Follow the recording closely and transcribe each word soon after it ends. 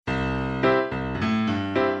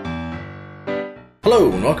Hello,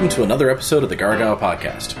 and welcome to another episode of the Gargyle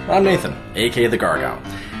Podcast. I'm Nathan, aka the Gargyle,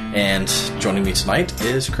 and joining me tonight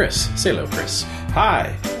is Chris. Say hello, Chris.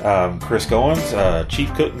 Hi, I'm Chris Goins,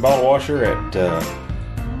 chief cook and bottle washer at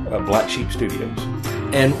Black Sheep Studios.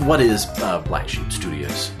 And what is Black Sheep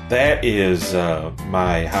Studios? That is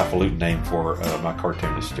my highfalutin name for my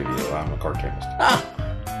cartoonist studio. I'm a cartoonist.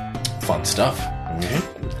 Ah, fun stuff.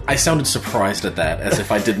 Mm-hmm. I sounded surprised at that, as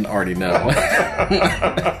if I didn't already know.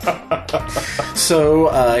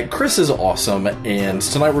 So, Chris is awesome, and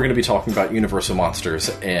tonight we're going to be talking about Universal Monsters,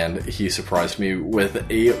 and he surprised me with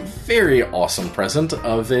a very awesome present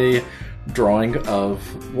of a drawing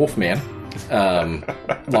of Wolfman,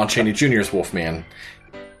 Lon Chaney Jr.'s Wolfman,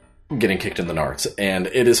 getting kicked in the nards, and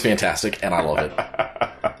it is fantastic, and I love it.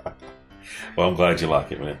 Well, I'm glad you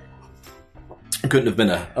like it, man. Couldn't have been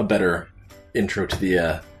a better intro to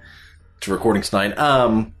the to recording tonight.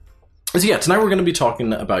 So yeah, tonight we're going to be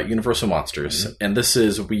talking about Universal Monsters, and this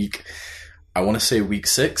is week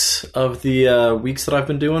 6 of the weeks that I've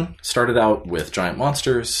been doing. Started out with Giant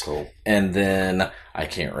Monsters, Cool. And then I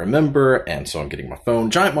can't remember, and so I'm getting my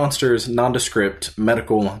phone. Giant Monsters, nondescript,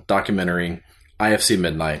 medical, documentary, IFC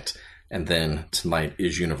Midnight, and then tonight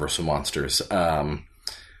is Universal Monsters.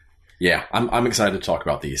 Yeah, I'm excited to talk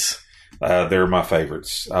about these. They're my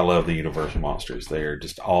favorites. I love the Universal Monsters. They're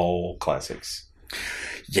just all classics.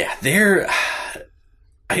 Yeah,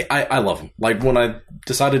 I love them. Like, when I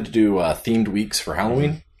decided to do themed weeks for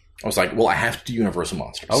Halloween, I was like, well, I have to do Universal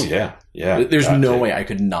Monsters. Oh, yeah. Yeah. There's no way I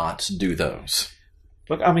could not do those.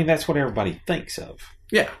 Look, I mean, that's what everybody thinks of.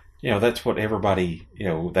 Yeah. You know, that's what everybody,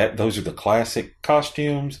 those are the classic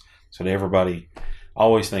costumes. That's what everybody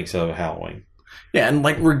always thinks of at Halloween. Yeah, and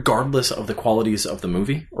like, regardless of the qualities of the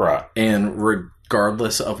movie, right, and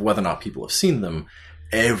regardless of whether or not people have seen them,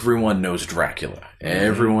 everyone knows Dracula.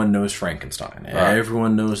 Everyone knows Frankenstein. Right.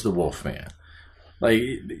 Everyone knows the Wolfman. Like,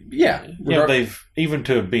 yeah. They've, even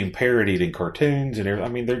to being parodied in cartoons and everything,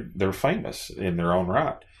 I mean, they're famous in their own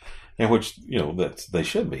right, in which, they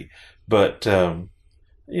should be. But,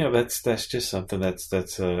 that's just something that's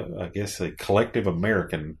I guess, a collective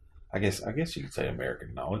American, I guess you could say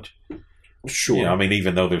American knowledge. Sure. I mean,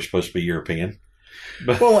 even though they're supposed to be European.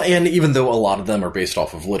 But, well, and even though a lot of them are based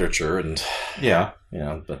off of literature, and yeah,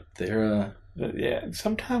 but they're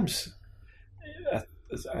sometimes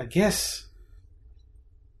I guess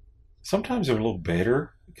sometimes they're a little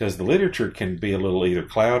better because the literature can be a little either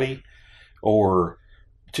cloudy or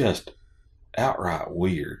just outright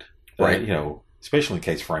weird, right? Especially in the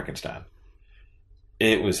case of Frankenstein.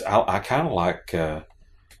 It was I kind of like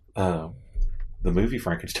the movie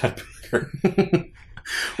Frankenstein better.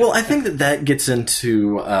 Well, I think that gets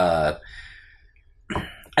into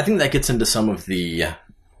some of the,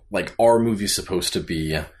 like, are movies supposed to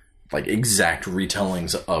be like exact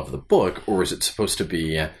retellings of the book, or is it supposed to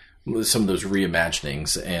be some of those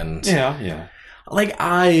reimaginings? And yeah, like,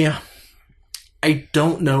 I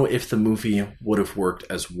don't know if the movie would have worked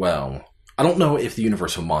as well. I don't know if the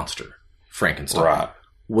Universal Monster Frankenstein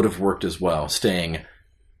would have worked as well, staying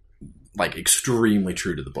like extremely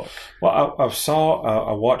true to the book. Well,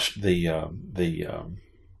 I watched the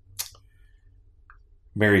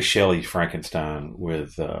Mary Shelley's Frankenstein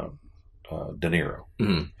with De Niro.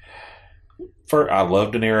 Mm-hmm. I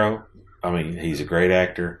love De Niro. I mean, he's a great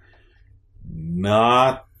actor.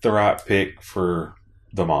 Not the right pick for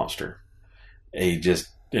the monster. He just,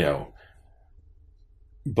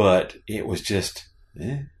 but it was just,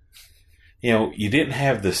 you didn't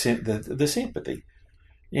have the sympathy.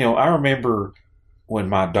 I remember when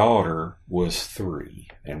my daughter was 3,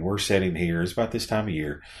 and we're sitting here, it's about this time of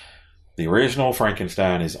year, the original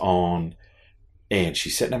Frankenstein is on, and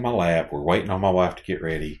she's sitting in my lap, we're waiting on my wife to get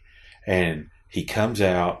ready, and he comes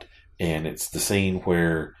out, and it's the scene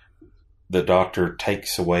where the doctor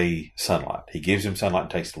takes away sunlight. He gives him sunlight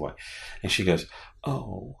and takes it away. And she goes,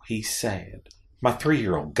 oh, he's sad. My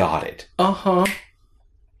 3-year-old got it. Uh-huh.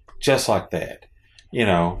 Just like that.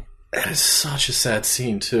 That is such a sad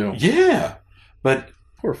scene, too. Yeah. But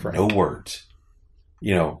poor Frank. No words.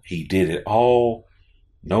 He did it all,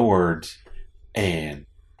 no words. And,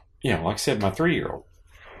 like I said, my 3-year-old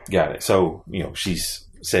got it. So, she's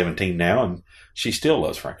 17 now, and she still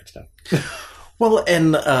loves Frankenstein. Well,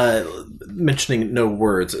 and mentioning no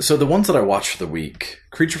words. So the ones that I watched for the week,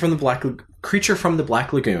 Creature from the Black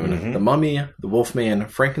Lagoon, The Mummy, The Wolfman,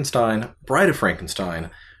 Frankenstein, Bride of Frankenstein,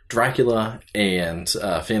 Dracula, and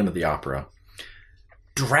Phantom of the Opera.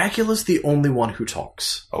 Dracula's the only one who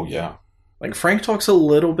talks. Oh, yeah. Like, Frank talks a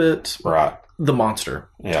little bit. Right. The monster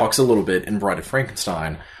talks a little bit in Bride of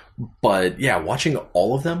Frankenstein. But, yeah, watching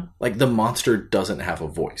all of them, like, the monster doesn't have a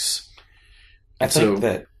voice. I think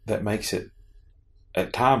that makes it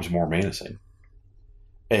at times more menacing.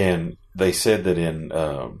 And they said that in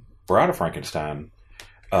Bride of Frankenstein,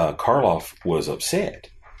 Karloff was upset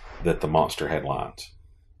that the monster had lines.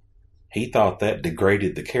 He thought that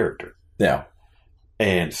degraded the character. Yeah.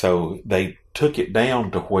 And so they took it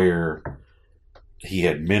down to where he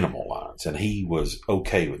had minimal lines, and he was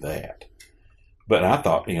okay with that. But I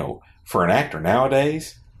thought, for an actor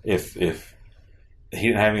nowadays, if he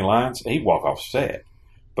didn't have any lines, he'd walk off set.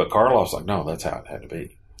 But Karloff's like, no, that's how it had to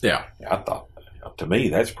be. Yeah. I thought, to me,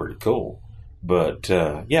 that's pretty cool. But,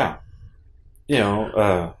 yeah.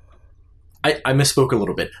 I misspoke a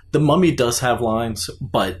little bit. The Mummy does have lines,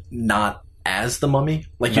 but not as the Mummy.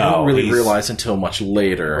 Like, you don't really realize until much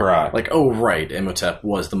later. Right. Like, oh, right, Imhotep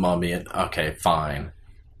was the Mummy. And, okay, fine.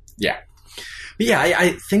 Yeah. But yeah,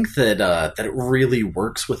 I think that it really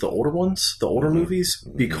works with the older ones, the older movies,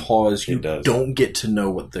 because you don't get to know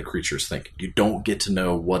what the creature's thinking. You don't get to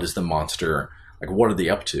know what is the monster, like, what are they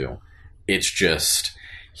up to. It's just,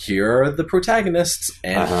 here are the protagonists,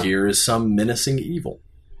 and here is some menacing evil.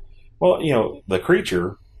 Well, the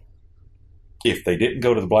creature, if they didn't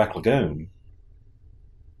go to the Black Lagoon,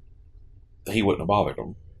 he wouldn't have bothered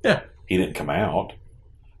them. Yeah. He didn't come out,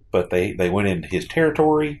 but they went into his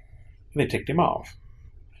territory and they ticked him off.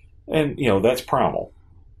 And, that's primal.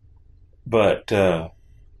 But as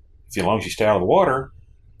long as you stay out of the water,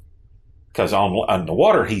 because on the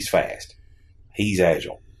water, he's fast. He's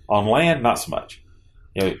agile. On land, not so much.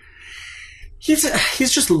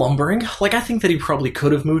 He's just lumbering. Like, I think that he probably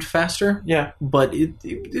could have moved faster. Yeah. But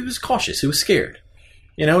it was cautious. He was scared.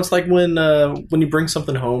 It's like when you bring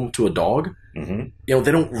something home to a dog, they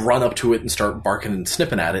don't run up to it and start barking and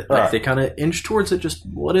snipping at it. Like, they kind of inch towards it, just,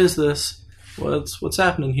 what is this? What's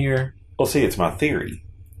happening here? Well, see, it's my theory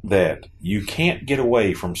that you can't get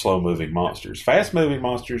away from slow-moving monsters. Fast-moving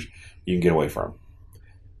monsters, you can get away from.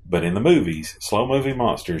 But in the movies, slow-moving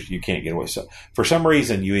monsters, you can't get away. So, for some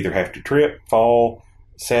reason, you either have to trip, fall,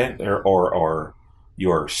 or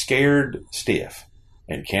you are scared stiff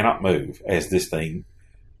and cannot move as this thing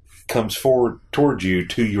comes forward towards you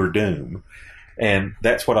to your doom. And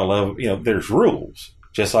that's what I love. There's rules.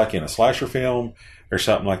 Just like in a slasher film or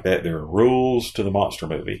something like that, there are rules to the monster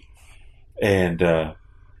movie. And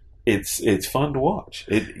it's fun to watch.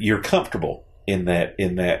 You're comfortable in that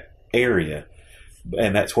area.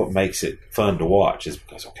 And that's what makes it fun to watch, is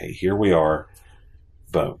because, okay, here we are.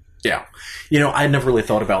 Boom. Yeah. I never really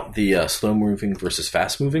thought about the slow-moving versus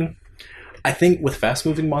fast-moving. I think with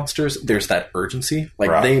fast-moving monsters, there's that urgency.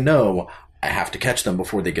 Like, they know I have to catch them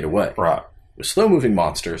before they get away. Right. With slow-moving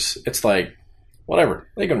monsters, it's like, whatever.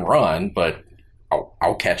 They can run, but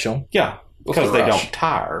I'll catch them. Yeah, because they don't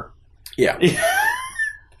tire. Yeah.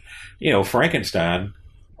 Frankenstein...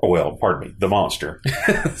 Well, pardon me, the monster.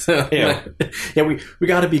 We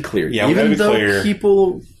got to be clear. Yeah, even though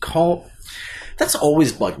people call, that's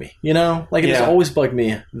always bugged me. It has always bugged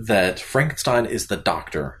me that Frankenstein is the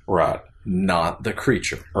doctor, right, not the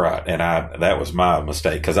creature, right. And that was my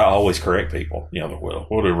mistake, because I always correct people.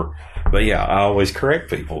 Whatever. But yeah, I always correct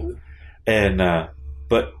people, and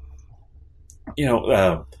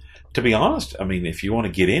to be honest, I mean, if you want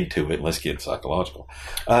to get into it, let's get psychological.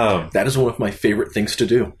 That is one of my favorite things to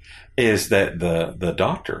do. Is that the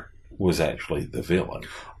doctor was actually the villain.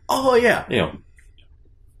 Oh, yeah.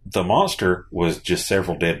 The monster was just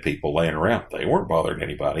several dead people laying around. They weren't bothering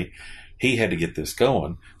anybody. He had to get this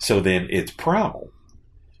going. So then it's primal.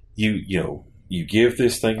 You give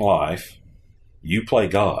this thing life. You play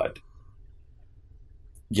God.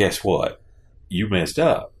 Guess what? You messed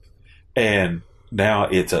up. And now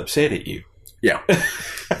it's upset at you. Yeah.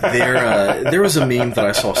 There was a meme that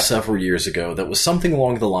I saw several years ago that was something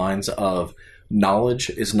along the lines of, knowledge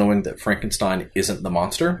is knowing that Frankenstein isn't the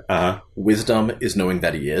monster. Wisdom is knowing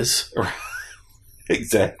that he is.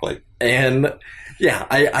 Exactly. And yeah,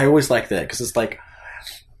 I always like that, because it's like,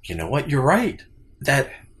 you know what? You're right.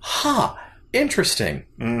 Interesting.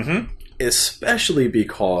 Mm-hmm. Especially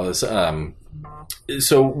because,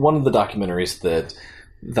 so one of the documentaries that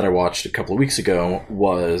I watched a couple of weeks ago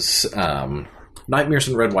was Nightmares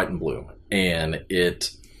in Red, White, and Blue. And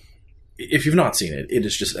if you've not seen it, it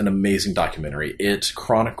is just an amazing documentary. It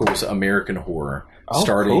chronicles American horror,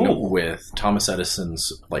 starting with Thomas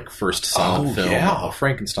Edison's first silent film of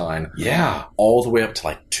Frankenstein. Yeah. All the way up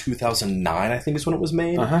to 2009, I think is when it was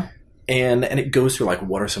made. And it goes through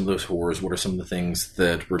what are some of those horrors, what are some of the things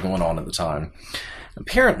that were going on at the time.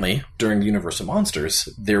 Apparently, during the Universal Monsters,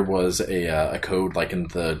 there was a code in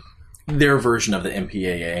their version of the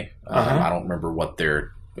MPAA. I don't remember what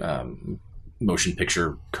their motion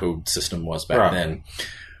picture code system was back then.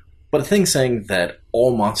 But a thing saying that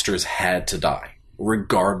all monsters had to die.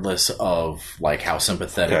 regardless of like how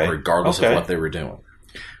sympathetic, Okay. regardless Okay. of what they were doing.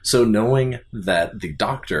 So knowing that the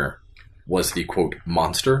Doctor was the quote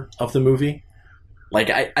monster of the movie, like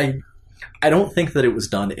I don't think that it was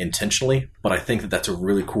done intentionally, but I think that that's a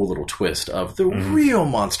really cool little twist of the real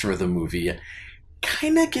monster of the movie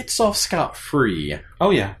kind of gets off scot-free.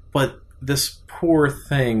 Oh, yeah. But this poor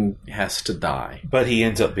thing has to die. But he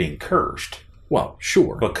ends up being cursed. Well,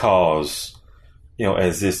 sure. Because,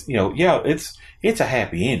 as this, it's a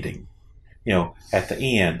happy ending. At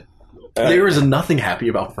the end. There is nothing happy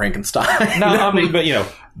about Frankenstein. No, I mean, but,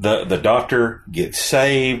 the Doctor gets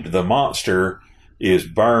saved. The monster is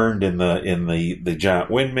burned in the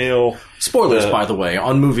giant windmill. Spoilers, by the way,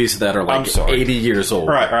 on movies that are like 80 years old.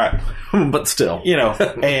 Right. But still.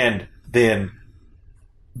 And then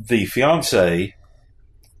the fiance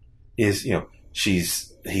is,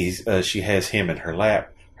 she has him in her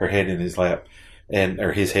lap, her head in his lap,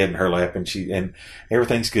 or his head in her lap, and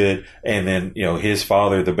everything's good. And then, his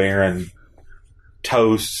father, the Baron,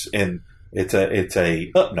 toasts, and it's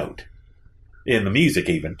a up note in the music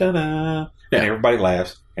even. Da-da. And everybody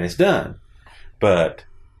laughs, and it's done. But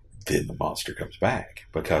then the monster comes back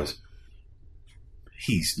because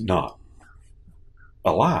he's not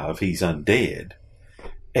alive. He's undead.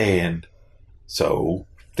 And so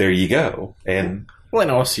there you go. And well,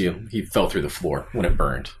 and also he fell through the floor when it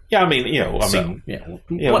burned. Yeah, I mean, whatever.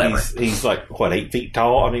 He's like, 8 feet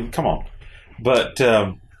tall? I mean, come on. But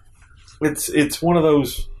it's one of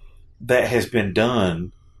those that has been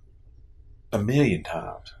done a million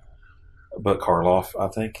times. But Karloff, I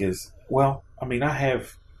think, is, I like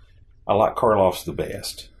Karloff's the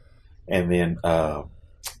best. And then,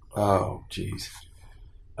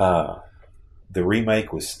 the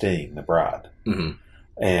remake was Sting, the Bride. Mm-hmm.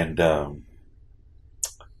 And,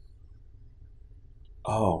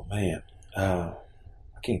 I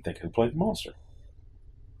can't think who played the monster.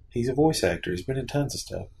 He's a voice actor. He's been in tons of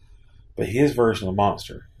stuff. But his version of the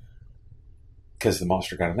monster, because the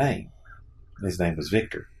monster got a name. His name was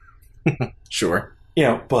Victor. Sure.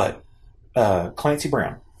 But Clancy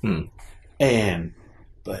Brown. But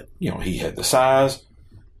he had the size,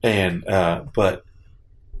 and but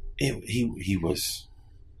he was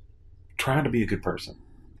trying to be a good person,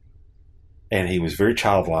 and he was very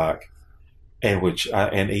childlike, and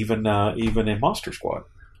even in Monster Squad,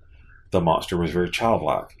 the monster was very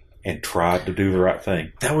childlike and tried to do the right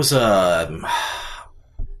thing. That was I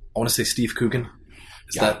want to say Steve Coogan.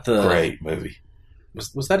 Is that the great movie?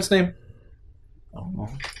 Was that his name?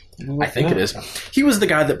 I think it is. He was the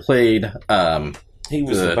guy that played. He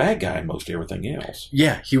was the bad guy in most everything else.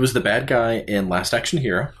 Yeah, he was the bad guy in Last Action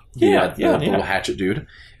Hero. The little hatchet dude.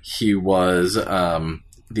 He was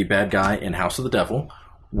the bad guy in House of the Devil,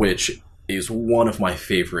 which is one of my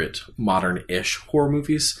favorite modern-ish horror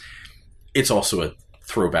movies. It's also a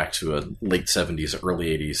throwback to a late 70s,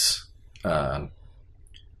 early 80s.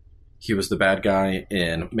 He was the bad guy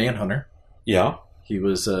in Manhunter. Yeah. He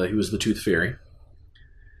was the Tooth Fairy.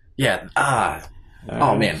 Yeah.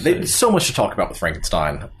 Oh man, there's so much to talk about with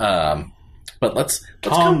Frankenstein. But let's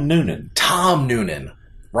Tom Noonan. Tom Noonan.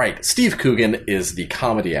 Right. Steve Coogan is the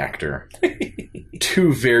comedy actor.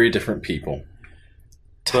 Two very different people.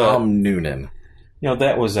 Tom Noonan.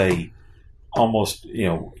 That was almost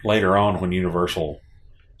later on when Universal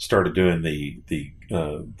started doing they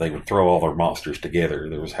would throw all their monsters together.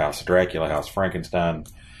 There was House of Dracula, House of Frankenstein.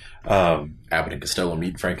 Abbott and Costello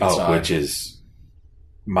Meet Frankenstein. Which is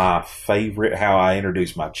my favorite, how I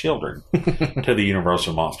introduced my children to the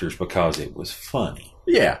Universal Monsters, because it was funny.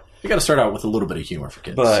 Yeah. You got to start out with a little bit of humor for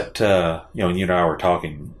kids. But, you and I were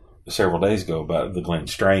talking several days ago about the Glenn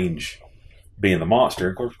Strange being the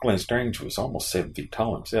monster. Of course, Glenn Strange was almost 7 feet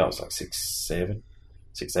tall himself. He was like 6'7",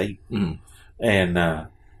 6'8". Mm. And,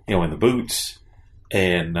 in the boots.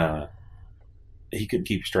 And he couldn't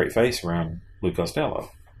keep a straight face around Lou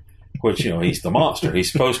Costello. Which, he's the monster. He's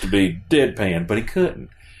supposed to be deadpan, but he couldn't.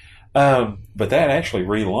 But that actually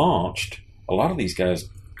relaunched a lot of these guys'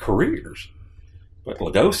 careers. But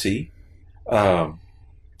Lugosi, and,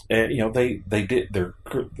 they did their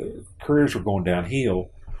careers were going downhill,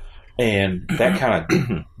 and that kind of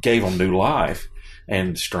gave them new life.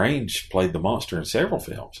 And Strange played the monster in several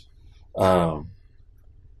films, and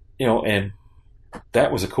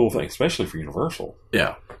that was a cool thing, especially for Universal.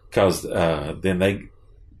 Yeah, because then they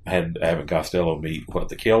had Abbott Costello meet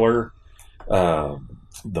the Killer,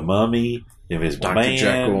 the Mummy, Invisible Dr. Man,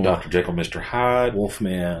 Jekyll. Dr. Jekyll, Mr. Hyde,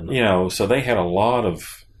 Wolfman. So they had a lot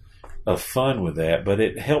of fun with that, but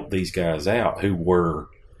it helped these guys out who were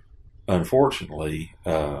unfortunately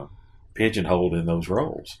pigeonholed in those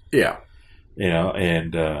roles. Yeah,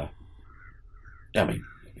 And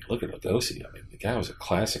look at Lugosi. I mean, the guy was a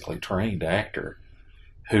classically trained actor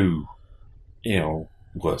who,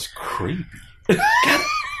 was creepy.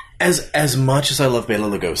 As much as I love Bela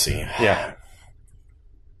Lugosi, Yeah.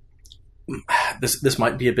 this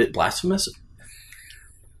might be a bit blasphemous.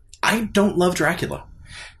 I don't love Dracula.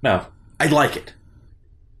 No. I like it.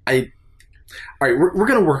 All right, we're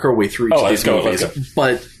going to work our way through each of these movies.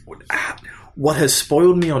 But what has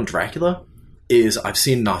spoiled me on Dracula is I've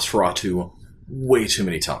seen Nosferatu way too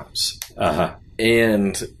many times. Uh-huh.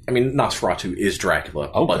 And, I mean, Nosferatu is Dracula,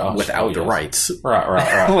 but without the rights.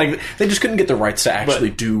 Right. Like, they just couldn't get the rights to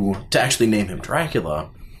actually name him Dracula.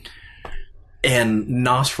 And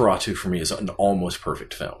Nosferatu, for me, is an almost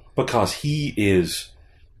perfect film. Because he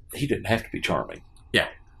didn't have to be charming. Yeah.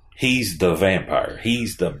 He's the vampire.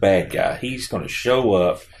 He's the bad guy. He's going to show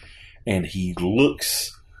up, and he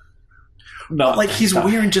looks... he's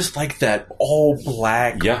wearing just like that all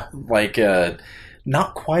black,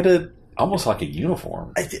 not quite a... Almost like a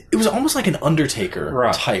uniform. It was almost like an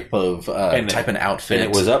Undertaker type of outfit.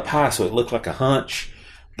 And it was up high, so it looked like a hunch.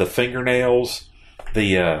 The fingernails,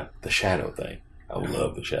 the shadow thing. I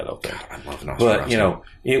love the shadow thing. God, I love Nosferatu. But,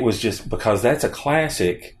 it was just because that's a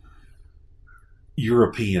classic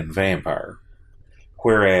European vampire.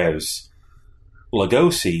 Whereas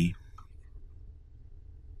Lugosi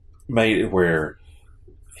made it where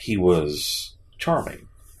he was charming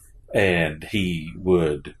and he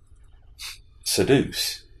would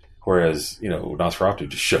seduce, whereas Nosferatu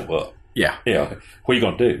just show up. Yeah. What are you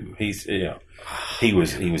gonna do? He's he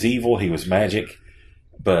was evil. He was magic,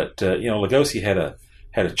 but Lugosi had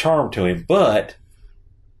a charm to him. But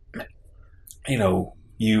I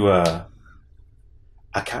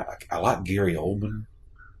like Gary Oldman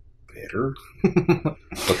better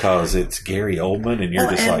because it's Gary Oldman, and you're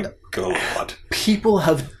like, God. People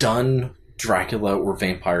have done Dracula or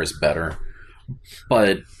vampires better,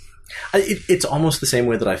 but it's almost the same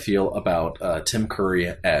way that I feel about Tim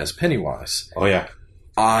Curry as Pennywise. Oh yeah,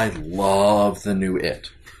 I love the new It.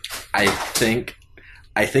 I think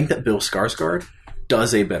that Bill Skarsgård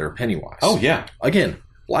does a better Pennywise. Oh yeah, again,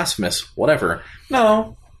 blasphemous, whatever.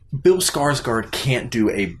 No, Bill Skarsgård can't do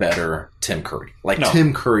a better Tim Curry.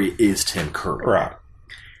 Tim Curry is Tim Curry. Right.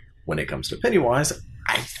 When it comes to Pennywise,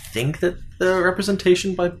 I think that the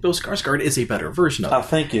representation by Bill Skarsgård is a better version of it. I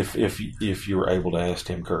think if you were able to ask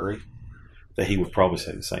Tim Curry, that he would probably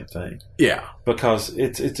say the same thing. Yeah. Because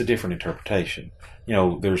it's a different interpretation.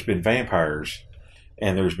 There's been vampires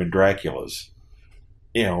and there's been Draculas.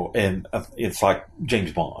 And it's like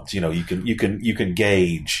James Bond's. You can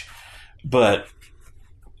gauge, but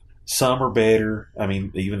some are better. I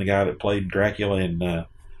mean, even the guy that played Dracula in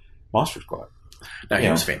Monster Squad. Now, he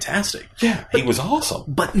was fantastic. Yeah, he was awesome.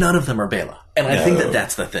 But none of them are Bela. And I think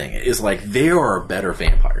that's the thing. Is there are better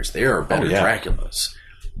vampires. There are better Draculas.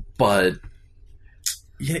 But,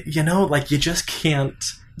 you just can't...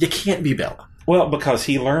 You can't be Bela. Well, because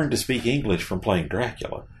he learned to speak English from playing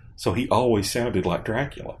Dracula. So he always sounded like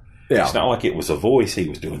Dracula. Yeah. It's not like it was a voice he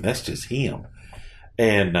was doing. That's just him.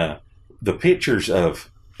 And the pictures of,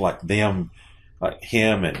 them,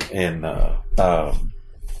 him and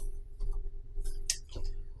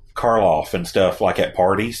Karloff and stuff, at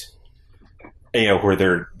parties, where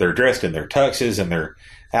they're dressed in their tuxes and they're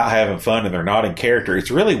out having fun and they're not in character.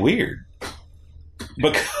 It's really weird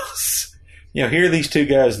because here are these two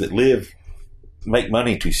guys that make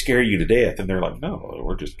money to scare you to death, and they're like, no,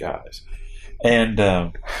 we're just guys, and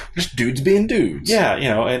just dudes being dudes. Yeah,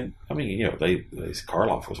 and I mean, they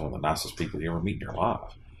Karloff was one of the nicest people you ever meet in your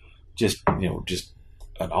life. Just an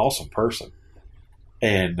awesome person,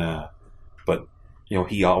 and but.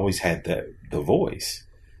 He always had the voice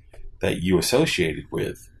that you associated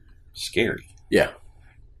with scary. Yeah.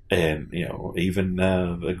 And, even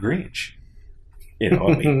the Grinch. I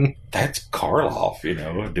mean, that's Karloff, doing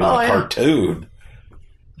a cartoon.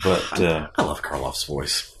 But I love Karloff's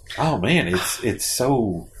voice. Oh, man, it's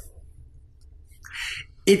so...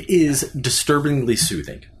 It is disturbingly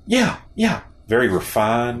soothing. Yeah. Very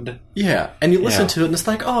refined. Yeah. And you listen to it and it's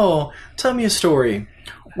like, oh, tell me a story.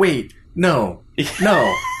 Wait, no,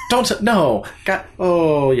 don't, no.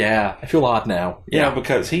 Oh, yeah, I feel odd now. Yeah,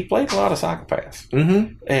 because he played a lot of psychopaths.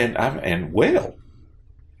 Mm-hmm. And well.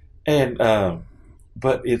 And,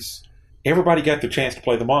 but it's, everybody got their chance to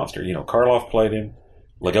play the monster. Karloff played him,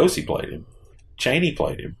 Lugosi played him, Chaney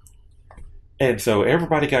played him. And so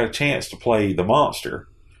everybody got a chance to play the monster,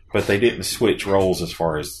 but they didn't switch roles as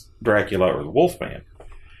far as Dracula or the Wolfman.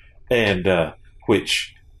 And,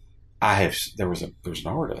 which there was an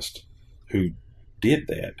artist who did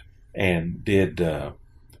that and did the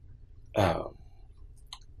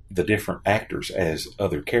different actors as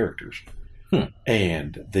other characters.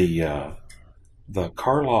 And the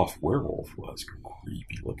Karloff werewolf was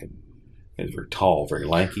creepy looking. It was very tall, very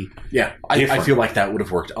lanky. Yeah, I feel like that would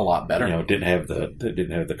have worked a lot better. Didn't have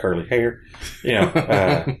the curly hair.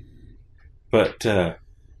 But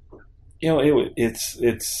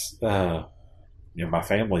it's my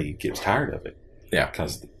family gets tired of it. Yeah,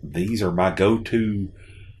 because these are my go-to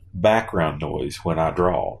background noise when I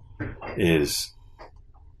draw is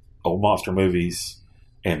old monster movies,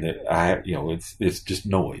 and it's just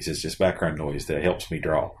noise. It's just background noise that helps me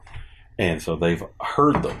draw, and so they've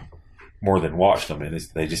heard them more than watched them, and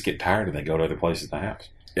they just get tired and they go to other places in the house.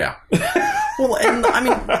 Yeah. Well, and I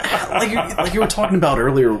mean, like you were talking about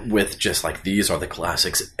earlier with just like these are the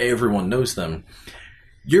classics, everyone knows them.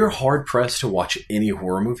 You're hard pressed to watch any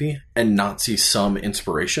horror movie and not see some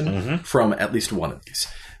inspiration from at least one of these.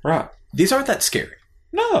 Right. These aren't that scary.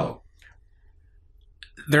 No.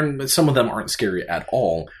 Some of them aren't scary at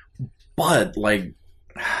all, but like,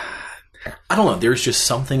 I don't know. There's just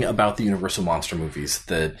something about the Universal Monster movies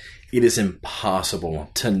that it is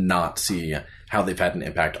impossible to not see how they've had an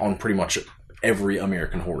impact on pretty much every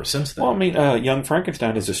American horror since then. Well, I mean, Young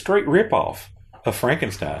Frankenstein is a straight ripoff of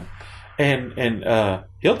Frankenstein, and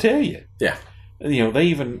he'll tell you. Yeah. They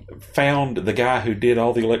even found the guy who did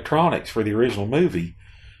all the electronics for the original movie.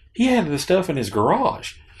 He had the stuff in his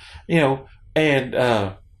garage, and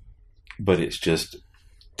but it's just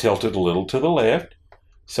tilted a little to the left,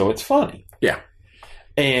 so it's funny. Yeah.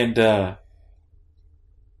 And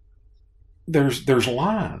there's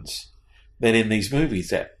lines that in these movies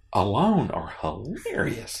that alone are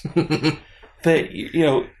hilarious. That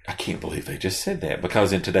I can't believe they just said that,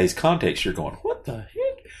 because in today's context you're going, what the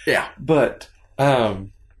heck? Yeah. But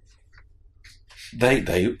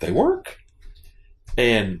they work.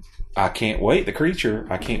 And I can't wait. The Creature,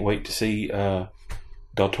 I can't wait to see Del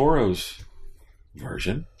Toro's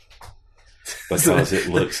version, because it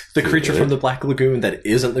looks the Creature from the Black Lagoon that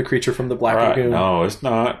isn't the Creature from the Black Lagoon. No, it's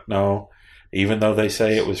not. No, even though they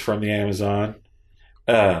say it was from the Amazon,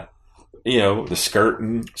 the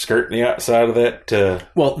skirting the outside of that.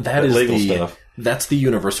 Well, that is legal stuff. That's the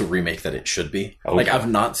Universal remake that it should be. Okay. Like, I've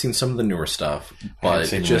not seen some of the newer stuff,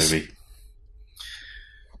 but it just.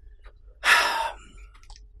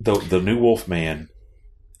 The new Wolfman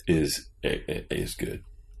is good.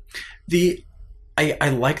 I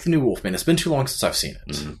like the new Wolfman. It's been too long since I've seen it.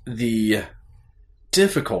 Mm-hmm. The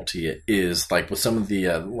difficulty is like with some of the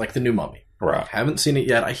like the new Mummy. Right. Haven't seen it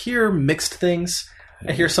yet. I hear mixed things.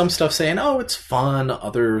 I hear some stuff saying, "Oh, it's fun."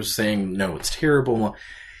 Others saying, "No, it's terrible."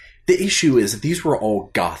 The issue is that these were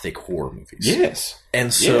all gothic horror movies. Yes.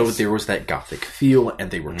 And so there was that gothic feel,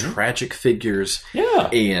 and they were tragic figures. Yeah.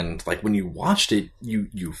 And like when you watched it,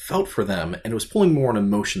 you felt for them, and it was pulling more on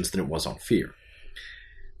emotions than it was on fear.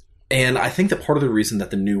 And I think that part of the reason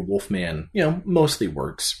that the new Wolfman, mostly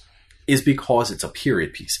works is because it's a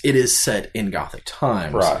period piece. It is set in gothic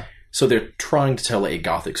times. Right. So they're trying to tell a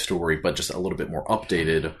gothic story, but just a little bit more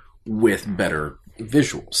updated with better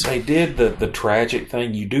visuals. They did the tragic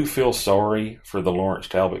thing. You do feel sorry for the Lawrence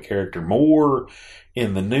Talbot character more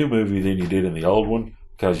in the new movie than you did in the old one,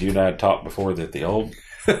 because you and I had talked before that the old,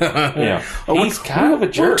 he's kind of a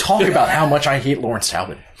jerk. We're talking about how much I hate Lawrence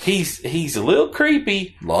Talbot. He's a little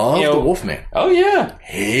creepy. Love the Wolfman. Oh yeah,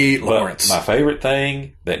 hate Lawrence. My favorite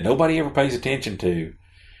thing that nobody ever pays attention to.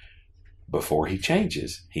 Before he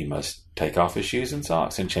changes, he must take off his shoes and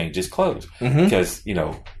socks and change his clothes. Mm-hmm. Because,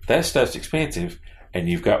 that stuff's expensive and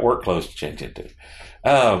you've got work clothes to change into.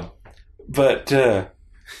 And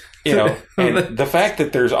the fact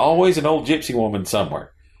that there's always an old gypsy woman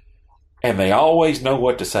somewhere and they always know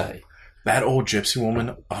what to say. That old gypsy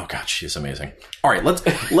woman, oh God, she's amazing. All right, let's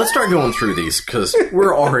start going through these, because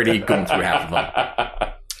we're already going through half of them.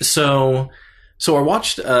 So I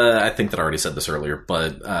watched, I think that I already said this earlier,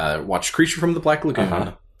 but watched Creature from the Black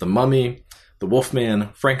Lagoon, The Mummy, The Wolfman,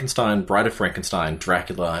 Frankenstein, Bride of Frankenstein,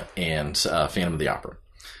 Dracula, and Phantom of the Opera.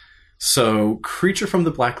 So Creature from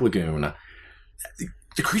the Black Lagoon,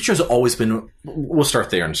 the Creature has always been, we'll start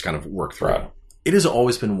there and just kind of work through it. It has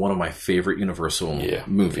always been one of my favorite Universal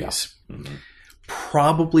movies. Yeah. Mm-hmm.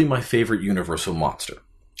 Probably my favorite Universal monster.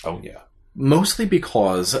 Oh, yeah. Mostly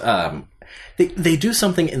because they do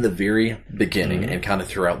something in the very beginning and kind of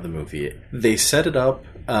throughout the movie. They set it up.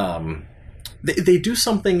 They do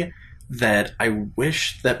something that I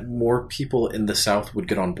wish that more people in the South would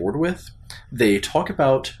get on board with. They talk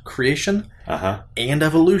about creation and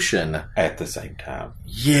evolution at the same time.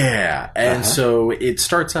 Yeah. And so it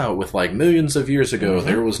starts out with like millions of years ago,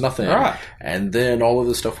 there was nothing. Right. And then all of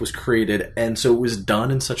this stuff was created. And so it was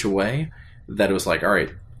done in such a way that it was like, all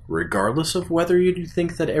right, regardless of whether you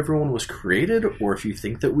think that everyone was created or if you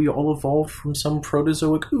think that we all evolved from some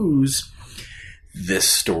protozoic ooze, this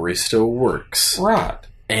story still works. Right.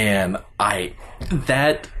 And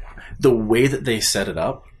the way that they set it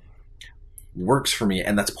up works for me,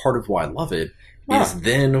 and that's part of why I love it. Right. Is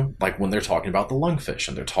then, like, when they're talking about the lungfish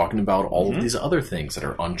and they're talking about all of these other things that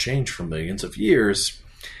are unchanged for millions of years,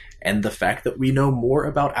 and the fact that we know more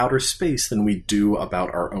about outer space than we do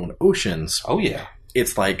about our own oceans. Oh, yeah.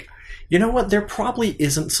 It's like, you know what? There probably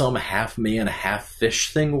isn't some half man, half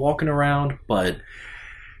fish thing walking around, but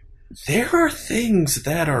there are things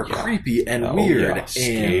that are creepy and weird. Yeah.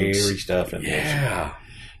 Scary stuff in there. Yeah.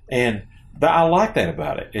 And I like that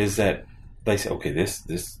about it, is that they say, okay, this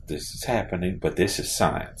is happening, but this is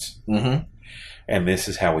science. Mm-hmm. And this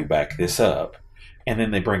is how we back this up. And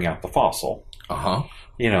then they bring out the fossil. Uh-huh.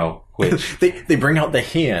 You know, which... they bring out the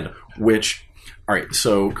hand, which... All right,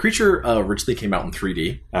 so Creature originally came out in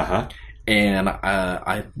 3D. Uh-huh. And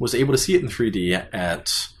I was able to see it in 3D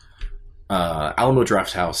at Alamo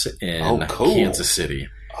Drafthouse in Kansas City.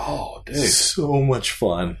 Oh, dude. So much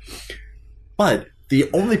fun. But the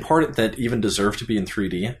only part that even deserved to be in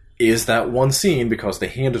 3D is that one scene because the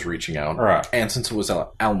hand is reaching out. Right. And since it was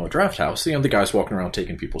Alamo Drafthouse, the guy's walking around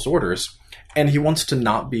taking people's orders, and he wants to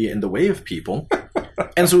not be in the way of people.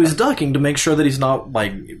 And so he's ducking to make sure that he's not,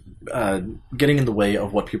 like, getting in the way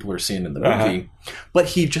of what people are seeing in the movie. Uh-huh. But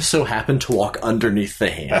he just so happened to walk underneath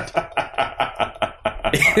the hand.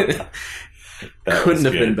 Couldn't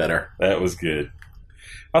have been better. That was good.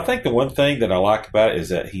 I think the one thing that I like about it is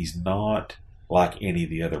that he's not like any of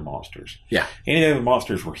the other monsters. Yeah. Any of the other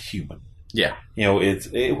monsters were human. Yeah. You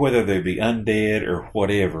know, whether they be undead or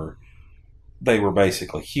whatever, they were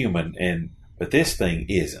basically human. But this thing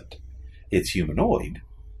isn't. It's humanoid.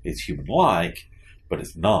 It's human-like, but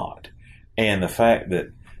it's not. And the fact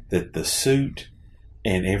that the suit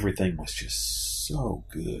and everything was just so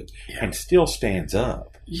good and still stands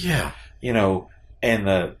up. Yeah. You know, and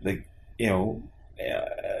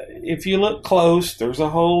if you look close, there's a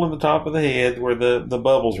hole in the top of the head where the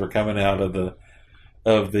bubbles were coming out of the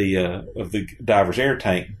diver's air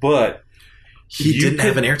tank, but he didn't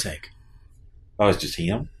have an air tank. Oh, it's just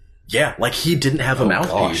him? Yeah, like he didn't have a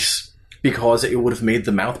mouthpiece because it would have made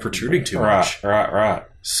the mouth protruding too much. Right.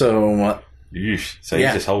 So he's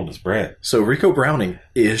just holding his breath. So Rico Browning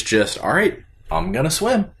is just, all right, I'm gonna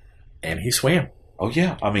swim, and he swam. Oh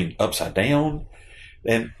yeah, I mean upside down,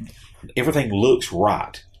 and everything looks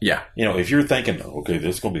right. Yeah. You know, if you're thinking, okay,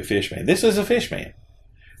 this is going to be a fish man. This is a fish man.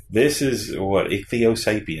 This is what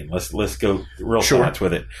Ichthyosapien. Let's go real science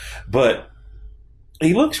with it. But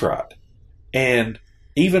he looks right. And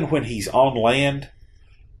even when he's on land,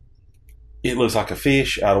 it looks like a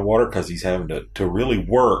fish out of water because he's having to really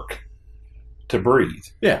work to breathe.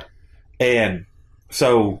 Yeah. And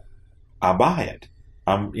so I buy it.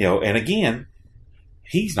 And again,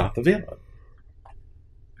 he's not the villain.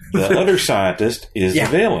 The other scientist is the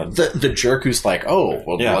villain. The jerk who's like,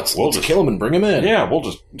 let's kill him and bring him in. Yeah, we'll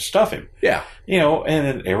just stuff him. Yeah. And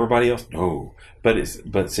then everybody else, no. But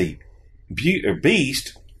see,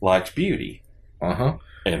 Beast likes beauty. Uh-huh.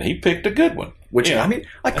 And he picked a good one. Which, I mean,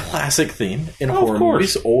 a classic theme in horror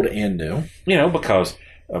movies, old and new. Because,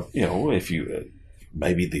 if you,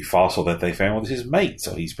 maybe the fossil that they found was his mate,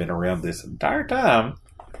 so he's been around this entire time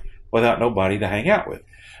without nobody to hang out with.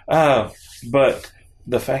 But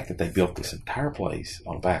the fact that they built this entire place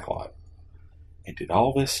on a backlot and did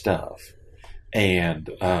all this stuff, and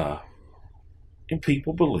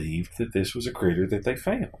people believed that this was a critter that they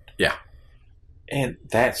found. Yeah. And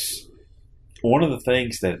that's one of the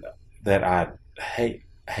things that I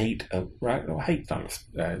hate. Right? No, hate not.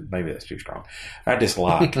 Maybe that's too strong. I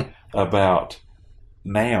dislike about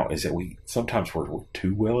now is that sometimes we're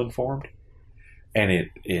too well informed, and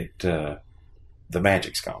the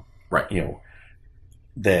magic's gone. Right.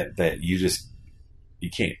 That you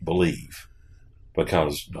can't believe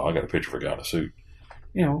because I got a picture of a guy in a suit.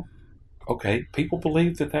 Okay, people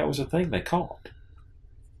believe that was a thing they caught,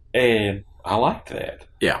 and I like that.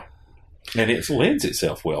 Yeah, and it lends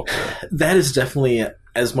itself well to it. That is definitely,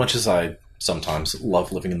 as much as I sometimes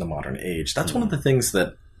love living in the modern age, that's one of the things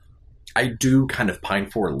that I do kind of pine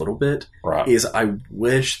for a little bit. Right. Is I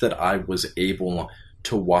wish that I was able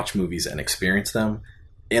to watch movies and experience them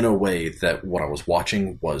in a way that what I was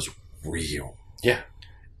watching was real. Yeah.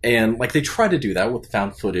 And like they try to do that with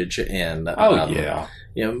found footage and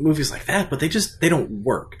movies like that, but they don't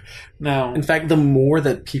work. No. In fact, the more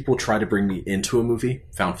that people try to bring me into a movie,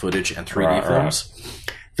 found footage and 3D films,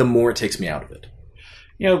 the more it takes me out of it.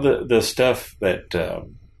 The stuff that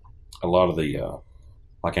a lot of the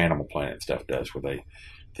like Animal Planet stuff does, where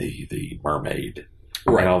the mermaid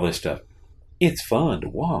and all this stuff. It's fun to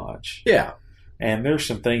watch. Yeah. And there's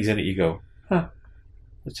some things in it you go, huh,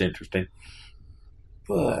 that's interesting.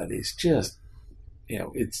 But it's just,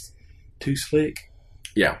 it's too slick.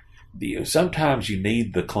 Yeah. Sometimes you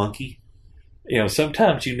need the clunky.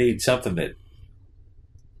 Sometimes you need something that,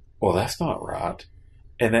 well, that's not right.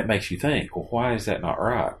 And that makes you think, well, why is that not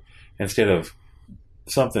right? Instead of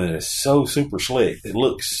something that is so super slick, that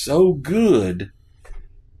looks so good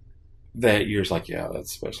that you're just like, yeah,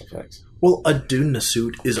 that's special effects. Well, a dude in a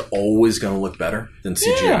suit is always going to look better than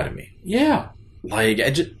CGI to me. Yeah. Like,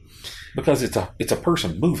 because it's a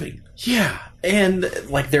person moving. Yeah, and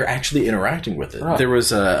like they're actually interacting with it. Right. There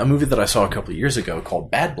was a movie that I saw a couple of years ago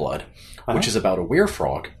called Bad Blood, which is about a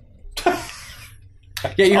werefrog.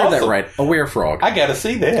 Yeah, you heard that right. A werefrog. I got to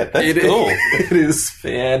see that. That's cool. It is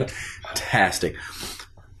fantastic.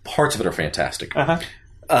 Parts of it are fantastic.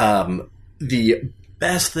 The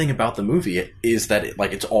best thing about the movie is that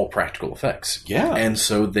it's all practical effects. Yeah. And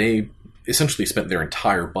so they essentially spent their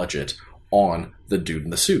entire budget on the dude in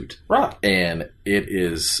the suit. Right. And it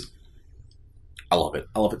is... I love it.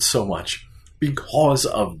 I love it so much because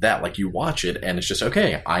of that. Like, you watch it and it's just,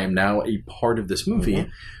 okay, I am now a part of this movie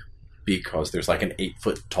because there's like an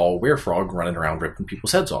 8-foot tall werefrog running around ripping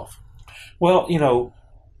people's heads off. Well, a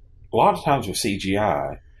lot of times with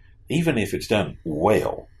CGI, even if it's done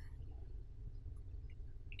well,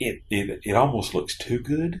 it almost looks too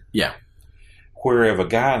good. Yeah. Where if a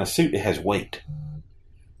guy in a suit, it has weight.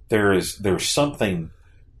 There's something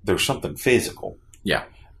physical. Yeah.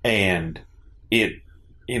 And it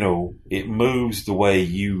moves the way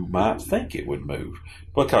you might think it would move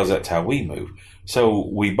because that's how we move. So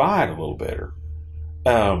we buy it a little better.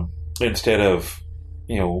 Instead of,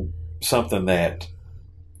 something that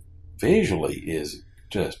visually is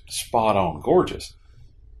just spot on gorgeous,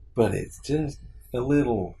 but it's just a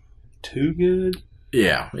little too good.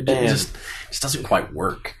 Yeah, it just doesn't quite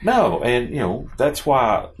work. No, and that's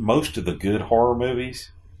why most of the good horror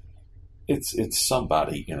movies, it's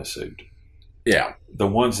somebody in a suit. Yeah, the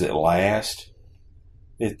ones that last,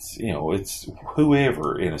 it's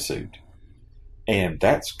whoever in a suit, and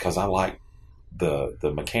that's because I like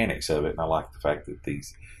the mechanics of it, and I like the fact that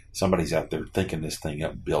somebody's out there thinking this thing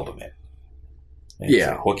up, building it. And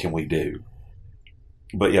yeah, what can we do?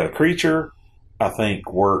 But yeah, the creature, I think,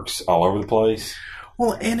 works all over the place.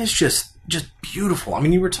 Well, and it's just beautiful. I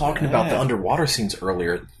mean, you were talking about the underwater scenes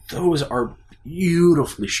earlier. Those are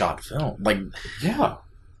beautifully shot film. Like, yeah,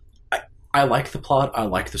 I like the plot. I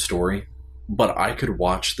like the story. But I could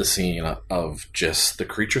watch the scene of just the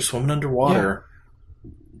creature swimming underwater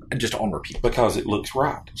and just on repeat. Because it looks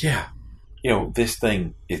right. Yeah. This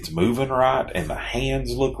thing, it's moving right, and the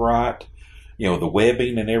hands look right. The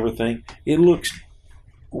webbing and everything. It looks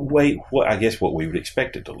I guess what we would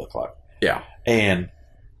expect it to look like. Yeah. And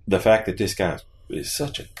the fact that this guy is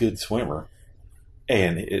such a good swimmer,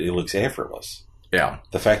 and it looks effortless. Yeah.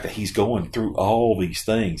 The fact that he's going through all these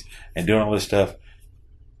things and doing all this stuff,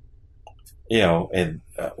 and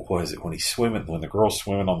what is it, when he's swimming, when the girl's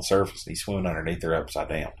swimming on the surface and he's swimming underneath her upside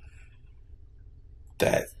down.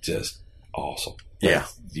 That's just awesome. Yeah.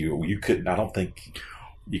 You couldn't, I don't think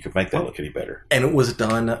you could make that look any better. And it was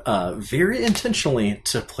done very intentionally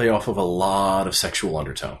to play off of a lot of sexual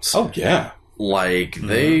undertones. Oh, yeah. Like,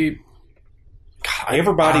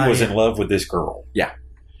 everybody was in love with this girl. Yeah.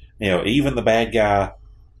 Even the bad guy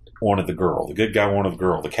wanted the girl. The good guy wanted the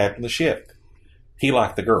girl. The captain of the ship, he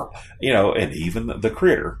liked the girl. And even the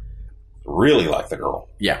critter really liked the girl.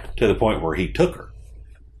 Yeah. To the point where he took her.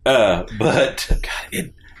 But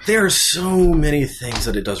God, there are so many things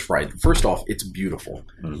that it does right. First off, it's beautiful.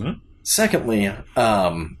 Mm-hmm. Secondly,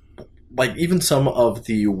 like even some of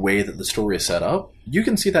the way that the story is set up, you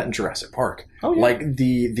can see that in Jurassic Park. Oh, yeah. Like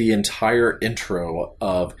the entire intro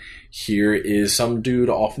of here is some dude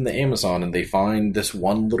off in the Amazon and they find this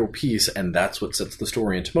one little piece and that's what sets the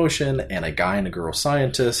story into motion, and a guy and a girl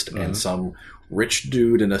scientist and some rich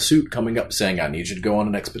dude in a suit coming up saying, I need you to go on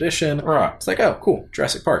an expedition. Right. It's like, oh, cool,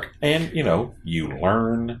 Jurassic Park. And, you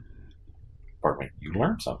learn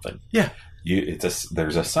something. Yeah.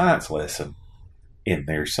 There's a science lesson in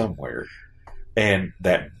there somewhere. And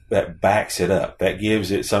that backs it up. That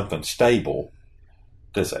gives it something stable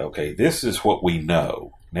to say, okay, this is what we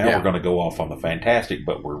know. Now we're going to go off on the fantastic,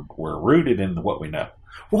 but we're rooted in what we know.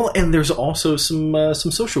 Well, and there's also some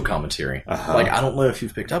social commentary. Like, I don't know if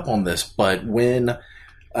you've picked up on this, but when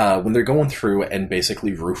they're going through and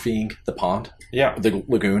basically roofing the pond, the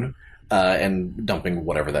lagoon, and dumping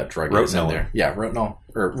whatever that drug is in there. Yeah, rotenol.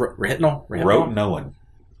 Or retinol? Rotenone.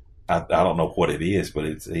 I don't know what it is, but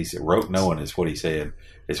he said rotenone is what he said.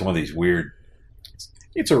 It's one of these weird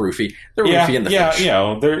It's a roofie. They're roofieing the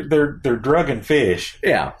fish. They're drugging fish.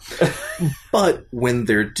 Yeah. But when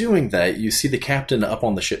they're doing that, you see the captain up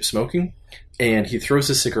on the ship smoking, and he throws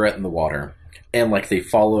a cigarette in the water. And, like, they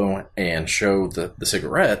follow and show the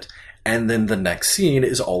cigarette, and then the next scene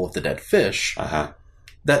is all of the dead fish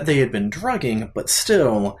that they had been drugging, but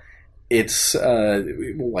still, it's,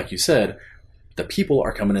 like you said, the people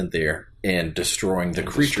are coming in there and destroying the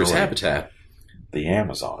creature's habitat. The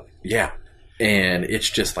Amazon. Yeah. And it's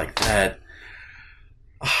just like that.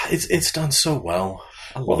 It's done so well.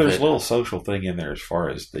 Well, there's a little social thing in there as far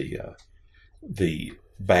as the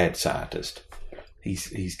bad scientist.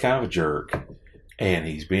 He's kind of a jerk, and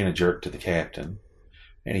he's being a jerk to the captain,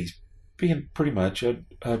 and he's being pretty much a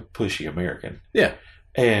pushy American. Yeah.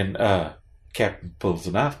 And captain pulls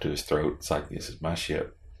a knife to his throat. It's like, this is my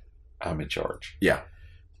ship. I'm in charge. Yeah.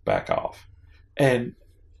 Back off. And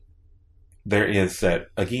there is that,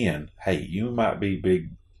 again, hey, you might be big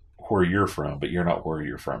where you're from, but you're not where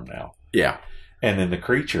you're from now. Yeah. And then the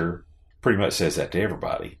creature pretty much says that to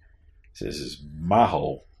everybody. Says, this is my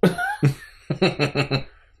hole.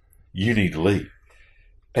 You need to leave.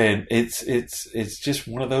 And it's just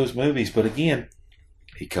one of those movies. But again,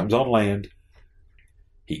 he comes on land.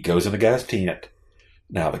 He goes in the guy's tent.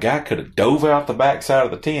 Now, the guy could have dove out the backside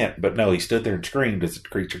of the tent, but no, he stood there and screamed as the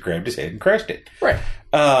creature grabbed his head and crushed it. Right.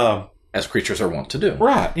 As creatures are wont to do.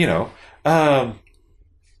 Right.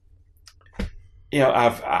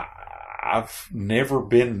 I've never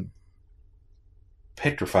been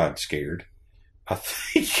petrified scared. I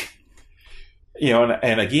think,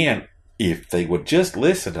 and again, if they would just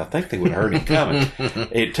listen, I think they would have heard him coming.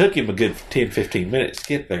 It took him a good 10, 15 minutes to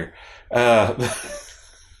get there.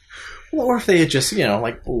 Or if they had just,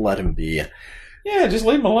 let him be. Yeah, just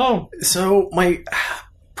leave him alone. So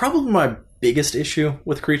probably my biggest issue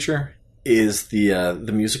with Creature is the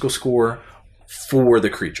musical score for the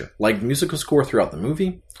creature. Like, musical score throughout the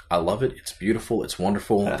movie, I love it. It's beautiful. It's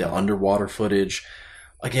wonderful. The underwater footage,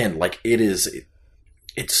 again, like,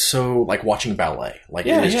 it's so like watching ballet. Like,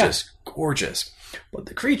 it is just gorgeous. But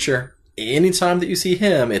the creature, anytime that you see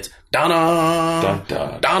him, it's da-na, dun,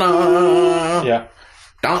 dun, da-na, yeah,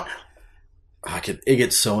 da. It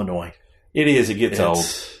gets so annoying. It is. It gets old.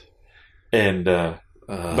 And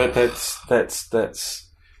but that's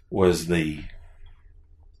was the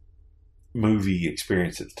movie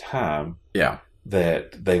experience at the time. Yeah,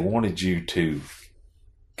 that they wanted you to,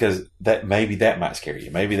 because that might scare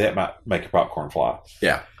you. Maybe that might make your popcorn fly.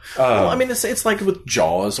 Yeah. Well, I mean, it's like with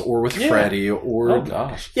Jaws or with Freddy or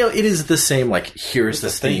it is the same. Like, here's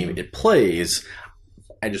this theme. It plays.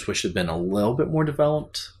 I just wish it had been a little bit more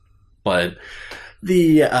developed. But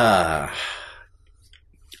I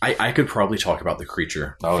could probably talk about the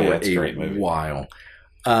creature for a while.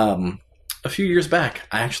 A few years back,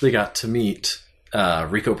 I actually got to meet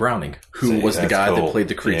Rico Browning, who was the guy that played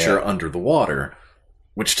the creature under the water,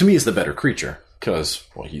 which to me is the better creature because,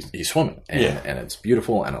 well, he's swimming and it's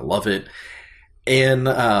beautiful and I love it. And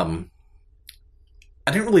I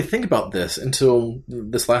didn't really think about this until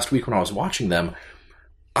this last week when I was watching them.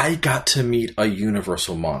 I got to meet a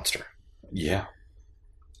universal monster. Yeah.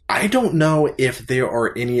 I don't know if there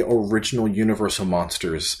are any original Universal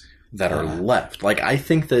monsters that are left. Like, I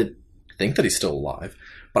think that he's still alive,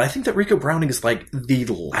 but I think that Rico Browning is like the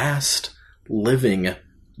last living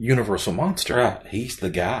Universal monster. Right. He's the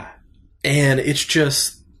guy. And it's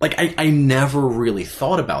just like, I never really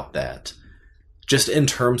thought about that just in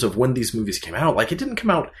terms of when these movies came out. Like, it didn't come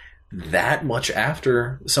out that much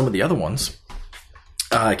after some of the other ones.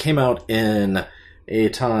 It came out in a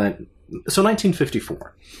time... So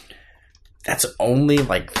 1954. That's only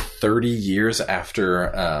like 30 years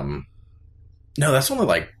after... no, that's only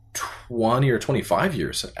like 20 or 25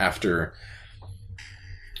 years after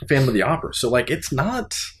Phantom of the Opera. So, like, it's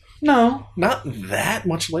not that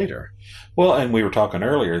much later. Well, and we were talking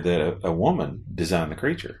earlier that a woman designed the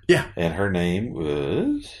creature. Yeah. And her name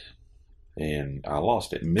was... And I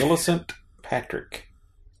lost it. Millicent Patrick.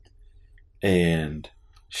 And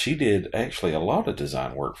she did actually a lot of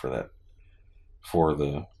design work for that. For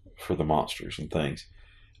the monsters and things.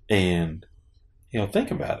 And, think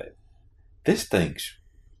about it. This thing's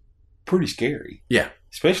pretty scary. Yeah.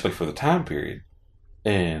 Especially for the time period.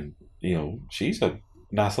 And, she's a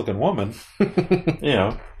nice looking woman.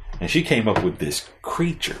 And she came up with this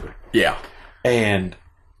creature. Yeah. And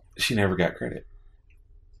she never got credit.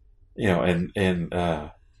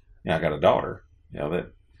 I got a daughter,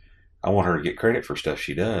 that I want her to get credit for stuff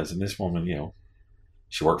she does. And this woman,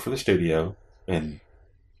 she worked for the studio. And,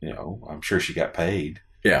 I'm sure she got paid.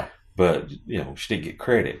 Yeah. But, she didn't get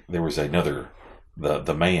credit. There was another,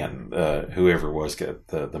 the man, whoever was, got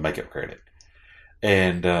the makeup credit.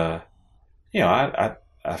 And I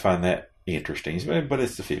find that interesting, but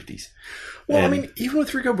it's the 50s. Well, I mean, even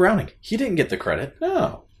with Rico Browning, he didn't get the credit.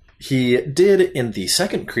 No. He did in the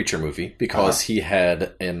second Creature movie because he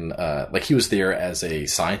had he was there as a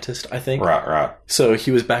scientist, I think. Right. So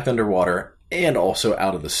he was back underwater and also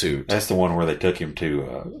out of the suit. That's the one where they took him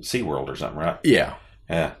to SeaWorld or something, right? Yeah.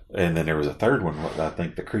 Yeah. And then there was a third one, I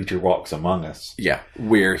think, The Creature Walks Among Us. Yeah,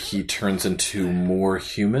 where he turns into more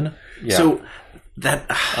human. Yeah. So that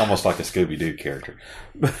almost like a Scooby-Doo character.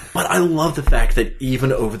 But I love the fact that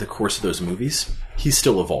even over the course of those movies, he's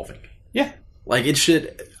still evolving. Yeah. Like, it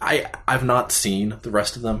should... I've not seen the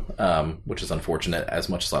rest of them, which is unfortunate as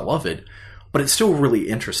much as I love it, but it's still really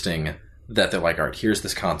interesting that they're like, all right, here's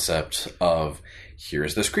this concept of,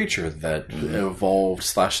 here's this creature that evolved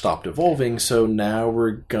 / stopped evolving, so now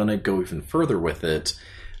we're gonna go even further with it.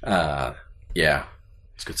 Yeah,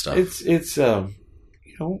 it's good stuff. It's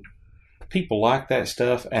people like that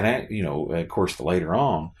stuff, and of course, later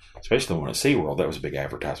on, especially when at SeaWorld, that was a big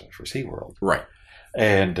advertisement for SeaWorld. Right.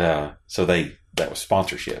 And so that was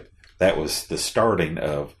sponsorship. That was the starting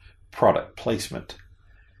of product placement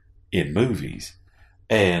in movies.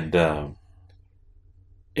 And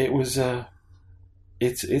it was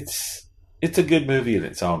it's a good movie in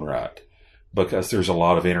its own right, because there's a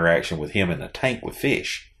lot of interaction with him in a tank with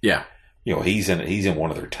fish. Yeah. He's in one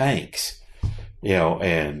of their tanks,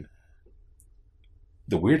 and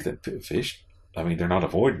the weird thing, fish, I mean, they're not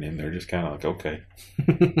avoiding him. They're just kind of like, okay,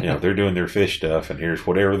 they're doing their fish stuff, and here's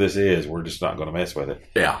whatever this is. We're just not going to mess with it.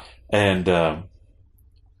 Yeah. And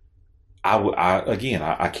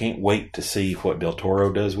I can't wait to see what Del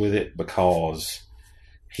Toro does with it, because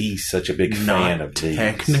he's such a big fan of these.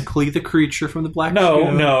 Technically, the creature from the Black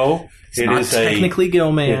Lagoon. No, it is technically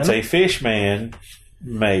Gillman. It's a fish man,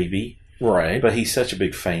 maybe, right? But he's such a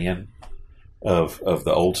big fan of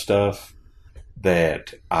the old stuff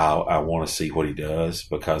that I want to see what he does,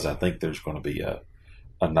 because I think there's going to be a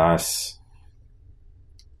nice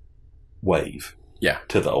wave,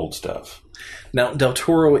 to the old stuff. Now, Del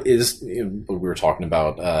Toro is, we were talking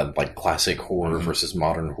about like classic horror versus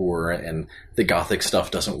modern horror, and the gothic stuff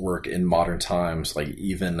doesn't work in modern times. Like,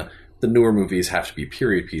 even the newer movies have to be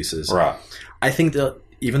period pieces. Right. I think that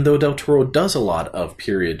even though Del Toro does a lot of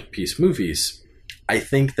period piece movies, I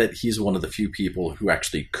think that he's one of the few people who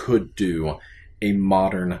actually could do a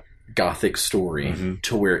modern gothic story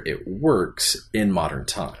to where it works in modern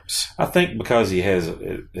times. I think because he has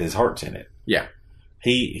his heart's in it. Yeah.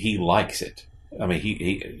 He likes it. I mean,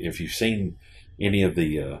 he if you've seen any of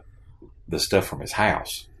the stuff from his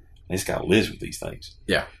house, this guy lives with these things.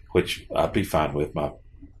 Yeah. Which I'd be fine with. My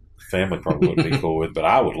family probably wouldn't be cool with, but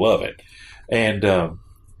I would love it. And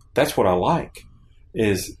that's what I like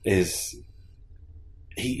is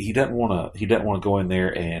he doesn't want to go in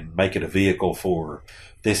there and make it a vehicle for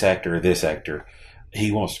this actor or this actor.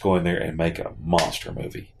 He wants to go in there and make a monster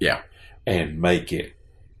movie. Yeah. And make it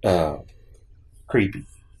creepy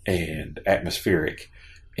and atmospheric,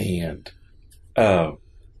 and when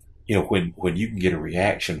you can get a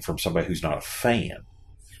reaction from somebody who's not a fan,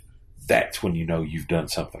 that's when you've done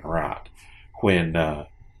something right. When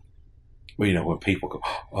when people go,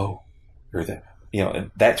 oh, or that,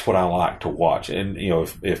 and that's what I like to watch. And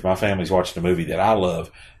if my family's watching a movie that I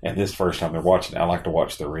love, and this first time they're watching it, I like to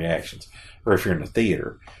watch their reactions. Or if you're in the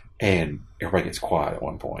theater and everybody gets quiet at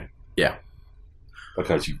one point,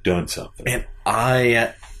 because you've done something.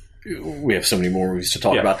 And we have so many more movies to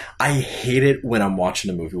talk about. I hate it when I'm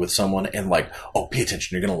watching a movie with someone and like, oh, pay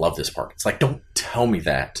attention, you're going to love this part. It's like, don't tell me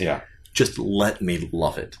that. Yeah. Just let me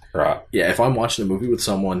love it. Right. Yeah, if I'm watching a movie with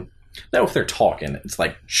someone, now if they're talking, it's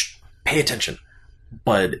like, shh, pay attention.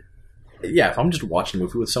 But yeah, if I'm just watching a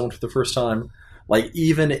movie with someone for the first time, like,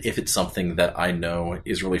 even if it's something that I know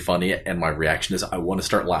is really funny and my reaction is I want to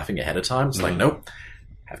start laughing ahead of time, it's like, nope,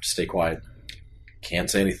 have to stay quiet.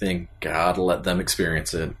 Can't say anything. Gotta let them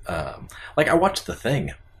experience it. Like, I watched The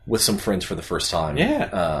Thing with some friends for the first time. Yeah.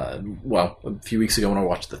 A few weeks ago when I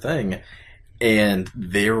watched The Thing, and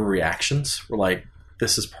their reactions were like,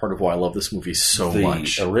 this is part of why I love this movie so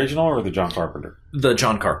much. The original or the John Carpenter? The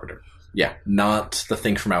John Carpenter. Yeah. Not The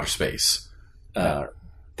Thing from Outer Space.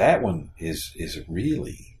 That one is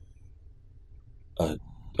really a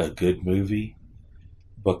good movie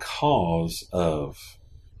because of...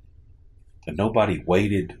 And nobody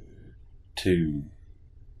waited to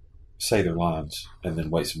say their lines and then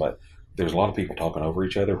wait somebody. There's a lot of people talking over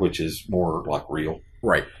each other, which is more like real.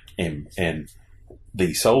 Right. And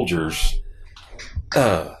the soldiers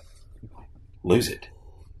lose it.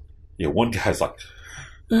 One guy's like,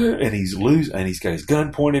 and he's got his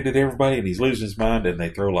gun pointed at everybody, and he's losing his mind, and they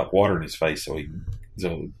throw like water in his face so he can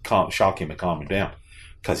So shock him and calm him down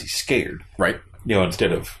because he's scared. Right.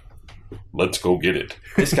 Instead of, let's go get it.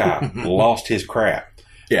 This guy lost his crap.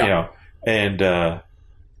 Yeah. And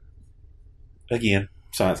again,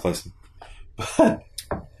 science lesson. But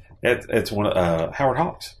that's one of Howard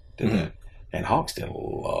Hawks did that. And Hawks did a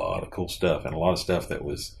lot of cool stuff and a lot of stuff that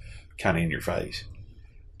was kind of in your face.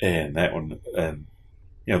 And that one, and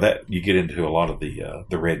that you get into a lot of the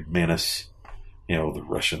Red Menace. The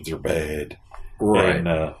Russians are bad, right?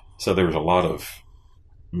 And so there was a lot of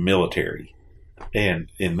military, and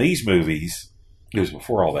in these movies, it was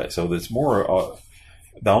before all that. So it's more.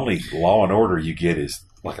 The only law and order you get is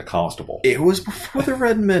like a constable. It was before the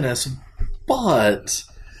Red Menace, but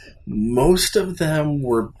most of them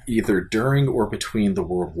were either during or between the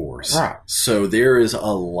World Wars. Right. So there is a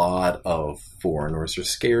lot of foreigners are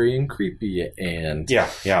scary and creepy, and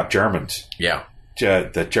Germans. Yeah.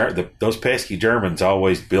 Those pesky Germans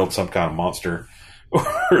always build some kind of monster,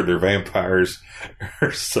 or they're vampires,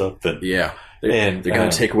 or something. Yeah, they're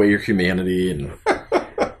going to take away your humanity, and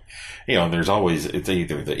and there's always it's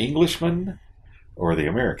either the Englishman or the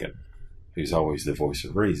American who's always the voice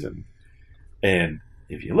of reason. And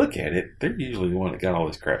if you look at it, they're usually the one that got all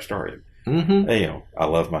this crap started. Mm-hmm. I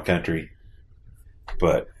love my country,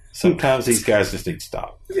 but sometimes these guys just need to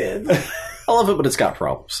stop. Yeah. I love it, but it's got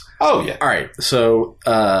problems. Oh, yeah. All right. So,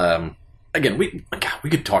 again, we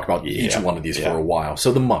could talk about each one of these for a while.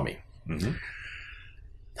 So, The Mummy. Mm-hmm.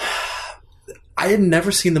 I had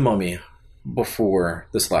never seen The Mummy before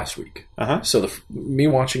this last week. Uh-huh. So, me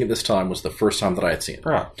watching it this time was the first time that I had seen it.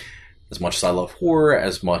 Right. As much as I love horror,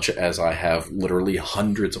 as much as I have literally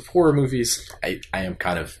hundreds of horror movies, I am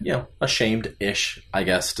kind of, ashamed-ish, I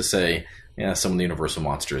guess, to say, some of the Universal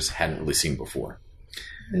monsters hadn't really seen before.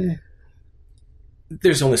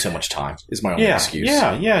 There's only so much time, is my only excuse.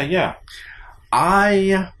 Yeah.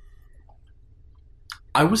 I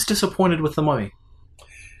was disappointed with The Mummy.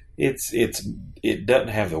 It doesn't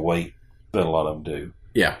have the weight that a lot of them do.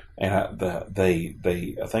 Yeah. And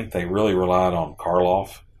I think they really relied on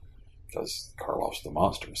Karloff, because Karloff's the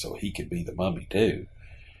monster, so he could be the Mummy too.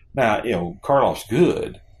 Now, Karloff's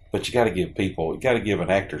good, but you got to give an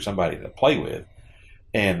actor somebody to play with,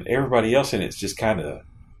 and everybody else in it's just kind of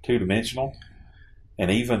two-dimensional. And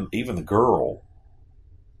even the girl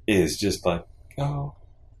is just like, oh,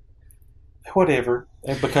 whatever,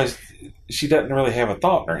 and because she doesn't really have a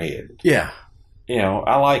thought in her head. Yeah,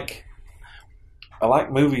 I like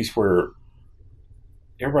movies where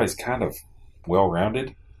everybody's kind of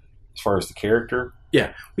well-rounded as far as the character.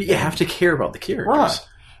 Yeah, but you have to care about the characters. Right.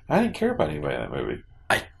 I didn't care about anybody in that movie.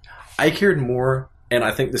 I cared more, and I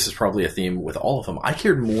think this is probably a theme with all of them. I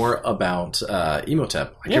cared more about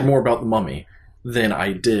Imhotep. I cared more about the Mummy than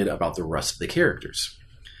I did about the rest of the characters.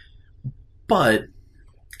 But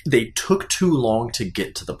they took too long to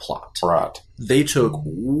get to the plot. Right. They took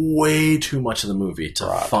way too much of the movie to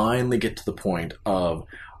finally get to the point of,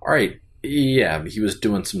 all right, yeah, he was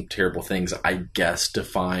doing some terrible things, I guess,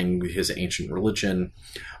 defying his ancient religion,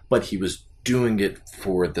 but he was doing it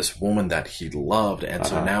for this woman that he loved, and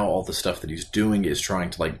so now all the stuff that he's doing is trying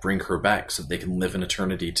to bring her back so they can live in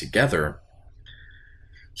eternity together.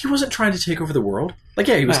 He wasn't trying to take over the world.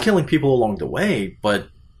 He was killing people along the way, but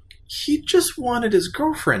he just wanted his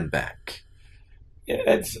girlfriend back.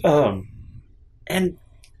 It's and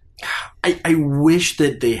I wish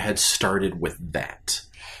that they had started with that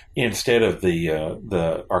instead of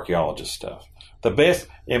the archaeologist stuff. The best,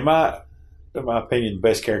 in my opinion, the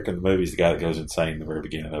best character in the movie is the guy that goes insane in the very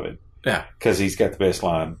beginning of it. Yeah, because he's got the best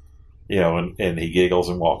line, and he giggles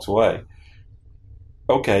and walks away.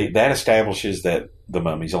 Okay, that establishes that the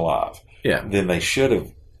mummy's alive. Yeah. Then they should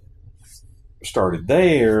have started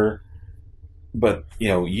there, but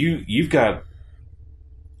you've got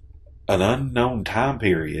an unknown time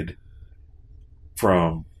period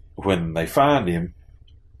from when they find him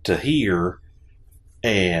to here,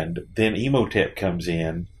 and then Imhotep comes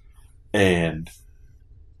in, and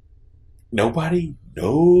nobody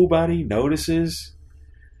notices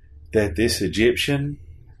that this Egyptian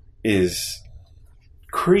is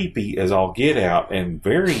creepy as all get out and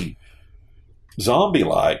very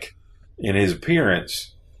zombie-like in his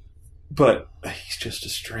appearance, but he's just a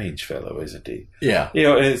strange fellow, isn't he? Yeah.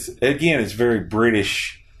 It's very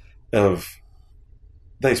British they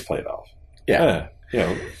just play it off. Yeah.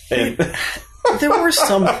 And there were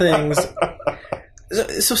some things.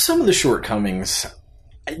 So some of the shortcomings,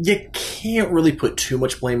 you can't really put too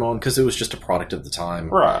much blame on because it was just a product of the time.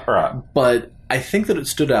 Right. But I think that it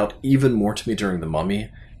stood out even more to me during The Mummy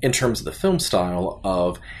in terms of the film style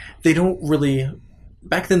of they don't really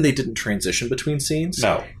back then they didn't transition between scenes.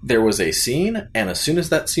 No. There was a scene, and as soon as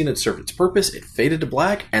that scene had served its purpose, it faded to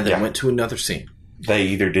black, and then went to another scene. They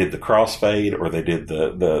either did the crossfade or they did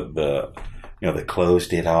the they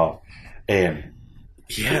closed it off, and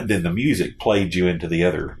then the music played you into the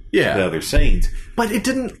other scenes. But it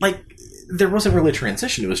didn't there wasn't really a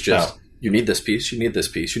transition. It was just you need this piece, you need this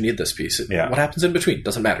piece, you need this piece. Yeah. What happens in between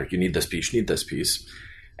doesn't matter. You need this piece, you need this piece.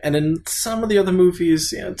 And in some of the other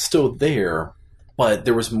movies, it's still there, but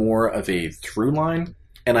there was more of a through line.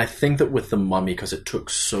 And I think that with The Mummy, because it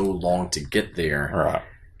took so long to get there, right,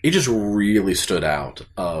 it just really stood out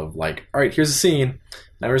of all right, here's a scene,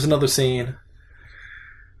 now here's another scene.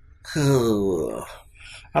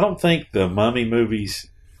 I don't think the Mummy movies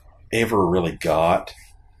ever really got,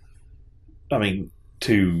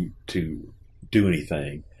 to do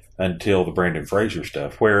anything until the Brendan Fraser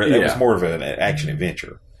stuff, where it was more of an action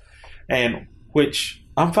adventure, and which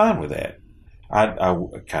I'm fine with that. I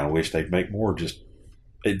kind of wish they'd make more just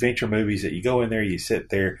adventure movies that you go in there, you sit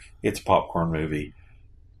there, it's a popcorn movie,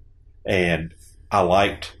 and I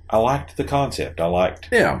liked the concept. I liked,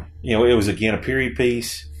 it was again a period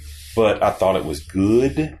piece, but I thought it was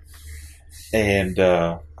good. And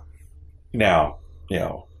now,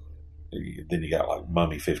 then you got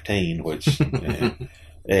Mummy 15, which,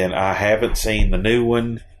 and I haven't seen the new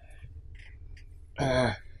one.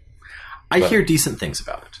 I hear decent things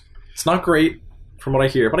about it. It's not great from what I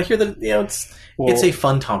hear, but I hear that it's a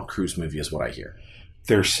fun Tom Cruise movie, is what I hear.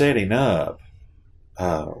 They're setting up.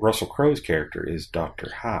 Russell Crowe's character is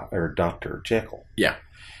Dr. Jekyll. Yeah.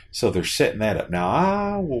 So they're setting that up. Now,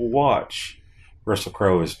 I will watch Russell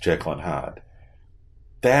Crowe as Jekyll and Hyde.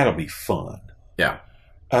 That'll be fun. Yeah.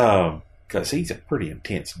 Because he's a pretty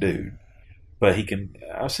intense dude. But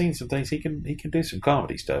I've seen some things, he can do some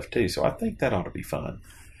comedy stuff too. So I think that ought to be fun.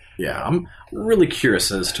 Yeah, I'm really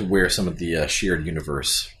curious as to where some of the shared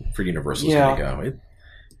universe for Universal is going to go. It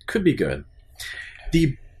could be good.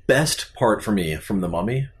 The best part for me from The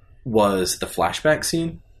Mummy was the flashback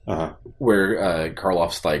scene where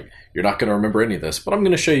Karloff's like, "You're not going to remember any of this, but I'm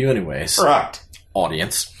going to show you anyways." Right.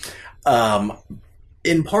 Audience.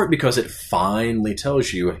 In part because it finally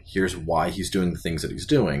tells you here's why he's doing the things that he's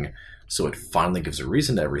doing. So it finally gives a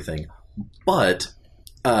reason to everything. But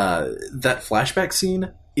that flashback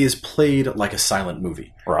scene is played like a silent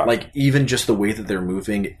movie. Right. Even just the way that they're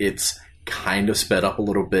moving, it's kind of sped up a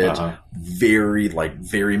little bit. Very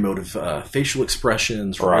emotive facial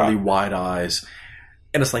expressions, really wide eyes.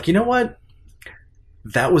 And it's you know what?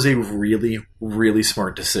 That was a really, really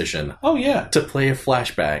smart decision. Oh, yeah. To play a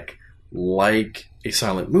flashback like a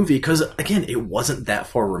silent movie, because, again, it wasn't that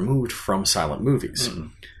far removed from silent movies. Mm-hmm.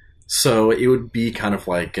 So it would be kind of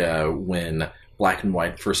like when black and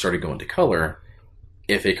white first started going to color.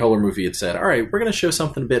 If a color movie had said, all right, we're going to show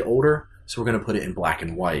something a bit older, so we're going to put it in black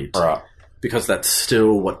and white. Right. Because that's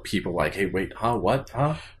still what people hey, wait, huh, what,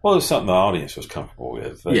 huh? Well, it was something the audience was comfortable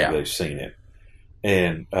with. They've seen it.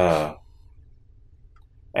 And, I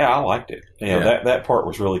liked it. That part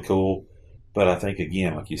was really cool. But I think,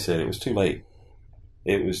 again, like you said, it was too late.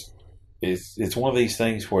 It's one of these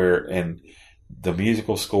things where, and the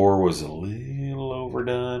musical score was a little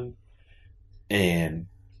overdone, and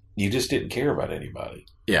you just didn't care about anybody.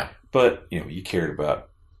 Yeah. But, you cared about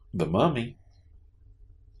the Mummy,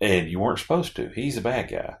 and you weren't supposed to. He's a bad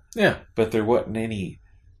guy. Yeah. But there wasn't any...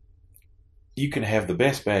 You can have the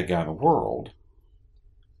best bad guy in the world,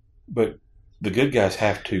 but the good guys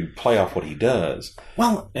have to play off what he does.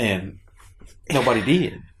 Well... And nobody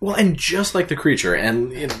did. Well, and just like the creature,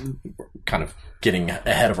 and kind of getting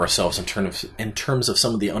ahead of ourselves in terms of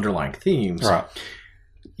some of the underlying themes... Right.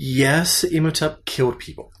 Yes, Imhotep killed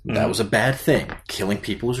people. Mm-hmm. That was a bad thing. Killing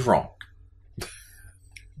people is wrong.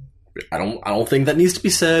 I don't think that needs to be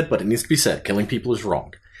said, but it needs to be said. Killing people is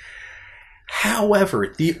wrong.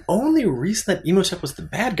 However, the only reason that Imhotep was the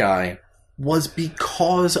bad guy was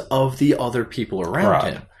because of the other people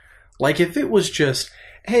around him. If it was just,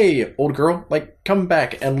 hey, old girl, come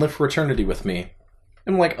back and live for eternity with me.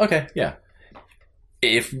 I'm okay, yeah.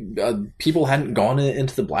 If people hadn't gone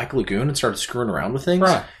into the Black Lagoon and started screwing around with things,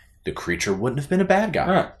 the creature wouldn't have been a bad guy.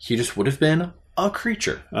 Right. He just would have been a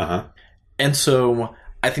creature. Uh-huh. And so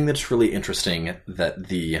I think that's really interesting that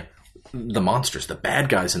the monsters, the bad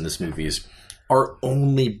guys in this movies, are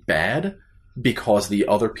only bad because the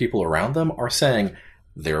other people around them are saying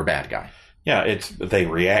they're a bad guy. Yeah, they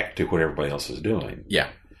react to what everybody else is doing. Yeah.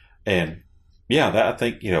 And, I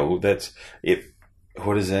think, that's it.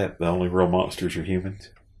 What is that? The only real monsters are humans?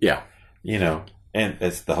 Yeah. And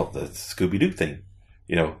that's the Scooby-Doo thing.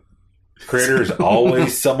 Critters,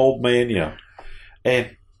 always some old man,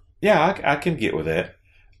 And, I can get with that.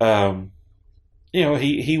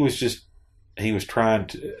 he was trying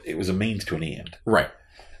to. It was a means to an end, Right.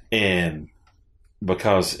 and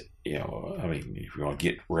because if you want to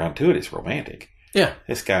get around to it, it's romantic. Yeah.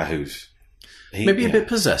 This guy maybe a bit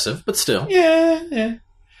possessive, but still. Yeah.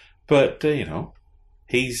 But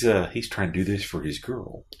he's trying to do this for his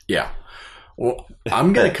girl. Yeah. Well,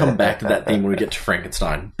 I'm going to come back to that theme when we get to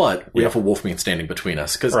Frankenstein, but we have a Wolfman standing between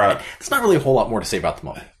us, because there's not really a whole lot more to say about the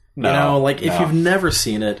Mummy. No, if you've never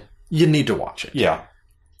seen it, you need to watch it. Yeah.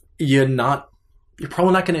 You're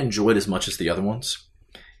probably not going to enjoy it as much as the other ones.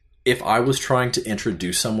 If I was trying to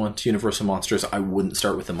introduce someone to Universal Monsters, I wouldn't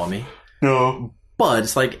start with the Mummy. No. But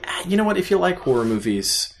it's like, you know what? If you like horror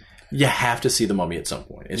movies, you have to see the Mummy at some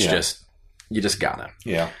point. It's you just gotta.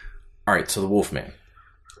 Yeah. All right, so the Wolfman.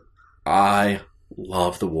 I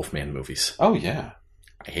love the Wolfman movies. Oh, yeah.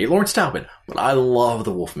 I hate Lawrence Talbot, but I love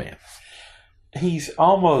the Wolfman. He's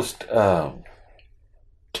almost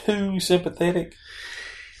too sympathetic.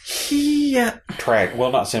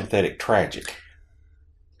 Well, not sympathetic, tragic.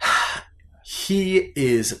 He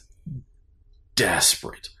is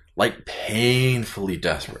desperate. Like, painfully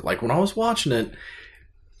desperate. Like, when I was watching it...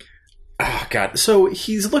 Oh, God. So,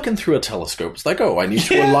 he's looking through a telescope. It's like, oh, I need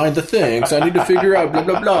to align the things. I need to figure out blah,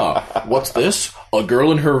 blah, blah. What's this? A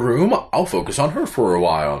girl in her room? I'll focus on her for a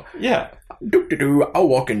while. Yeah. I'll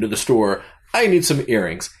walk into the store. I need some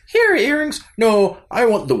earrings. Here, earrings? No, I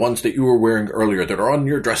want the ones that you were wearing earlier that are on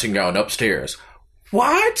your dressing gown upstairs.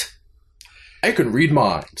 What? I can read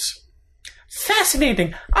minds.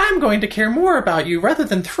 Fascinating. I'm going to care more about you rather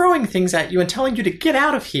than throwing things at you and telling you to get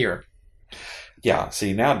out of here. Yeah,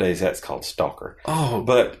 see, nowadays that's called stalker. Oh,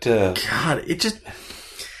 but God, it just...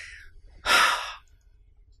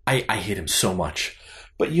 I hate him so much.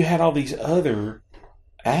 But you had all these other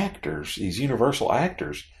actors, these Universal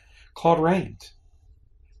actors, Claude Rains,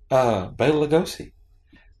 Bela Lugosi,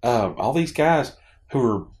 all these guys who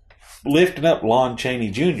were lifting up Lon Chaney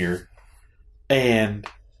Jr., and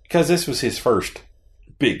because this was his first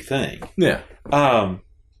big thing. Yeah.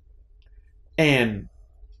 And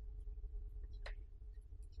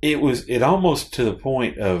it almost to the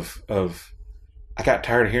point of I got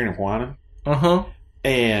tired of hearing him whining. Uh-huh.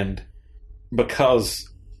 And because,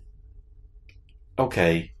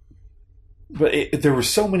 okay, but there were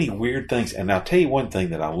so many weird things. And I'll tell you one thing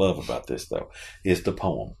that I love about this, though, is the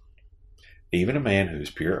poem. Even a man who is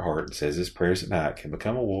pure at heart and says his prayers at night can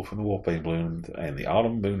become a wolf in the wolfbane bloom and the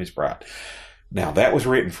autumn moon is bright. Now, that was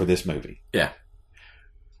written for this movie. Yeah.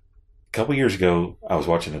 A couple years ago, I was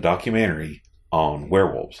watching a documentary on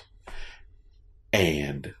werewolves.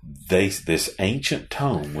 And this ancient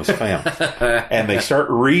tome was found. And they start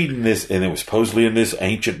reading this, and it was supposedly in this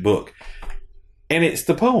ancient book. And it's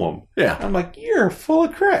the poem. Yeah. I'm like, you're full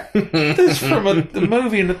of crap. This is from the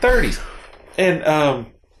movie in the 30s. And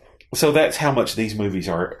so that's how much these movies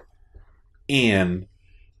are in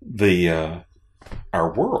the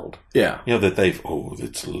our world. Yeah. That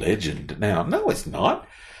it's legend now. No, it's not.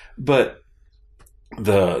 But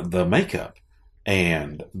the makeup,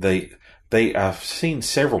 and I've seen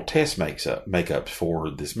several test makeups for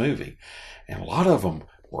this movie, and a lot of them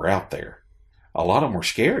were out there. A lot of them were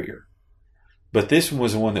scarier, but this one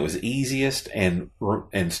was the one that was easiest and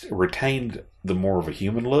retained the more of a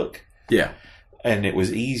human look. Yeah, and it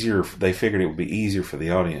was easier. They figured it would be easier for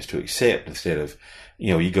the audience to accept instead of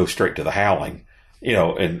you go straight to the howling.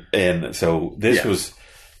 And so this was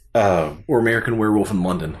or American Werewolf in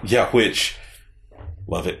London. Yeah, which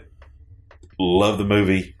love it, love the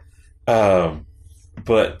movie.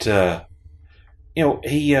 But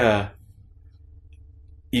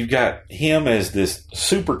you've got him as this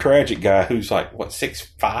super tragic guy who's like,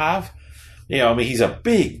 6'5"? He's a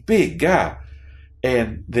big guy.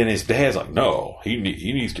 And then his dad's like, no, he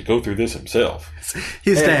needs to go through this himself.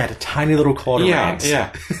 His dad, a tiny little Claude Rains.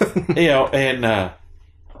 Yeah.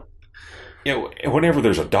 Whenever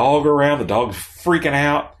there's a dog around, the dog's freaking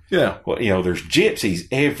out. Yeah. Well, there's gypsies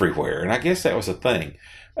everywhere. And I guess that was a thing.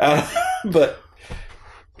 But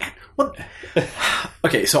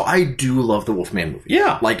okay, so I do love the Wolfman movie.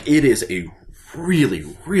 Yeah, like it is a really,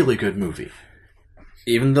 really good movie.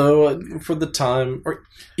 Even though for the time, or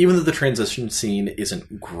even though the transition scene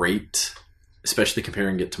isn't great, especially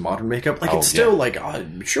comparing it to modern makeup, like it's still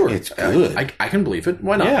sure, it's good. I can believe it.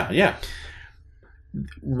 Why not? Yeah.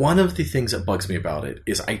 One of the things that bugs me about it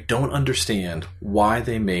is I don't understand why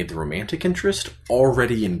they made the romantic interest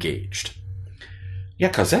already engaged. Yeah,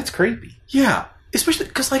 because that's creepy. Yeah, especially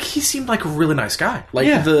because he seemed like a really nice guy.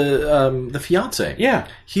 The fiance. Yeah,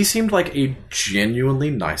 he seemed like a genuinely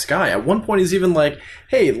nice guy. At one point, he's even like,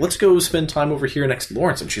 "Hey, let's go spend time over here next to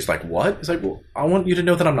Lawrence." And she's like, "What?" He's like, "Well, I want you to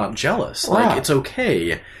know that I'm not jealous. Right. Like, it's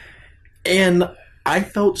okay." And I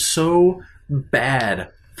felt so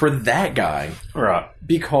bad for that guy. Right.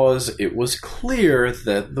 Because it was clear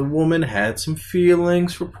that the woman had some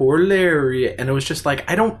feelings for poor Larry, and it was just like,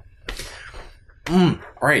 I don't... all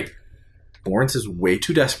right. Lawrence is way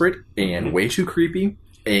too desperate and way too creepy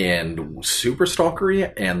and super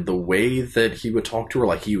stalkery, and the way that he would talk to her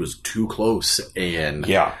like he was too close, and...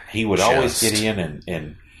 Yeah, he would always get in,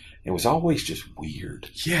 and it was always just weird.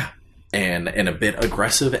 Yeah. And a bit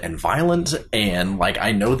aggressive and violent, and like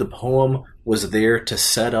I know the poem was there to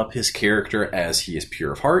set up his character as he is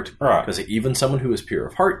pure of heart, right? Because even someone who is pure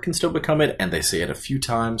of heart can still become it, and they say it a few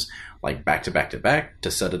times, like back to back to back,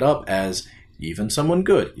 to set it up as even someone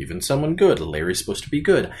good. Larry's supposed to be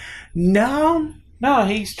good. No,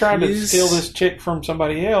 he's trying to steal this chick from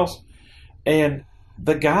somebody else, and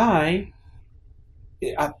the guy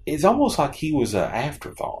is almost like he was an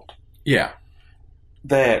afterthought. Yeah.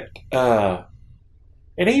 That, and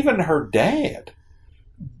even her dad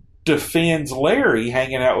defends Larry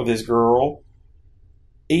hanging out with his girl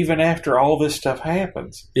even after all this stuff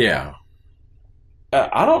happens. Yeah.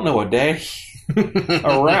 I don't know a daddy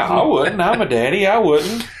around. I wouldn't. I'm a daddy. I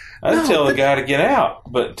wouldn't. I'd tell the guy to get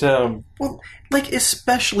out. But, well, like,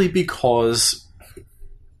 especially because,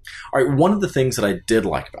 all right, one of the things that I did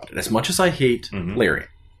like about it, as much as I hate Larry,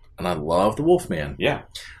 and I love the Wolfman. Yeah.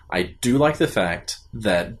 I do like the fact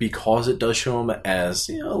that because it does show him as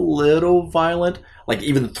a little violent, like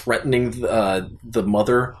even threatening the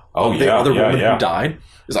mother of the other woman who died,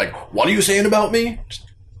 is like, "What are you saying about me?"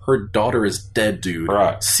 Her daughter is dead, dude.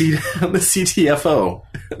 Right. The CTFO.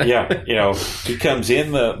 Yeah, he comes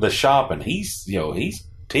in the shop and he's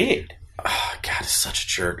ticked. Oh, God, he's such a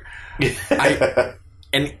jerk.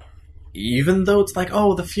 And even though it's like,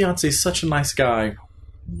 oh, the fiance is such a nice guy.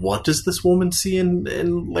 What does this woman see in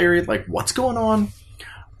Larry? Like, what's going on?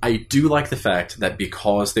 I do like the fact that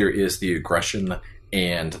because there is the aggression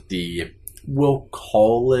and we'll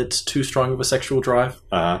call it too strong of a sexual drive,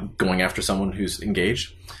 going after someone who's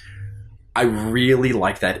engaged, I really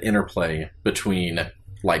like that interplay between,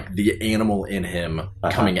 like, the animal in him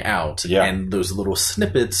coming out and those little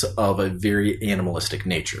snippets of a very animalistic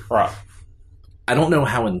nature. Right. I don't know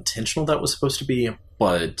how intentional that was supposed to be,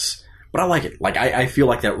 but I like it. Like, I feel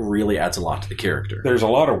like that really adds a lot to the character. There's a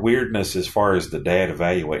lot of weirdness as far as the dad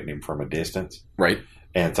evaluating him from a distance. Right.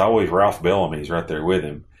 And it's always Ralph Bellamy's right there with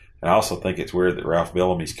him. And I also think it's weird that Ralph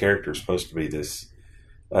Bellamy's character is supposed to be this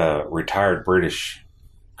retired British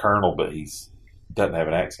colonel, but he doesn't have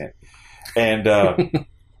an accent. And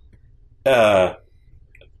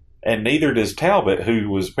and neither does Talbot, who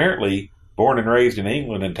was apparently born and raised in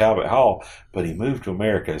England in Talbot Hall, but he moved to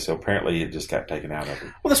America, so apparently it just got taken out of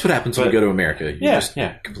him. Well, that's what happens when you go to America. You just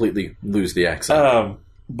completely lose the accent.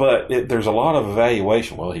 But there's a lot of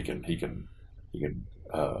evaluation. Well, he can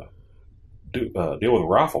deal with a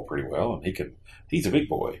rifle pretty well, and he's a big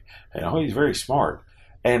boy, and he's very smart.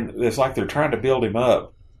 And it's like they're trying to build him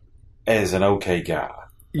up as an okay guy,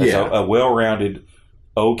 as a well-rounded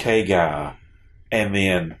okay guy, and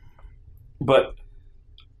then, but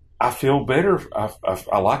I feel better.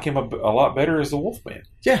 I like him a lot better as the Wolfman.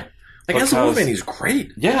 Yeah, as the Wolfman, he's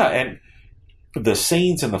great. Yeah, and the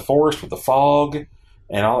scenes in the forest with the fog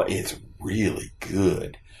and all, it's really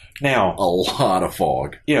good. Now, a lot of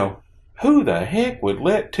fog. Who the heck would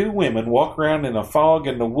let two women walk around in a fog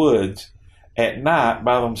in the woods at night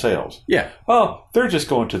by themselves? Yeah. Oh, they're just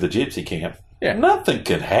going to the gypsy camp. Yeah. Nothing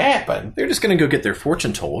could happen. They're just going to go get their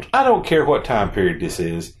fortune told. I don't care what time period this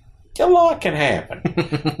is. A lot can happen.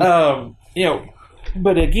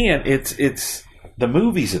 But again, it's the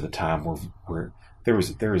movies of the time where there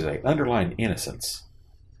was a underlying innocence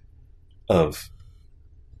of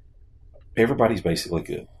everybody's basically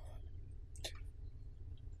good.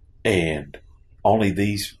 And only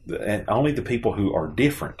the people who are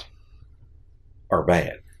different are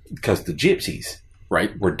bad, because the gypsies,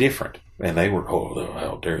 right, were different, and they were, oh,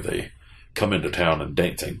 how dare they come into town and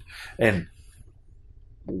dancing, and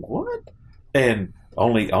what? And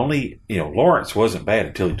only Lawrence wasn't bad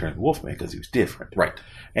until he turned Wolfman, because he was different, right?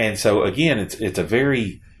 And so again, it's a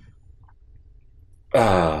very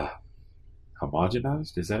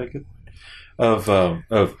homogenized. Is that a good word?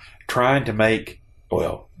 Of trying to make,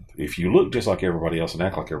 well, if you look just like everybody else and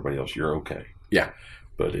act like everybody else, you're okay. Yeah.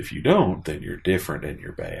 But if you don't, then you're different and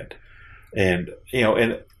you're bad. And,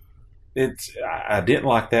 and I didn't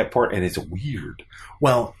like that part, and it's weird.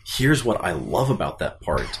 Well, here's what I love about that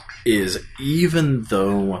part is, even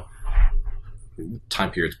though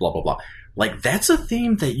time periods, blah, blah, blah, like, that's a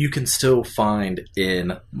theme that you can still find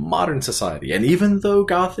in modern society. And even though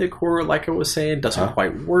Gothic horror, like I was saying, doesn't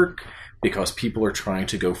quite work, because people are trying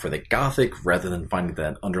to go for the Gothic rather than finding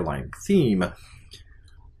that underlying theme,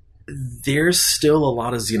 there's still a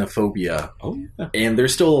lot of xenophobia. Oh, yeah. And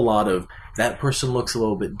there's still a lot of, that person looks a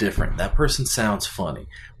little bit different. That person sounds funny.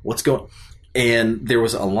 What's going... And there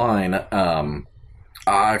was a line,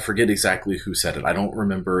 I forget exactly who said it. I don't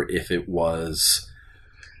remember if it was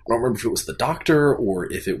the doctor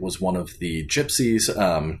or if it was one of the gypsies.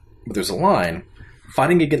 But there's a line,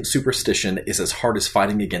 fighting against superstition is as hard as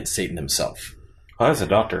fighting against Satan himself. Oh, that's a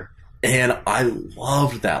doctor. And I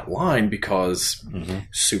loved that line because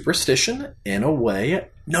superstition, in a way...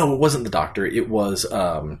 No, it wasn't the doctor. It was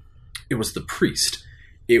the priest.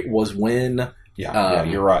 It was when... Yeah,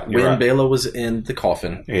 you're right. When Bela was in the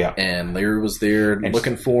coffin, and Larry was there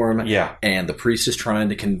looking for him, and the priest is trying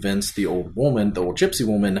to convince the old gypsy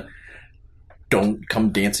woman, don't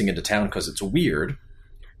come dancing into town because it's weird.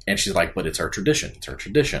 And she's like, but it's our tradition. It's our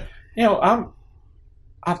tradition. You know,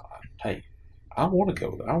 I want to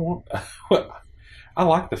go. I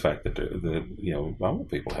like the fact that I want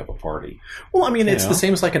people to have a party. Well, I mean, it's the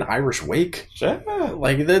same as like an Irish wake.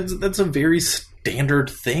 Like that's a very standard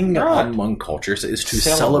thing among cultures, is to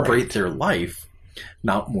celebrate their life,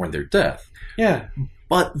 not mourn their death. Yeah.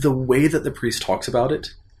 But the way that the priest talks about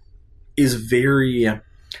it is very,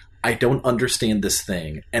 I don't understand this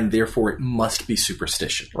thing, and therefore it must be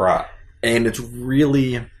superstition. Right. And it's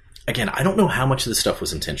really, again, I don't know how much of this stuff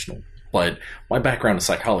was intentional, but my background is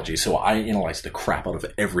psychology, so I analyze the crap out of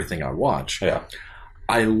everything I watch. Yeah.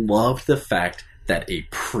 I loved the fact that a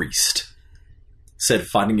priest said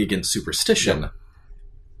fighting against superstition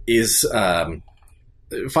is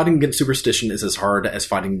fighting against superstition is as hard as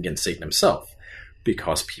fighting against Satan himself,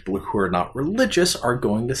 because people who are not religious are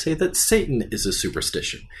going to say that Satan is a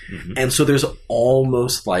superstition. And so there's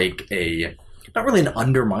almost like not really an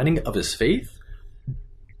undermining of his faith,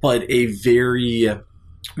 but a very,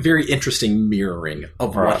 very interesting mirroring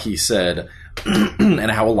of what he said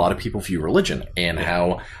and how a lot of people view religion, and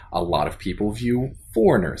how a lot of people view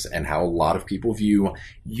foreigners, and how a lot of people view,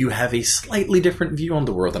 you have a slightly different view on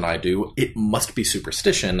the world than I do, it must be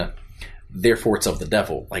superstition, therefore it's of the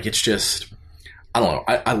devil. Like, it's just, I don't know,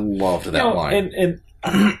 I loved that line. And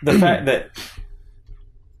the fact that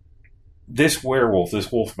this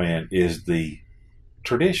wolfman is the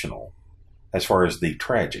traditional as far as the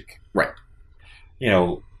tragic. Right.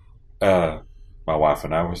 My wife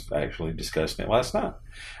and I was actually discussing it last night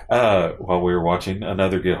while we were watching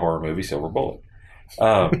another good horror movie, Silver Bullet.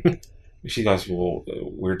 She goes, well,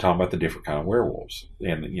 we were talking about the different kind of werewolves.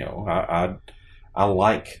 And, I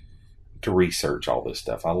like to research all this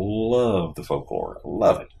stuff. I love the folklore. I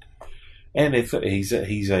love it. And he's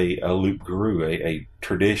a loup-garou, a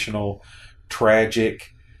traditional,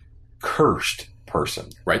 tragic, cursed person.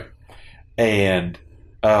 Right. And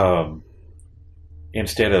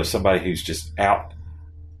instead of somebody who's just out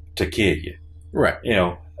to kill you. Right.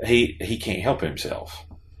 He can't help himself.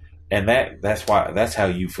 And that's how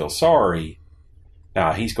you feel sorry.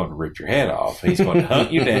 Now, he's going to rip your head off. He's going to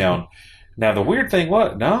hunt you down. Now, the weird thing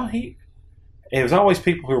was, it was always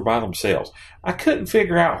people who were by themselves. I couldn't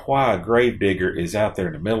figure out why a grave digger is out there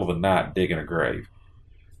in the middle of the night digging a grave.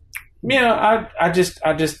 I just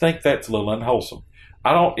think that's a little unwholesome.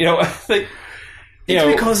 I don't, I think... It's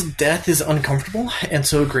because death is uncomfortable, and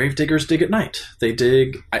so grave diggers dig at night. They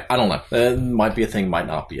dig... I don't know. That might be a thing, might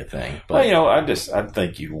not be a thing. But I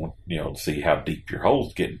think you want, to see how deep your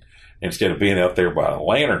hole's getting instead of being out there by a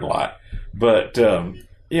lantern light. But,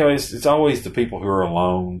 it's always the people who are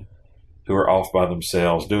alone, who are off by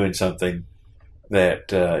themselves, doing something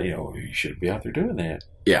that, you shouldn't be out there doing that.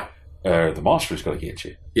 Yeah. The monster's going to get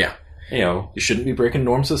you. Yeah. You shouldn't be breaking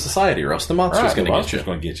norms of society, or else the monster's going to get you. The monster's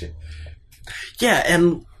going to get you. Yeah,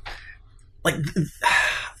 and I don't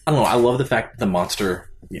know, I love the fact that the monster,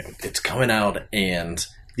 it's coming out, and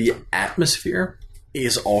the atmosphere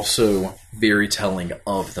is also very telling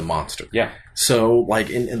of the monster. Yeah. So, like,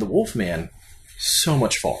 in the Wolfman, so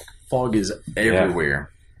much fog. Fog is everywhere.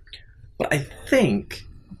 Yeah. But I think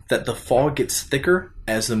that the fog gets thicker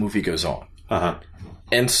as the movie goes on. Uh-huh.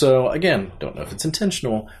 And so, again, don't know if it's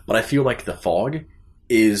intentional, but I feel like the fog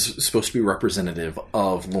is supposed to be representative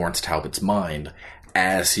of Lawrence Talbot's mind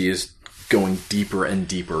as he is going deeper and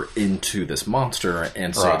deeper into this monster.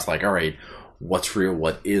 And so It's like, all right, what's real,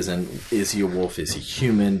 what isn't? Is he a wolf? Is he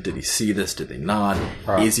human? Did he see this? Did he not?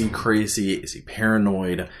 Right. Is he crazy? Is he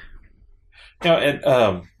paranoid?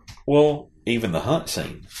 And even the hunt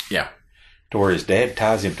scene. Yeah. To where his dad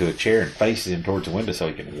ties him to a chair and faces him towards the window so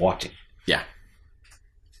he can watch him. Yeah.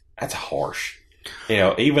 That's harsh.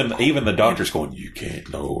 Even the doctor's going, you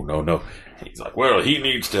can't, no. He's like, well, he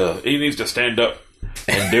needs to stand up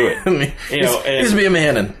and do it. He needs to be a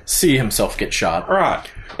man and see himself get shot. Right.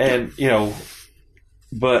 And,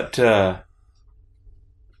 but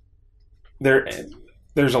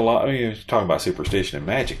there's a lot. I mean, talking about superstition and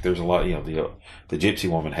magic. There's a lot. The gypsy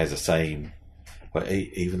woman has a saying. But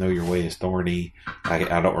even though your way is thorny, I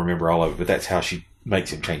don't remember all of it, but that's how she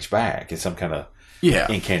makes him change back. It's some kind of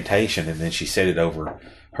incantation, and then she said it over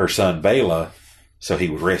her son Bela, so he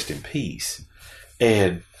would rest in peace.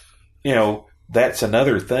 And that's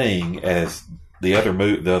another thing as the other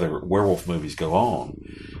werewolf movies go on,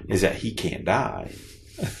 is that he can't die.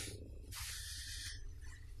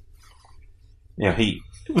 He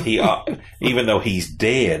even though he's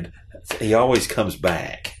dead, he always comes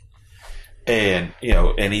back. And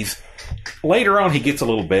he's later on he gets a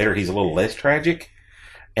little better. He's a little less tragic,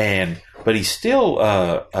 but he's still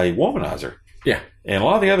a womanizer. Yeah, and a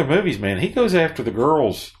lot of the other movies, man, he goes after the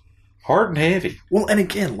girls hard and heavy. Well, and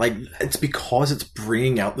again, it's because it's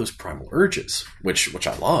bringing out those primal urges, which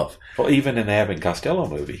I love. Well, even in the Abbott and Costello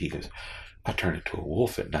movie, he goes, "I turn into a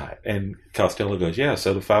wolf at night," and Costello goes, "Yeah,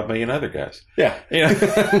 so do 5 million other guys." Yeah.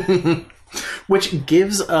 Which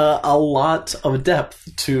gives a lot of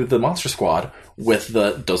depth to the Monster Squad with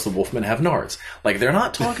does the Wolfman have nards? They're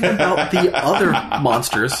not talking about the other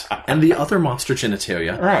monsters and the other monster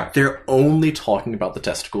genitalia. Right. They're only talking about the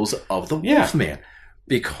testicles of the Wolfman.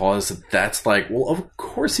 Because that's well, of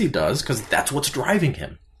course he does, because that's what's driving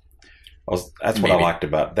him. That's what I liked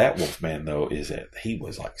about that Wolfman, though, is that he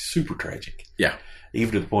was super tragic. Yeah.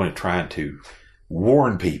 Even to the point of trying to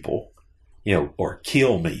warn people, or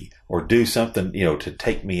kill me, or do something, to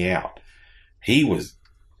take me out. He was,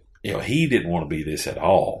 he didn't want to be this at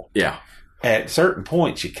all. Yeah. At certain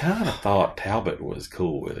points, you kind of thought Talbot was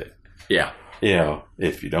cool with it. Yeah.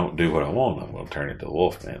 If you don't do what I want, I'm going to turn into the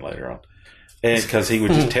Wolfman later on. And because he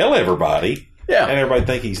would just tell everybody, and everybody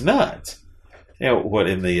think he's nuts. What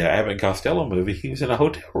in the Abbott and Costello movie, he was in a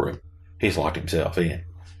hotel room. He's locked himself in.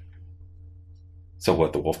 So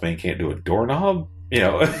what, the Wolfman can't do a doorknob?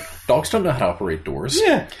 Dogs don't know how to operate doors.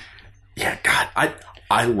 Yeah. Yeah, God,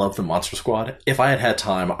 I love the Monster Squad. If I had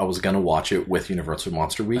time, I was going to watch it with Universal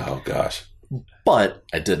Monster Week. Oh, gosh. But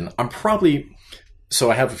I didn't.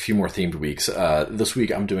 So I have a few more themed weeks. This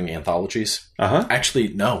week I'm doing anthologies. Uh-huh. Actually,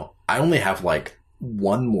 no. I only have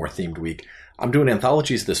one more themed week. I'm doing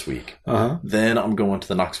anthologies this week. Uh-huh. Then I'm going to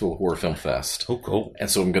the Knoxville Horror Film Fest. Oh, cool. And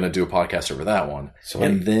so I'm going to do a podcast over that one. Sweet.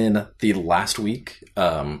 And then the last week,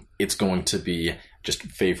 it's going to be just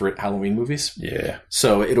favorite Halloween movies. Yeah.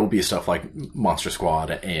 So it'll be stuff like Monster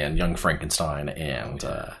Squad and Young Frankenstein and,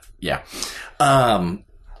 yeah.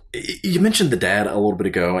 You mentioned the dad a little bit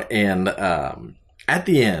ago, and at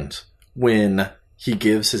the end, when he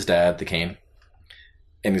gives his dad the cane,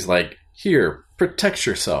 and he's like, "Here, protect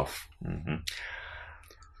yourself." Mm-hmm.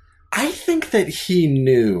 I think that he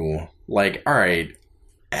knew, all right,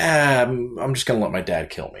 I'm just going to let my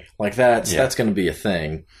dad kill me. That's going to be a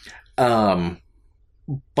thing.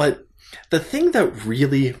 But the thing that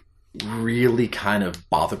really, really kind of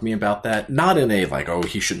bothered me about that, not in a, oh,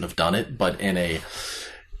 he shouldn't have done it, but in a,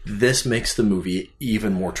 this makes the movie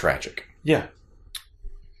even more tragic. Yeah.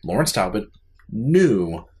 Lawrence Talbot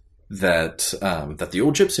knew that the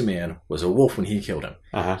old gypsy man was a wolf when he killed him.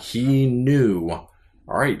 Uh-huh. He knew, all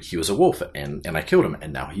right, he was a wolf, and I killed him,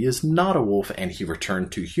 and now he is not a wolf, and he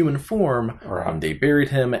returned to human form when they buried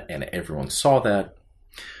him, and everyone saw that.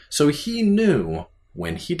 So he knew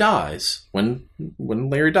when he dies, when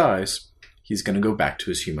Larry dies, he's going to go back to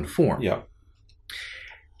his human form. Yeah.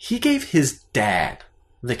 He gave his dad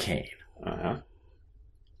the cane. Uh-huh.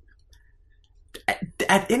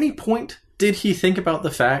 At any point, did he think about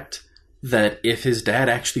the fact that if his dad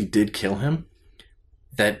actually did kill him,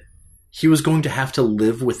 that he was going to have to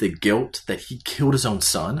live with the guilt that he killed his own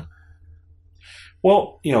son?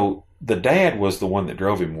 Well, the dad was the one that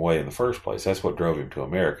drove him away in the first place. That's what drove him to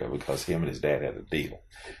America, because him and his dad had a deal,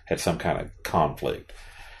 had some kind of conflict.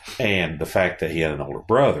 And the fact that he had an older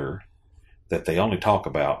brother that they only talk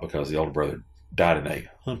about because the older brother died in a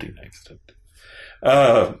hunting accident.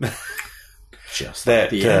 Just that,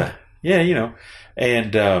 the end. Yeah,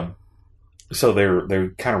 and so they're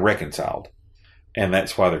kind of reconciled, and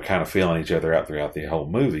that's why they're kind of feeling each other out throughout the whole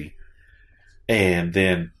movie. And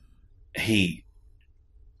then he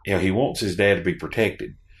wants his dad to be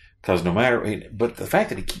protected, because but the fact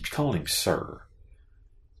that he keeps calling him sir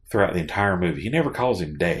throughout the entire movie, he never calls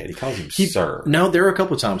him dad. He calls him sir. No, there are a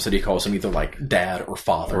couple of times that he calls him either dad or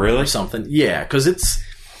father or something. Yeah, because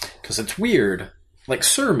it's weird.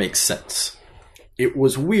 Sir makes sense. It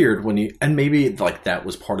was weird when and maybe that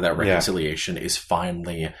was part of that reconciliation is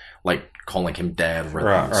finally calling him dad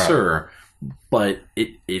rather than sir. But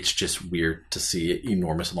it's just weird to see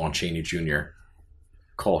enormous Lon Chaney Jr.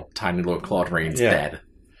 call tiny little Claude Rains dad.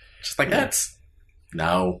 Just that's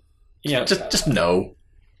no. Yeah. Just no.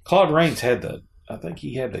 Claude Rains I think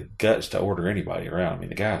he had the guts to order anybody around. I mean,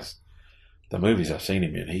 the movies I've seen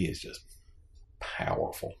him in, he is just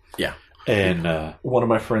powerful. Yeah. And one of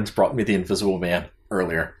my friends brought me The Invisible Man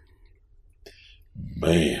earlier.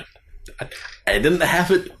 Man, I didn't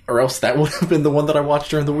have it, or else that would have been the one that I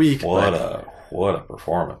watched during the week. What a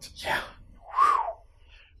performance! Yeah.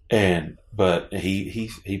 But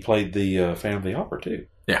he played the Phantom of the Opera too.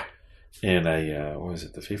 Yeah. In what was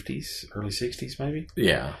it, the 50s, early 60s maybe?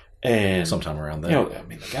 Yeah. And sometime around there. I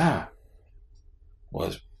mean, the guy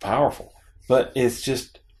was powerful. But it's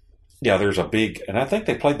just, there's a big, and I think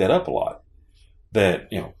they played that up a lot. That,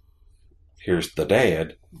 here's the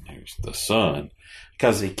dad, here's the son.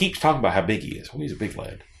 Because he keeps talking about how big he is. Well, he's a big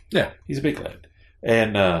lad. Yeah. He's a big lad.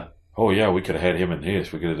 And, we could have had him in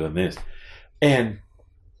this. We could have done this.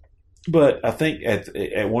 But I think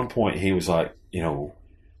at one point he was like,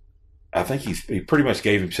 I think he pretty much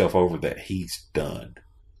gave himself over that he's done.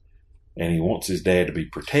 And he wants his dad to be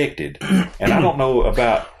protected. And I don't know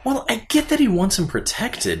about... Well, I get that he wants him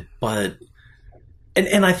protected, but...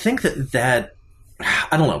 And I think that...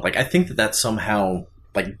 I don't know. Like, I think that somehow,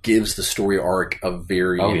 like, gives the story arc a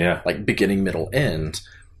very, like, beginning, middle, end.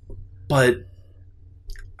 But,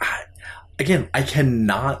 I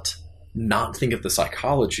cannot not think of the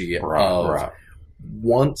psychology of...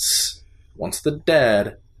 Once the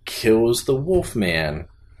dad kills the Wolfman...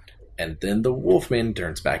 And then the Wolfman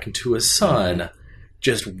turns back into a son.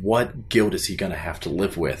 Just what guilt is he going to have to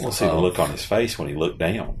live with? We'll see the look on his face when he looked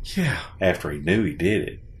down. Yeah. After he knew he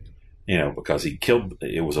did it. Because he killed...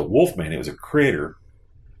 It was a Wolfman. It was a critter.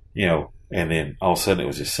 And then all of a sudden it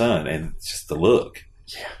was his son. And just the look.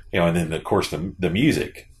 Yeah. And then, of course, the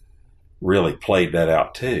music really played that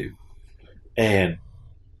out too. And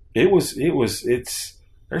there's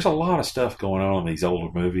a lot of stuff going on in these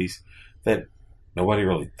older movies that... nobody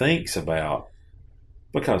really thinks about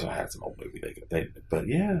because it's an old movie. But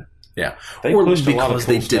they or pushed because a lot of cool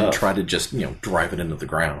they didn't stuff. try to just drive it into the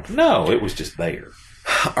ground. No, it was just there.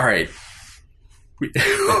 All right,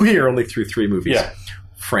 we are only through 3 movies. Yeah,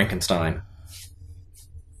 Frankenstein.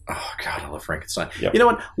 Oh God, I love Frankenstein. Yep. You know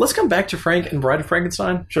what? Let's come back to Frank and Bride of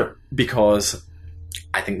Frankenstein. Sure, because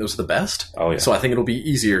I think those are the best. Oh yeah. So I think it'll be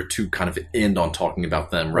easier to kind of end on talking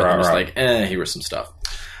about them rather than just like, here was some stuff.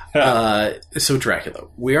 So Dracula.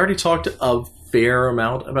 We already talked a fair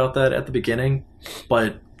amount about that at the beginning,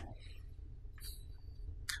 but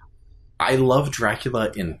I love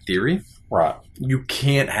Dracula in theory. Right. You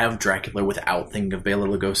can't have Dracula without thinking of Bela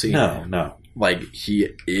Lugosi. No. Like, he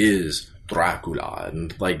is Dracula,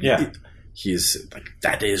 and he's like,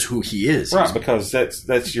 that is who he is. Right, because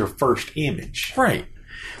that's your first image. Right.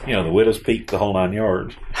 The widow's peak, the whole 9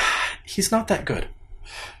 yards. He's not that good.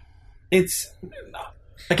 It's...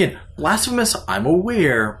 Again, blasphemous, I'm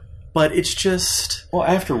aware, but it's just... Well,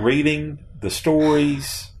 after reading the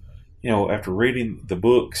stories, after reading the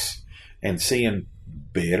books and seeing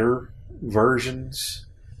better versions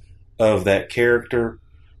of that character,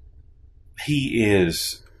 he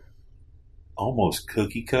is almost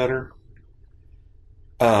cookie cutter.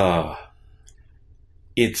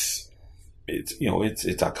 It's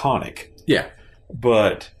iconic. Yeah.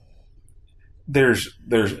 But there's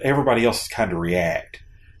everybody else kind of react.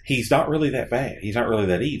 He's not really that bad. He's not really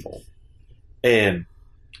that evil. And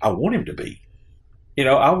I want him to be.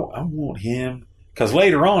 I want him... Because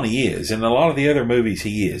later on he is. In a lot of the other movies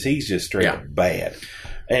he is. He's just straight up bad.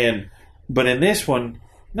 But in this one,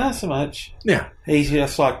 not so much. Yeah. He's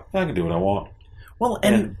just like, I can do what I want. Well,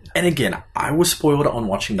 and again, I was spoiled on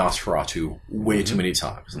watching Nosferatu way too many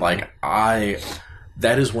times. Like,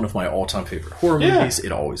 that is one of my all-time favorite horror movies.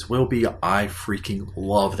 It always will be. I freaking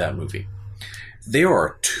love that movie. There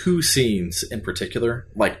are 2 scenes in particular,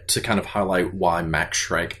 like, to kind of highlight why Max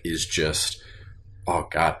Schreck is just, oh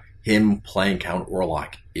God, him playing Count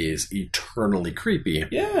Orlok is eternally creepy.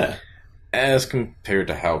 Yeah. As compared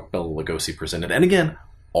to how Bela Lugosi presented. And again,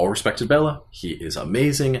 all respect to Bela. He is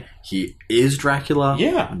amazing. He is Dracula.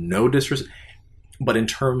 Yeah. No disrespect. But in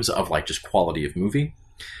terms of, like, just quality of movie,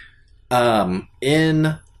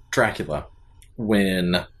 in Dracula,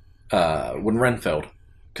 when Renfeld...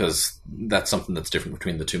 Because that's something that's different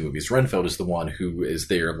between the 2 movies. Renfeld is the one who is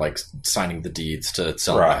there, like, signing the deeds to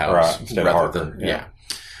sell the house. Instead of Harker.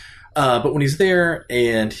 But when he's there,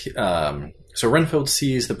 and so Renfeld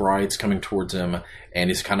sees the brides coming towards him, and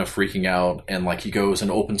he's kind of freaking out, and, like, he goes and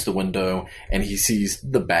opens the window, and he sees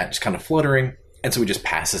the bat just kind of fluttering, and so he just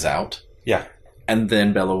passes out. Yeah. And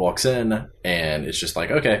then Bella walks in, and it's just like,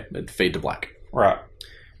 okay, fade to black. Right.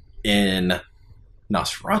 In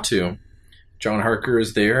Nosferatu... John Harker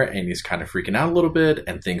is there, and he's kind of freaking out a little bit,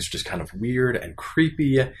 and things are just kind of weird and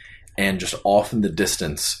creepy. And just off in the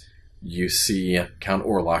distance, you see Count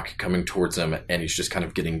Orlok coming towards him, and he's just kind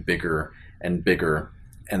of getting bigger and bigger.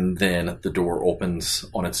 And then the door opens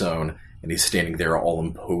on its own, and he's standing there all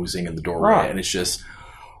imposing in the doorway. Right. And it's just,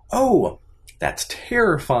 oh, that's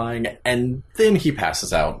terrifying. And then he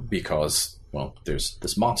passes out because, well, there's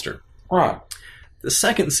this monster. Right. The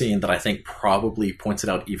second scene that I think probably points it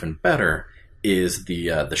out even better is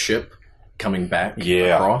the ship coming back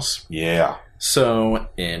across. Yeah. So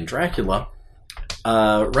in Dracula,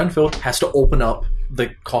 Renfield has to open up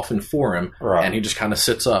the coffin for him, and he just kind of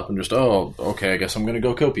sits up and just, oh, okay, I guess I'm going to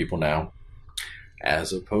go kill people now.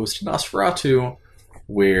 As opposed to Nosferatu,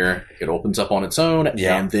 where it opens up on its own,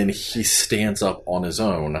 and then he stands up on his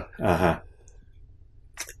own. Uh-huh.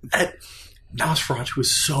 That Nosferatu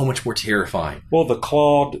is so much more terrifying. Well, the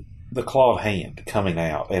clawed hand coming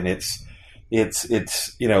out, and it's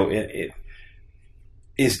you know, it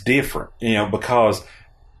is different, you know, because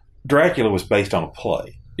Dracula was based on a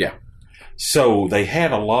play. Yeah. So they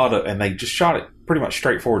had a lot of, and they just shot it pretty much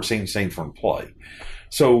straightforward scene from the play.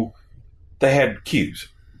 So they had cues,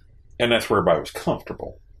 and that's where everybody was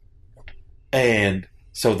comfortable. And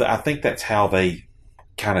so I think that's how they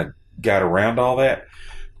kind of got around all that.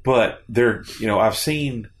 But they're, you know, I've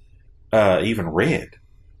seen, even read,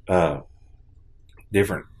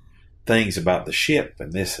 different things about the ship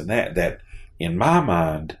and this and that in my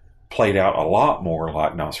mind played out a lot more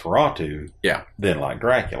like Nosferatu than like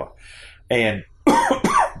Dracula. And,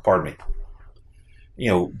 pardon me, you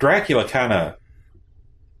know, Dracula kind of,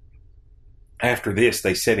 after this,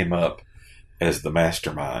 they set him up as the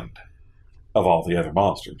mastermind of all the other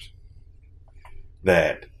monsters.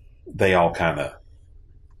 That they all kind of,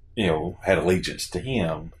 you know, had allegiance to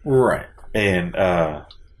him. Right. And,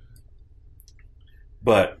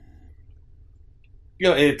 but, you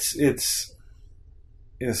know, it's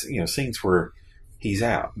you know, scenes where he's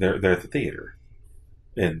out. They're at the theater.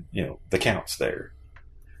 And, you know, the Count's there.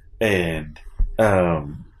 And,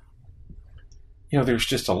 you know, there's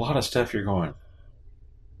just a lot of stuff you're going,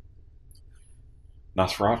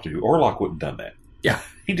 Nosferatu, Orlok wouldn't have done that. Yeah.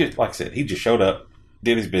 He just, like I said, he just showed up,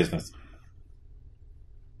 did his business.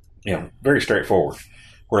 You know, very straightforward.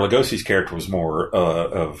 Where Lugosi's character was more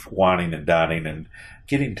of whining and dining and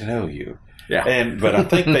getting to know you. Yeah. But I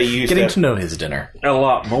think they used getting to know his dinner a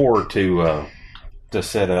lot more to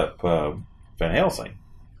set up Van Helsing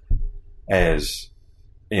as,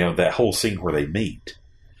 you know, that whole scene where they meet.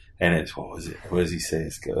 And it's, what was it? What does he say?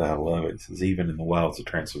 I love it. It says, even in the wilds of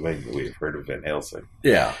Transylvania, we have heard of Van Helsing.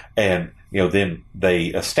 Yeah. And, you know, then they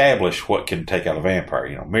establish what can take out a vampire.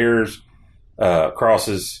 You know, mirrors,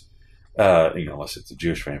 crosses, you know, unless it's a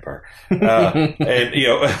Jewish vampire. And, you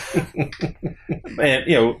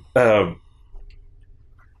know,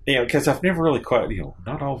 because I've never really quite, you know,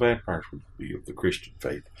 not all vampires would be of the Christian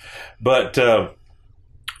faith. But I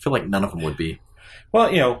feel like none of them would be.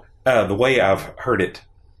 Well, you know, the way I've heard it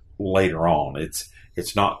later on, it's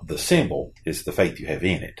not the symbol, it's the faith you have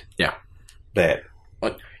in it. Yeah. That.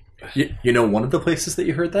 You know one of the places that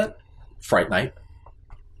you heard that? Fright Night.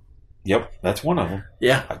 Yep, that's one of them.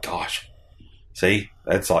 Yeah. Oh, gosh. See,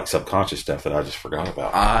 that's like subconscious stuff that I just forgot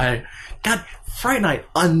about. God, Fright Night,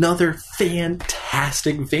 another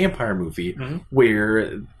fantastic vampire movie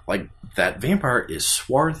where, like, that vampire is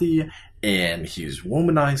swarthy and he's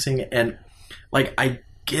womanizing, and, like, I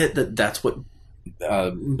get that that's what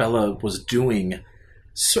Bella was doing.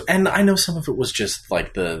 So, and I know some of it was just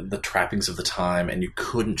like the trappings of the time, and you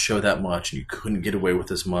couldn't show that much, and you couldn't get away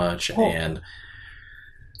with as much. Well, and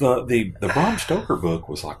the Bram Stoker book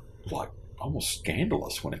was like almost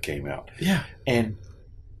scandalous when it came out. Yeah, and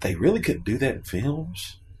they really couldn't do that in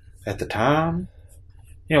films at the time.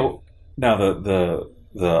 You know, now the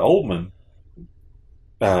Oldman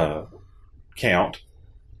Count,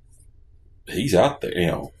 he's out there. You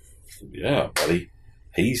know, yeah, buddy.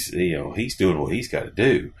 He's doing what he's got to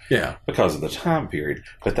do. Yeah. Because of the time period.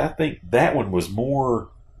 But I think that one was more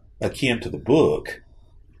akin to the book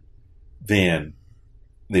than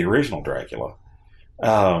the original Dracula.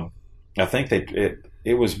 I think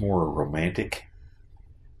it was more romantic.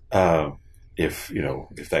 If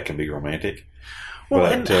that can be romantic.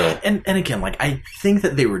 Well, but, and again, like, I think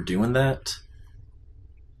that they were doing that.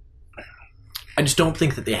 I just don't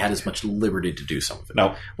think that they had as much liberty to do some of it.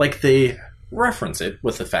 No. Like, they reference it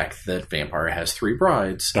with the fact that Vampire has 3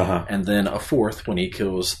 brides, and then a 4th when he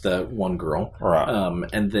kills that one girl, right?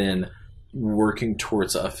 And then working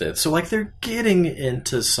towards a 5th. So, like, they're getting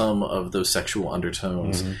into some of those sexual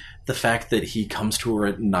undertones. Mm-hmm. The fact that he comes to her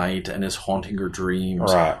at night and is haunting her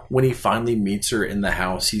dreams. Right. When he finally meets her in the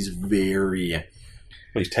house, he's very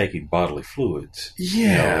Well, he's taking bodily fluids.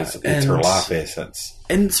 Yeah. It's her life essence.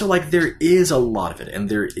 And so, like, there is a lot of it. And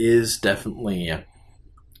there is definitely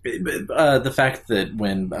the fact that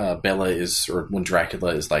when Bella is, or when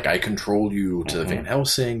Dracula is like, I control you to Van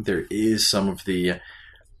Helsing, there is some of the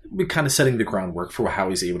kind of setting the groundwork for how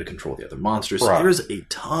he's able to control the other monsters. Right. So there's a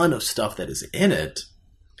ton of stuff that is in it.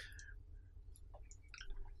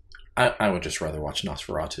 I would just rather watch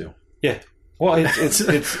Nosferatu. Yeah. Well, it's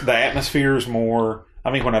the atmosphere is more. I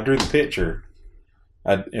mean, when I drew the picture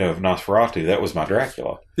of Nosferatu, that was my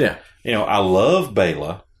Dracula. Yeah. I love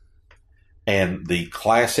Bela and the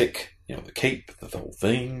classic, the cape, the whole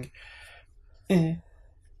thing.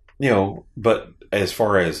 But as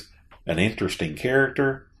far as an interesting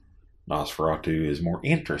character, Nosferatu is more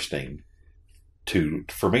interesting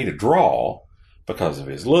for me to draw because of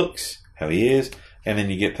his looks, how he is. And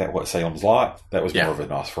then you get that, Salem's Lot? That was more of a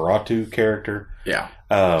Nosferatu character. Yeah.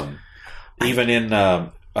 Even in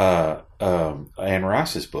Anne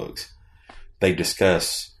Rice's books, they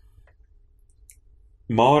discuss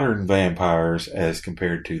modern vampires as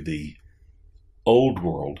compared to the old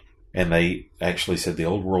world. And they actually said the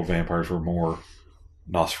old world vampires were more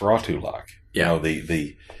Nosferatu-like. Yeah.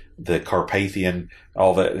 The Carpathian,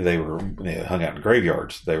 all that, they hung out in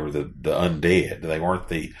graveyards. They were the undead. They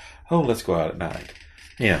weren't let's go out at night.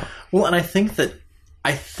 Yeah. Well, and I think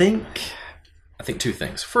two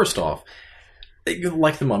things. First off,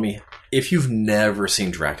 like The Mummy, if you've never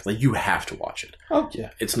seen Dracula, you have to watch it. Oh,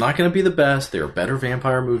 yeah. It's not going to be the best. There are better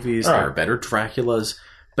vampire movies. Right. There are better Draculas.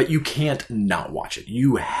 But you can't not watch it.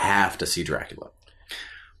 You have to see Dracula.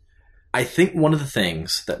 I think one of the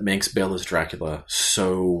things that makes Bela's Dracula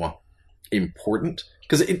so important,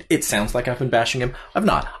 because it sounds like I've been bashing him. I'm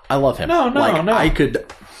not. I love him. No. I could,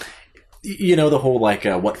 the whole,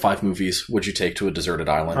 what 5 movies would you take to a deserted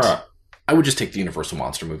island? Right. I would just take the Universal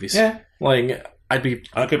Monster movies. Yeah.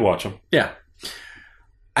 I could watch them. Yeah.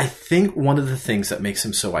 I think one of the things that makes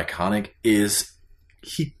him so iconic is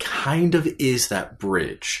he kind of is that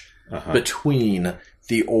bridge between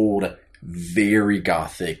the old, very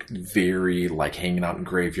gothic, very hanging out in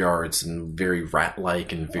graveyards and very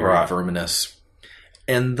rat-like and very verminous,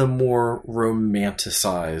 and the more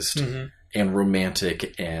romanticized and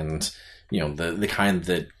romantic and the kind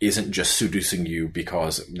that isn't just seducing you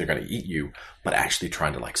because they're going to eat you, but actually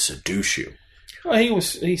trying to seduce you. Well,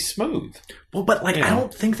 he's smooth. Well, but I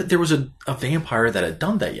don't think that there was a vampire that had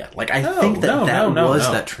done that yet. I think that was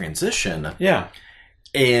that transition. Yeah.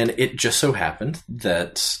 And it just so happened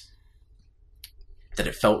that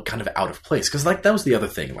it felt kind of out of place. Because that was the other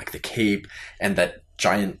thing, the cape and that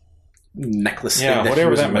giant necklace thing that whatever he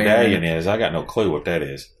was that wearing. medallion is, I got no clue what that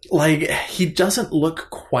is. He doesn't look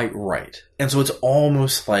quite right. And so it's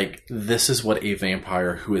almost like this is what a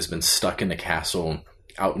vampire who has been stuck in a castle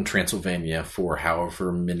out in Transylvania for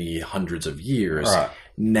however many hundreds of years,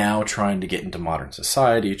 now trying to get into modern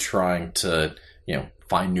society, trying to,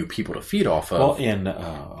 find new people to feed off of.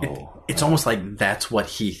 Well, it's almost like that's what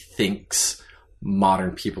he thinks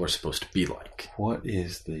modern people are supposed to be like. What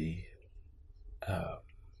is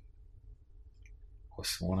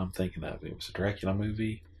what's the one I'm thinking of? It was a Dracula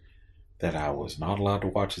movie that I was not allowed to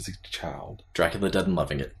watch as a child. Dracula Dead and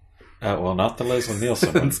Loving It. Well, not the Leslie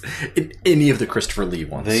Nielsen ones. Any of the Christopher Lee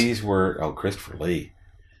ones. These were, Christopher Lee.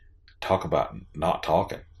 Talk about not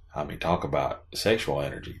talking. I mean, talk about sexual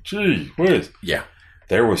energy. Gee whiz. Yeah.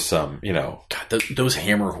 There was some, God, those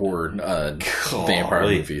Hammer horror vampire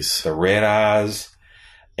movies. The red eyes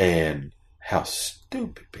and how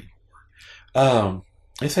stupid people were.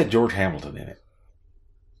 This had George Hamilton in it.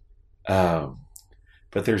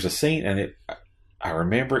 But there's a scene, and I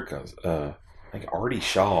remember it because I think Artie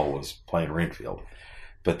Shaw was playing Renfield,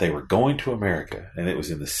 but they were going to America, and it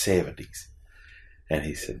was in the 70s. And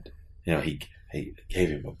he said, he gave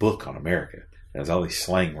him a book on America. It was all these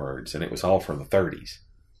slang words, and it was all from the 30s.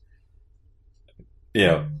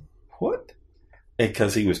 What?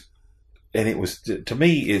 Because he was, and it was, to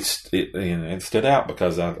me, it stood out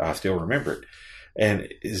because I still remember it. And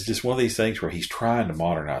it's just one of these things where he's trying to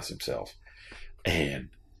modernize himself. And,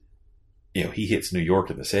 he hits New York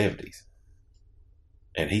in the 70s.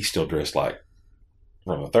 And he's still dressed like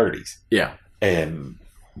from the 30s. Yeah. And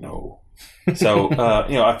no. So,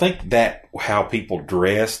 I think that how people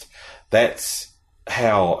dressed, that's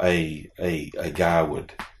how a guy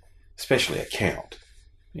would, especially a count,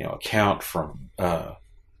 a count from,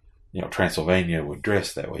 Transylvania would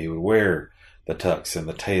dress that way. He would wear the tux and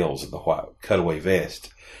the tails and the white cutaway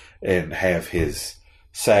vest and have his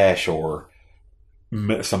sash or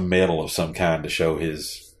some medal of some kind to show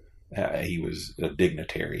he was a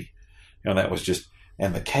dignitary. That was just,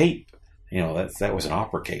 and the cape that was an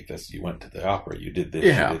opera cake. You went to the opera. You did this.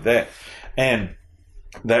 Yeah. You did that, and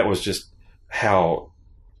that was just how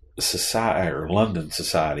society or London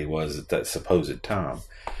society was at that supposed time.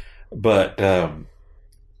 But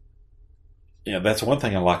that's one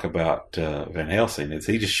thing I like about Van Helsing is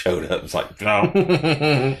he just showed up. It's like no.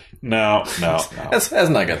 That's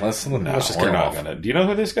not good. Let's just we're get not off. gonna. Do you know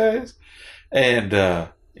who this guy is? And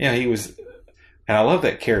he was. And I love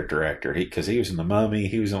that character actor because he was in The Mummy.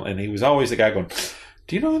 He was always the guy going,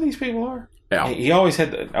 "Do you know who these people are?" Yeah. He always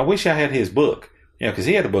had. I wish I had his book. Because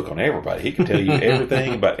he had a book on everybody. He could tell you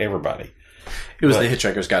everything about everybody. It was The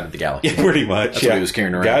Hitchhiker's Guide to the Galaxy. Yeah, pretty much. That's what he was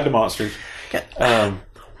carrying around. Guide to Monsters.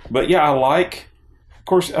 But yeah, I like. Of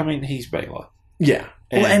course, I mean he's Bela. Yeah,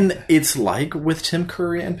 and it's like with Tim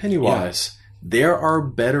Curry and Pennywise. Yeah. There are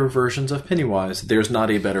better versions of Pennywise. There's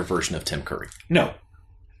not a better version of Tim Curry. No.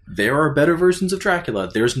 There are better versions of Dracula.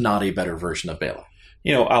 There's not a better version of Bela.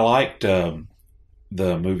 I liked the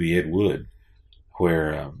movie Ed Wood,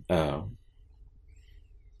 where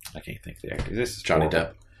I can't think of the actor. This is Johnny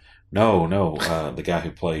Depp. No, the guy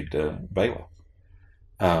who played Bela.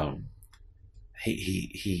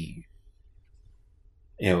 He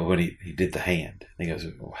when he did the hand, he goes,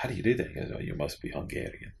 well, "How do you do that?" He goes, "Oh, you must be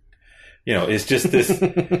Hungarian." It's just this,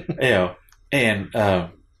 and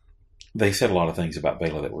they said a lot of things about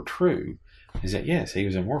Bela that were true. Is that yes, he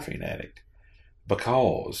was a morphine addict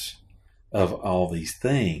because of all these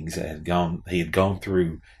things that he had gone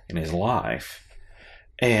through in his life.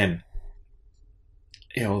 And,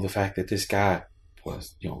 the fact that this guy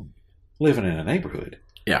was, living in a neighborhood.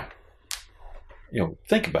 Yeah.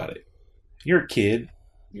 Think about it. You're a kid.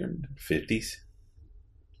 You're in the 50s.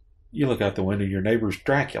 You look out the window, your neighbor's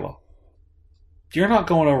Dracula. You're not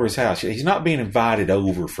going over his house. He's not being invited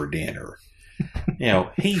over for dinner.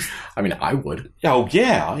 He's... I mean, I would. Oh,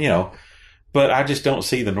 yeah, But I just don't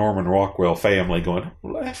see the Norman Rockwell family going,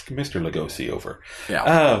 well, ask Mr. Lugosi over.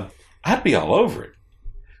 Yeah. I'd be all over it.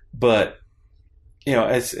 But he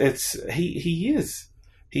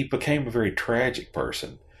became a very tragic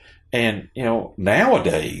person. And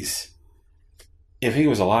nowadays, if he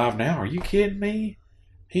was alive now, are you kidding me?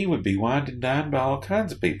 He would be wined and dined by all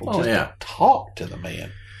kinds of people to talk to the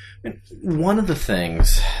man. One of the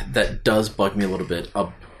things that does bug me a little bit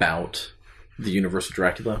about the Universal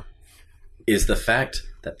Dracula is the fact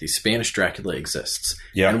that the Spanish Dracula exists.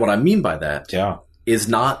 Yeah. And what I mean by that is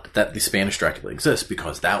not that the Spanish Dracula exists,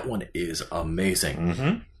 because that one is amazing.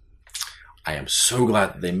 Mm-hmm. I am so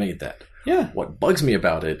glad that they made that. Yeah. What bugs me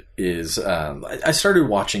about it is I started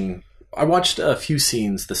watching... I watched a few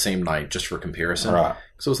scenes the same night just for comparison. Right.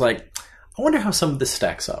 So I was like, I wonder how some of this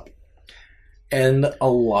stacks up. And a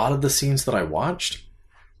lot of the scenes that I watched,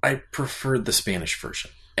 I preferred the Spanish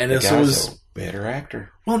version. And it was a better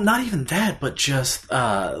actor. Well, not even that, but just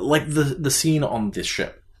like the scene on this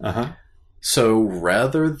ship. Uh-huh. So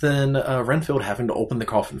rather than Renfield having to open the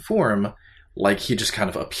coffin for him, like he just kind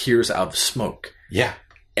of appears out of smoke. Yeah.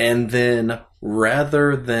 And then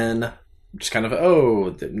rather than just kind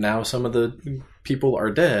of, now some of the people are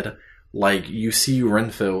dead, like you see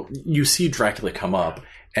Dracula come up,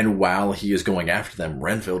 and while he is going after them,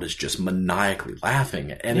 Renfield is just maniacally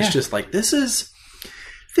laughing. And it's just like, this is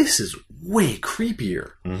way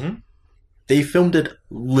creepier. Mm-hmm. They filmed it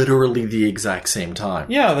literally the exact same time.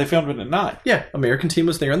 Yeah, they filmed it at night. Yeah, American team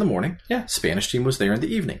was there in the morning. Yeah. Spanish team was there in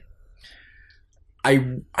the evening.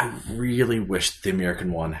 I really wish the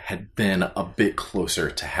American one had been a bit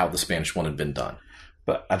closer to how the Spanish one had been done.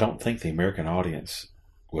 But I don't think the American audience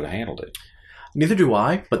would have handled it. Neither do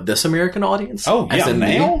I, but this American audience... Oh, yeah,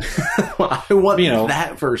 now? I want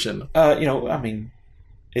that version. I mean,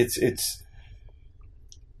 it's...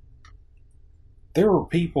 There were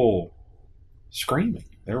people screaming.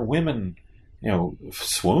 There were women,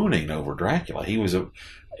 swooning over Dracula.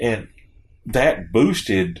 And that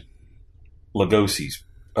boosted Lugosi's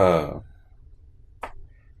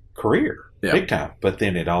career big time. But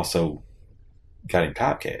then it also got him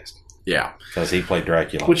typecast. Yeah. Because he played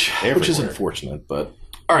Dracula which is unfortunate, but...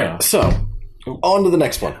 All right, so, on to the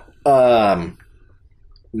next one.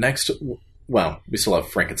 Next, we still have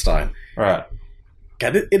Frankenstein. Right.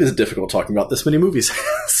 God, it is difficult talking about this many movies.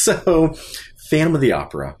 So, Phantom of the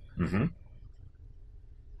Opera. Mm-hmm.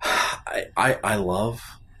 I love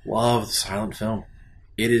the silent film.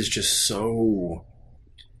 It is just so...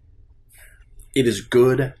 It is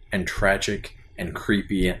good and tragic and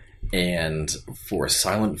creepy, and for a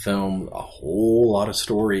silent film, a whole lot of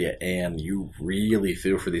story, and you really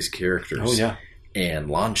feel for these characters. Oh, yeah. And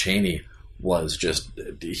Lon Chaney was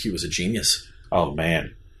he was a genius. Oh,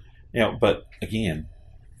 man. But again,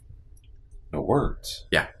 no words.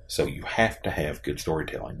 Yeah. So you have to have good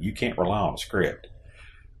storytelling. You can't rely on a script.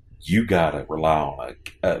 You got to rely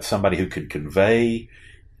on somebody who can convey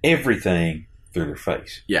everything through their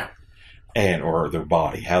face. Yeah. Or their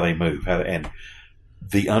body, how they move, and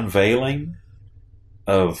the unveiling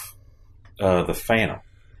of the Phantom,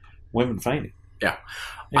 women fainting. Yeah.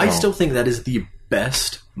 I still think that is the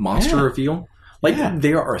best monster reveal. Like,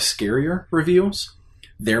 there are scarier reveals.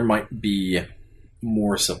 There might be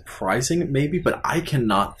more surprising, maybe, but I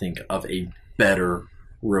cannot think of a better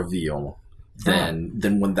reveal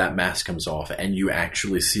than when that mask comes off and you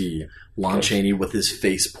actually see Lon Chaney with his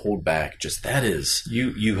face pulled back. Just that is...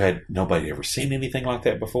 You had nobody ever seen anything like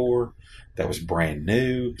that before. That was brand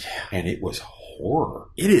new, and it was horror.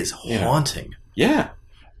 It is haunting. Yeah.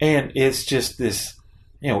 And it's just this,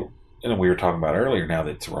 and we were talking about earlier now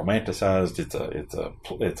that it's romanticized,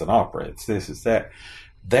 it's an opera, it's this, it's that.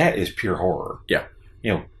 That is pure horror. Yeah.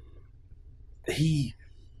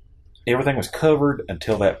 Everything was covered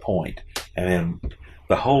until that point. And then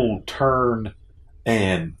the whole turn,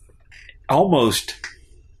 and almost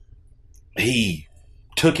he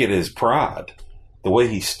took it as pride. The way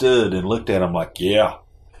he stood and looked at him like, yeah.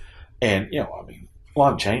 And,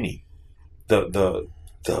 Lon Chaney, the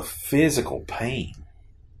physical pain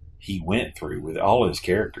he went through with all his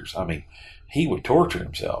characters. I mean, he would torture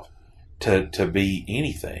himself to be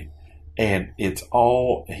anything. And he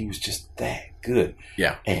was just that good.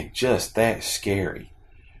 Yeah. And just that scary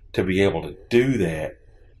to be able to do that.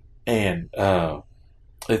 And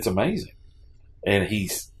it's amazing. And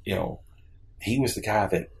he's, he was the guy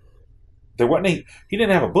that there wasn't he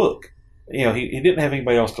didn't have a book. He didn't have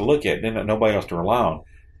anybody else to look at, didn't have nobody else to rely on.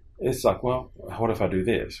 It's like, well, what if I do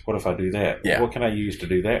this? What if I do that? Yeah. What can I use to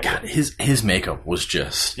do that? God, his makeup was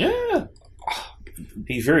just... Yeah.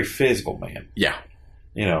 He's a very physical man. Yeah.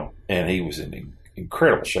 And he was in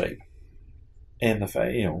incredible shape. And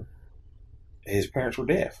his parents were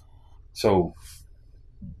deaf. So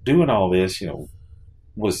doing all this,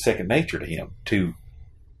 was second nature to him to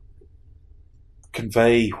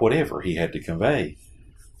convey whatever he had to convey.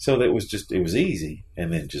 So that it was easy.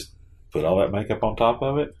 And then just put all that makeup on top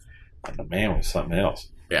of it. And the man was something else.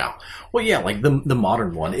 Yeah. Well, yeah, like the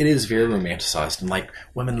modern one, it is very romanticized. And like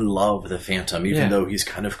women love the Phantom, even though he's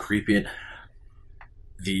kind of creepy.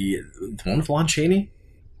 The one with Lon Chaney,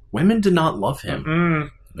 women did not love him.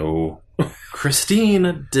 Mm-mm. No.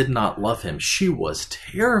 Christine did not love him. She was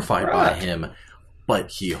terrified by him, but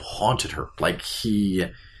he haunted her. Like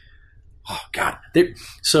oh God.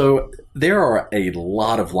 So there are a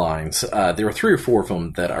lot of lines. There are 3 or 4 of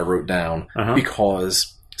them that I wrote down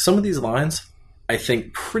because some of these lines, I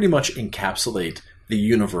think, pretty much encapsulate the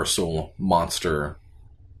universal monster,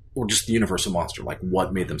 or just the universal monster, like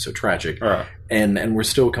what made them so tragic. Right. And we're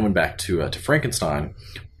still coming back to Frankenstein,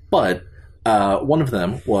 but one of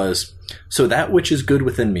them was, so that which is good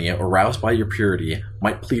within me, aroused by your purity,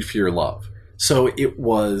 might plead for your love. So it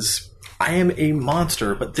was, I am a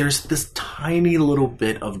monster, but there's this tiny little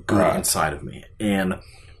bit of good inside of me, and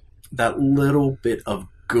that little bit of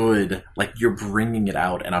good, like you're bringing it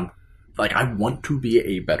out, and I'm like, I want to be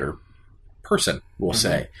a better person, we'll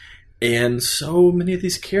say. And so many of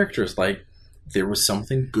these characters, like, there was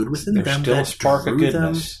something good within them. Still that a spark of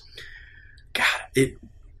goodness. Them. God,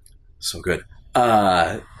 so good.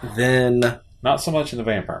 Then not so much in the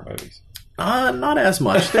vampire movies. Not as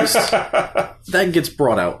much. That gets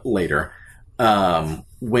brought out later.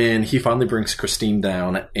 When he finally brings Christine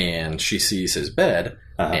down and she sees his bed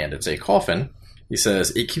and it's a coffin, he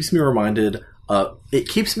says, "It keeps me reminded of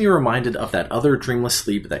that other dreamless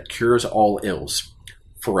sleep that cures all ills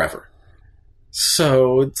forever."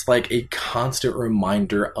 So it's like a constant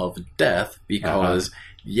reminder of death because,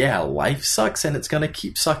 life sucks and it's going to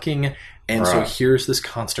keep sucking. And so here's this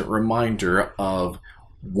constant reminder of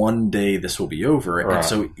one day this will be over. And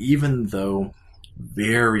so even though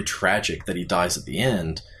very tragic that he dies at the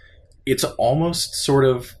end, it's almost sort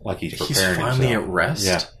of like he's finally himself. At rest.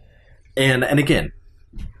 Yeah. And again,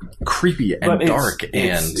 creepy and dark.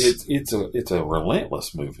 It's a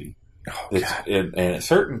relentless movie. Oh, and at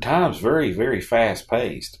certain times, very, very fast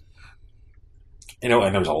paced. And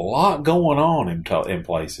there's a lot going on in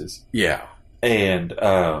places. Yeah. And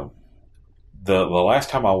the last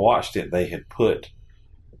time I watched it, they had put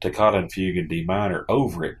Toccata and Fugue in D minor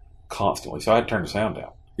over it constantly, so I had to turn the sound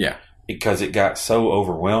down. Yeah. Because it got so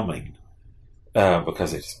overwhelming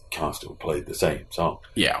because it's constantly played the same song.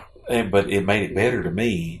 Yeah. But it made it better to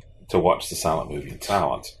me to watch the silent movie in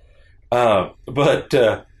silence.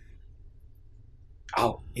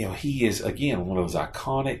 He is, again, one of those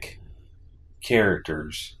iconic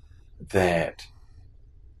characters that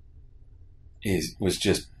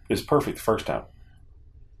was perfect the first time.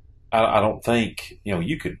 I don't think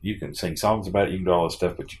you can sing songs about it, you can do all this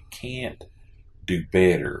stuff, but you can't do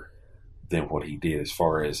better than what he did as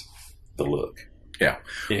far as the look. Yeah.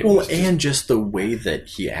 Well, and just the way that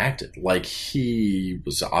he acted. Like, he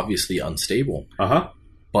was obviously unstable.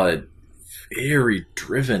 But very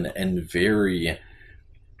driven and very,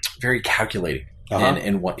 very calculating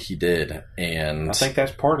in what he did. And I think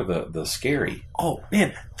that's part of the scary. Oh,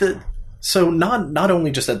 man. So not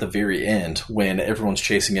only just at the very end when everyone's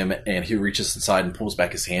chasing him and he reaches inside and pulls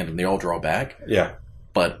back his hand and they all draw back. Yeah.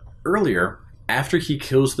 But earlier, after he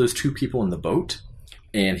kills those two people in the boat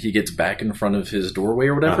and he gets back in front of his doorway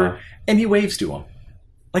or whatever, and he waves to them.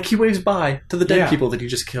 Like, he waves bye to the dead people that he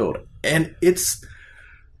just killed. And it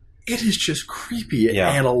is just creepy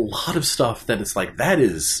and a lot of stuff that it's like, that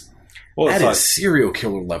is serial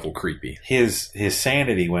killer level creepy. His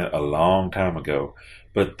sanity went a long time ago.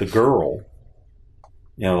 But the girl,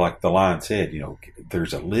 like the line said,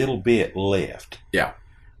 there's a little bit left. Yeah.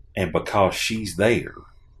 And because she's there,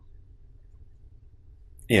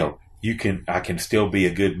 I can still be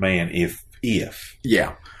a good man if.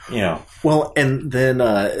 Yeah. Well, and then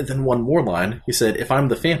one more line. He said, "If I'm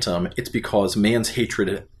the Phantom, it's because man's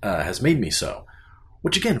hatred has made me so."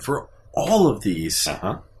 Which, again, for all of these,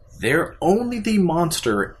 they're only the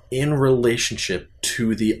monster in relationship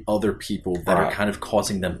to the other people that are kind of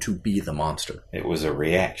causing them to be the monster. It was a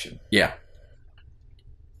reaction. Yeah.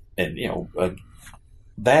 And,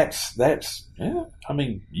 that's I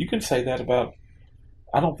mean, you can say that about,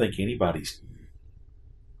 I don't think anybody's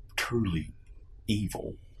truly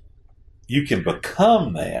evil. You can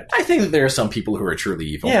become that. I think that there are some people who are truly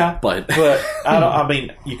evil. Yeah. But I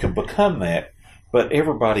mean, you can become that, but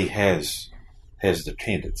everybody has the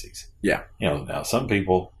tendencies. Yeah. Now some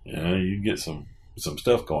people, you get some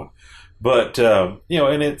stuff going. But,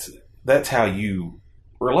 and that's how you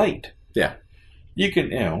relate. Yeah. You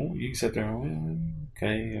can, you can sit there,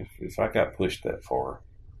 okay, if I got pushed that far,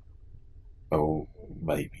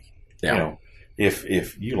 maybe. Yeah.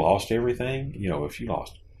 If you lost everything, if you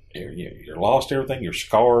lost, you're lost everything, you're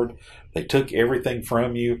scarred, they took everything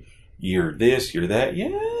from you, you're this, you're that,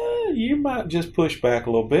 you might just push back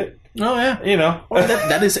a little bit. Oh, yeah. Well,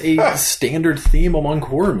 that is a standard theme among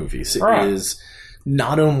horror movies. It is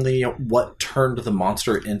not only what turned the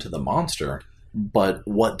monster into the monster, but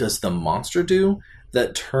what does the monster do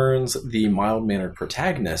that turns the mild-mannered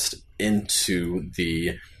protagonist into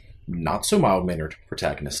the not-so-mild-mannered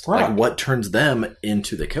protagonist. Right. Like, what turns them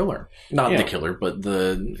into the killer. Not the killer, but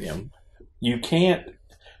the, You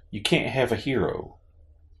can't have a hero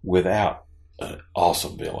without an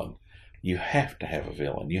awesome villain. You have to have a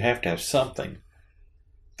villain. You have to have something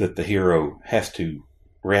that the hero has to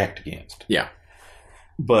react against. Yeah.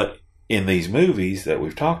 But in these movies that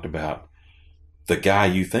we've talked about, the guy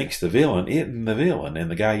you think's the villain isn't the villain,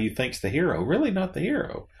 and the guy you think's the hero really not the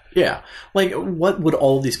hero. Yeah. Like, what would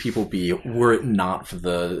all these people be were it not for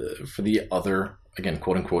the other, again,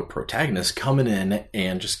 quote unquote, protagonists coming in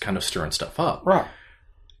and just kind of stirring stuff up? Right.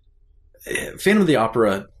 Phantom of the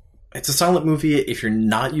Opera, it's a silent movie. If you're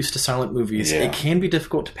not used to silent movies, it can be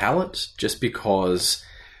difficult to palate just because,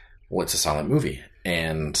 well, it's a silent movie.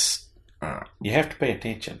 And you have to pay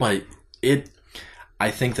attention. But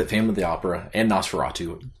I think that Phantom of the Opera and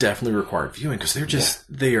Nosferatu definitely required viewing because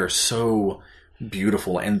they are so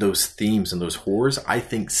beautiful. And those themes and those horrors, I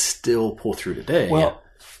think, still pull through today. Well,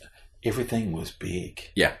 everything was big.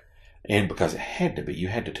 Yeah. And because it had to be, you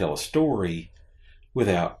had to tell a story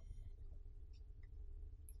without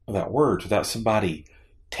words, without somebody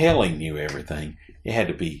telling you everything. It had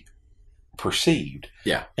to be perceived.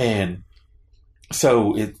 Yeah. And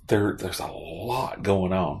so there's a lot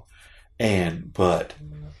going on. But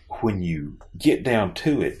when you get down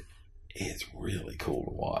to it, it's really cool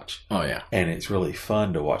to watch. Oh, yeah. And it's really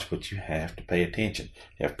fun to watch, but you have to pay attention.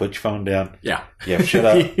 You have to put your phone down. Yeah. You have to shut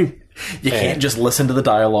up. You can't just listen to the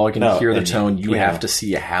dialogue and hear the tone. You have to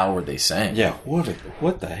see how are they saying. Yeah.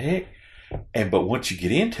 What the heck? But once you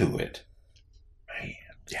get into it, man.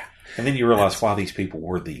 Yeah. And then you realize why these people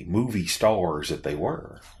were the movie stars that they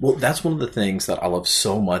were. Well, that's one of the things that I love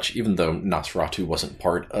so much, even though Nosferatu wasn't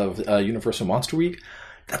part of Universal Monster Week.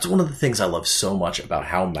 That's one of the things I love so much about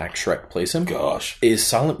how Max Schreck plays him. Gosh. Is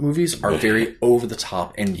silent movies are very over the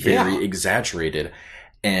top and very exaggerated.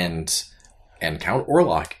 And Count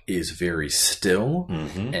Orlok is very still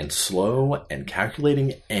and slow and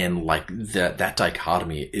calculating. And like that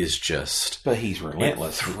dichotomy is just... But he's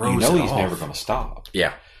relentless. He's off. Never going to stop.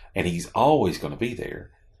 Yeah. And he's always going to be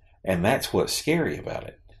there. And that's what's scary about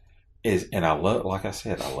it. And I love, like I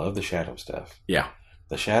said, I love the shadow stuff. Yeah.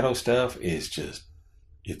 The shadow stuff is just,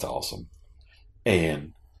 it's awesome.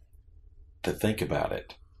 And to think about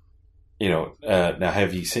it, now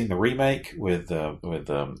have you seen the remake with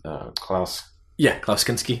Klaus? Yeah, Klaus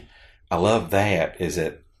Kinski. I love that. Is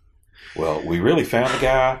it? Well, we really found the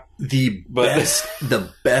guy. The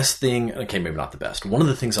best thing. Okay, maybe not the best. One of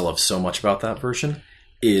the things I love so much about that version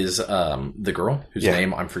is the girl whose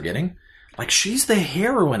name I'm forgetting. Like, she's the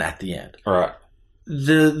heroine at the end. All right.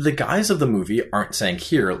 The guys of the movie aren't saying,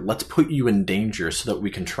 here, let's put you in danger so that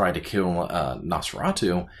we can try to kill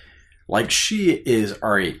Nosferatu. Like, she is,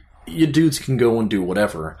 all right, you dudes can go and do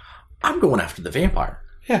whatever. I'm going after the vampire.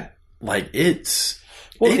 Yeah. Like, it's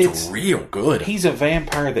real good. He's a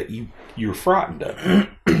vampire that you're frightened of.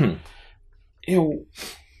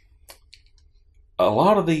 A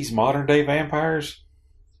lot of these modern day vampires,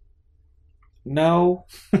 no.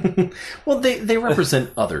 Well, they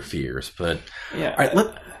represent other fears, but yeah. All right,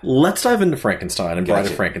 let's dive into Frankenstein and Bride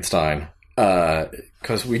of Frankenstein,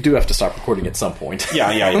 because we do have to stop recording at some point. Yeah.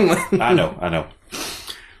 I know.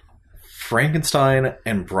 Frankenstein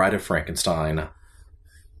and Bride of Frankenstein.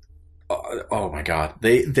 Oh my God,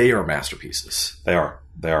 they are masterpieces. They are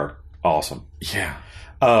awesome. Yeah.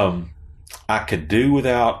 I could do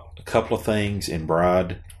without a couple of things in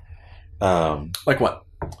Bride. Like what?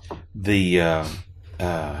 The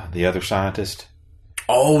other scientist.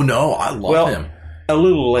 Oh no, I love him. A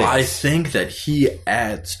little less. I think that he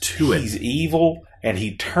adds to it. He's evil, and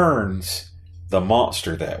he turns the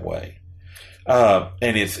monster that way.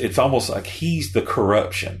 And it's almost like he's the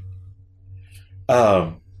corruption.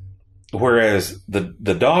 Whereas the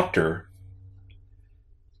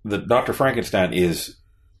Dr. Frankenstein is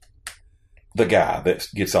the guy that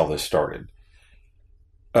gets all this started.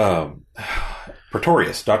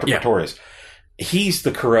 Pretorius, Dr. Pretorius. He's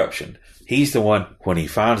the corruption. He's the one, when he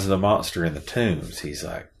finds the monster in the tombs, he's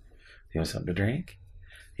like, you want something to drink?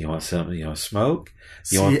 You want something, you want to smoke?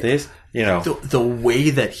 You want this? The way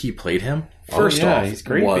that he played him, first off, he's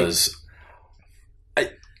creepy.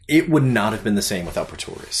 It would not have been the same without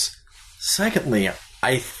Pretorius. Secondly,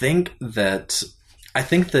 I think that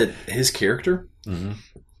his character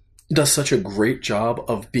does such a great job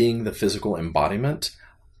of being the physical embodiment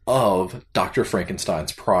of Dr.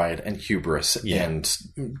 Frankenstein's pride and hubris and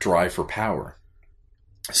drive for power.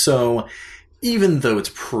 So, even though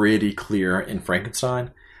it's pretty clear in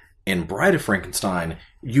Frankenstein, in Bride of Frankenstein,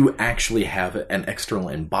 you actually have an external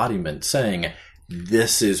embodiment saying,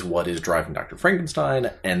 this is what is driving Dr.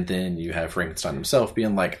 Frankenstein, and then you have Frankenstein himself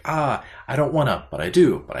being like, I don't want to, but I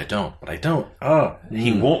do, but I don't, but I don't.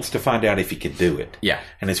 He wants to find out if he can do it. Yeah.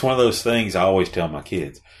 And it's one of those things I always tell my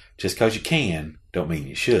kids, just because you can, don't mean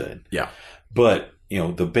you should. Yeah. But,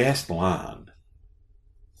 the best line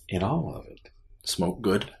in all of it. Smoke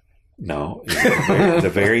good? No,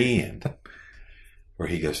 the very end. Where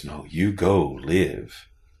he goes, no, you go live.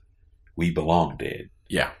 We belong dead.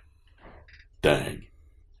 Yeah. Dang.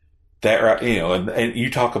 That right, and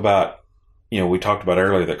you talk about, we talked about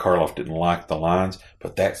earlier that Karloff didn't like the lines,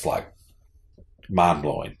 but that's like mind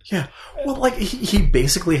blowing. Yeah. Well, like he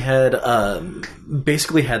basically had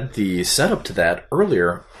the setup to that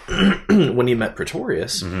earlier when he met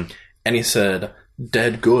Pretorius, and he said,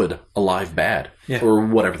 "Dead good, alive bad," or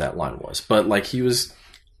whatever that line was. But like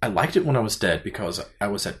I liked it when I was dead because I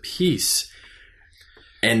was at peace.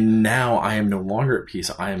 And now I am no longer at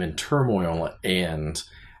peace. I am in turmoil, and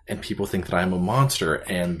people think that I am a monster,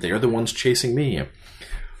 and they're the ones chasing me.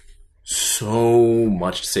 So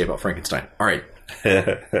much to say about Frankenstein. All right.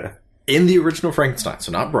 In the original Frankenstein,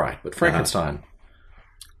 so not Bride, but Frankenstein,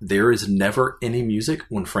 there is never any music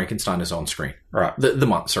when Frankenstein is on screen. Right.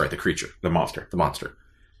 The creature. The monster.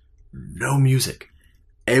 No music.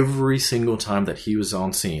 Every single time that he was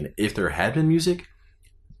on scene, if there had been music,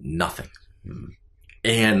 nothing.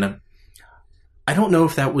 And I don't know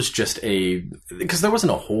if that was just because there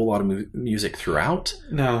wasn't a whole lot of music throughout.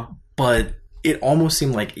 No. But it almost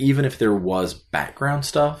seemed like even if there was background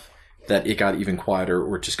stuff, that it got even quieter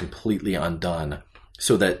or just completely undone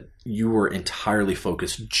so that you were entirely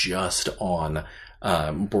focused just on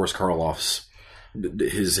Boris Karloff's,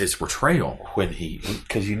 his portrayal.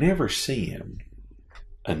 Because you never see him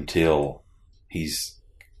until he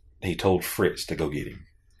told Fritz to go get him.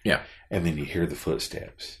 Yeah. And then you hear the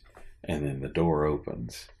footsteps. And then the door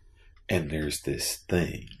opens. And there's this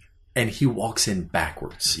thing. And he walks in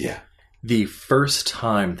backwards. Yeah. The first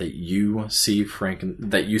time that you see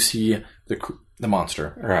the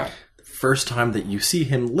monster. Right. The first time that you see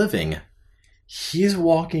him living, he's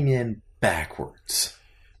walking in backwards.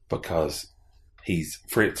 Because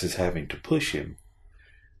Fritz is having to push him,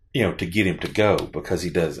 to get him to go because he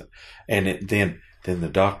doesn't. And then the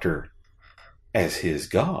doctor, as his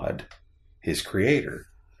God, his creator,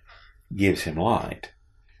 gives him light,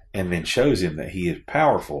 and then shows him that he is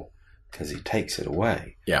powerful because he takes it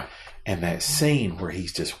away. Yeah. And that scene where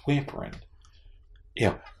he's just whimpering,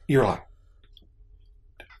 you're like,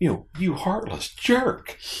 you heartless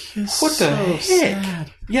jerk. What the heck?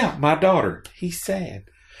 Sad. Yeah, my daughter. He's sad.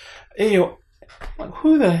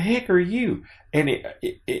 Who the heck are you? And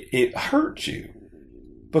it hurts you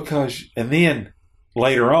because, and then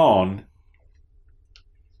later on,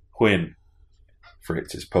 when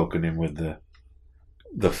Fritz is poking him with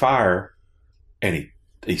the fire, and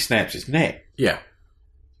he snaps his neck. Yeah.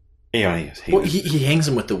 He hangs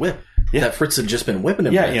him with the whip. Yeah. That Fritz had just been whipping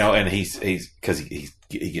him. Yeah, with. And he's because he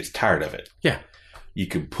gets tired of it. Yeah. You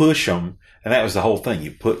can push him, and that was the whole thing.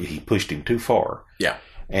 He pushed him too far. Yeah.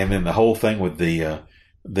 And then the whole thing with the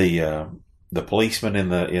policeman in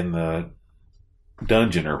the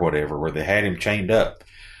dungeon or whatever, where they had him chained up.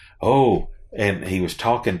 Oh, and he was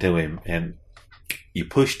talking to him, and you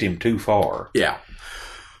pushed him too far. Yeah.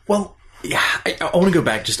 Well, yeah, I want to go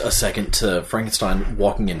back just a second to Frankenstein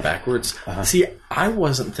walking in backwards. Uh-huh. See, I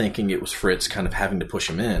wasn't thinking it was Fritz kind of having to push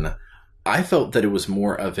him in. I felt that it was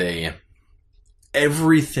more of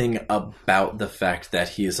everything about the fact that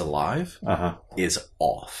he is alive is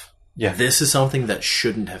off. Yeah. This is something that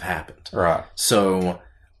shouldn't have happened. Right. So,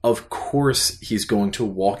 of course, he's going to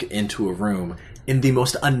walk into a room in the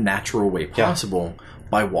most unnatural way possible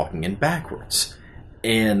by walking in backwards.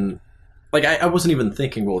 And, like, I wasn't even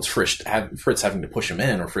thinking, well, it's Fritz having to push him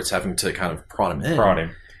in or Fritz having to kind of prod him in. Prod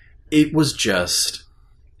him. It was just,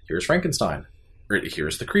 here's Frankenstein. Or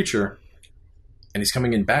here's the creature. And he's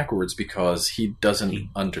coming in backwards because he doesn't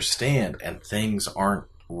understand and things aren't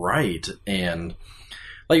right. And,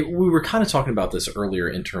 like, we were kind of talking about this earlier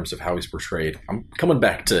in terms of how he's portrayed. I'm coming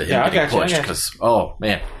back to him getting pushed because, oh,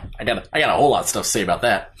 man, I got a whole lot of stuff to say about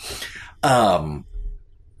that.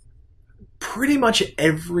 Pretty much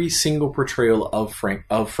every single portrayal of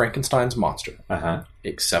Frankenstein's monster,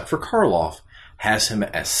 except for Karloff, has him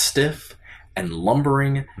as stiff and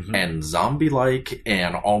lumbering and zombie-like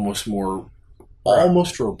and almost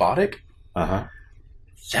robotic.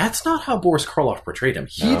 That's not how Boris Karloff portrayed him.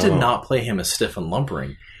 He did not play him as stiff and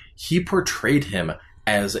lumbering. He portrayed him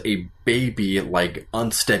as a baby, like,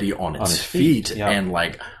 unsteady on its feet. And,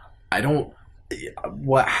 like,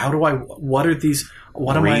 what are these...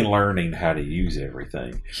 What am I relearning how to use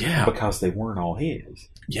everything? Yeah. Because they weren't all his.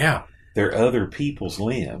 Yeah. They're other people's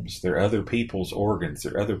limbs. They're other people's organs.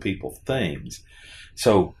 They're other people's things.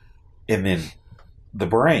 So, and then the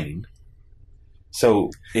brain...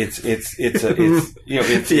 So it's a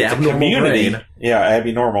community. Brain. Yeah,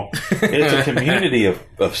 abnormal. It's a community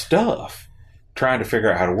of stuff trying to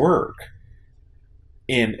figure out how to work.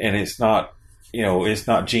 And it's not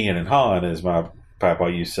Jen and Han, as my papa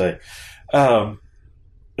used to say.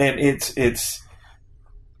 And it's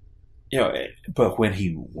but when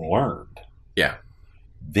he learned,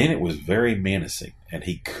 then it was very menacing, and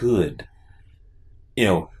he could,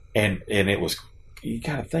 and it was. You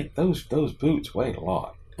got to think those boots weighed a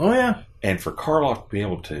lot. Oh yeah, and for Karloff to be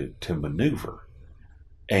able to maneuver,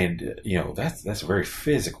 and that's very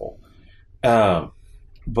physical. But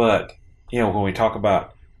when we talk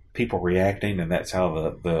about people reacting, and that's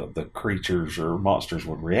how the creatures or monsters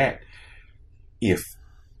would react. If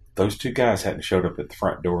those two guys hadn't showed up at the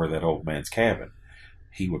front door of that old man's cabin,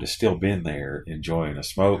 he would have still been there enjoying a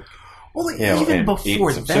smoke. Well, even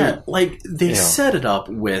before that, like, they set it up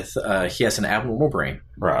with he has an abnormal brain.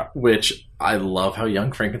 Right. Which I love how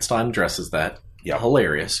young Frankenstein addresses that. Yeah.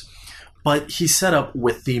 Hilarious. But he's set up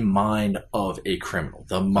with the mind of a criminal,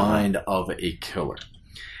 the mind of a killer.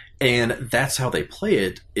 And that's how they play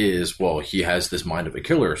it is, well, he has this mind of a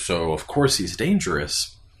killer, so of course he's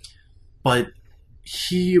dangerous. But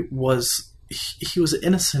he was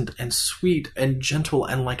innocent and sweet and gentle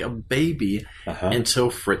and like a baby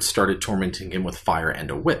until Fritz started tormenting him with fire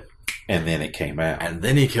and a whip. And then it came out. And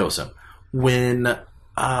then he kills him. When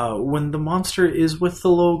the monster is with the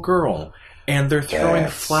little girl and they're throwing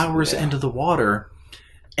flowers into the water,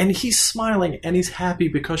 and he's smiling and he's happy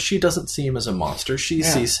because she doesn't see him as a monster. She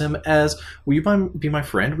sees him as, will you be my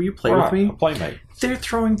friend? Will you play with me? A playmate. They're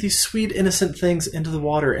throwing these sweet, innocent things into the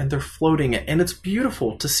water, and they're floating, and it's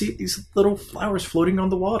beautiful to see these little flowers floating on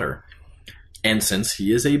the water. And since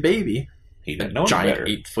he is a baby, he didn't know giant, better.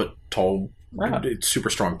 8 foot tall, super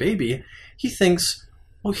strong baby, he thinks,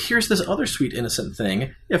 well, here's this other sweet, innocent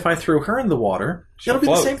thing. If I throw her in the water, it'll be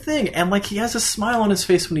the same thing. And like, he has a smile on his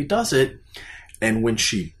face when he does it. And when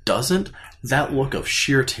she doesn't, that look of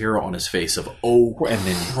sheer terror on his face of, oh, and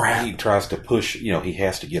then crap. He tries to push, he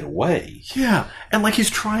has to get away. Yeah, and like he's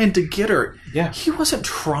trying to get her. Yeah. He wasn't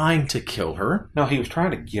trying to kill her. No, he was trying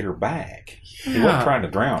to get her back. Yeah. He wasn't trying to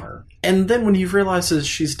drown her. And then when he realizes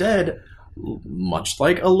she's dead, much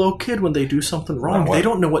like a little kid when they do something wrong, they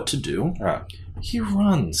don't know what to do. Right. He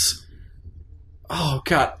runs. Oh,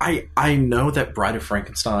 God. I know that Bride of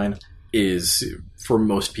Frankenstein is, for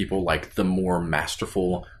most people, like the more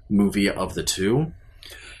masterful movie of the two.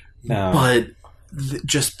 No. But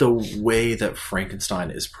just the way that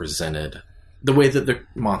Frankenstein is presented, the way that the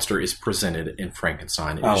monster is presented in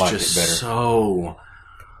Frankenstein is just so...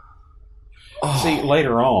 Oh, see,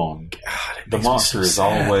 later on, God, the monster is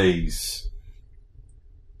always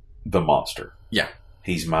the monster. Yeah.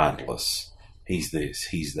 He's mindless. He's this.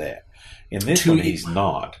 He's that. In this one, he's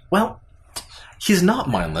not. Well, he's not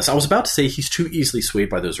mindless. I was about to say he's too easily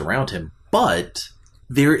swayed by those around him, but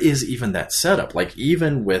there is even that setup. Like,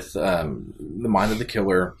 even with the mind of the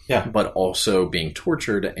killer, but also being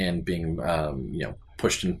tortured and being,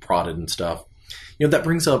 pushed and prodded and stuff, that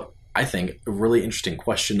brings up, I think, a really interesting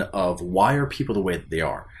question of why are people the way that they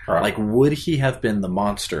are? Right. Like, would he have been the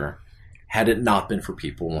monster had it not been for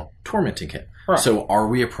people tormenting him? Right. So are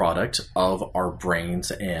we a product of our brains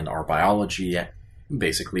and our biology,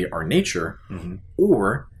 basically our nature,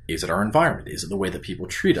 or is it our environment? Is it the way that people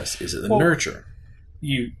treat us? Is it the nurture?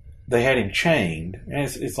 They had him chained, and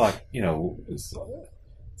it's like, it's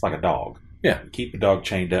like a dog. Yeah. Keep the dog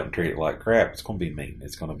chained up and treat it like crap. It's going to be mean.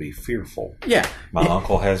 It's going to be fearful. Yeah. My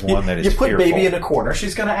uncle has one that is fearful. You put baby in a corner,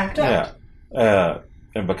 she's going to act out. Yeah.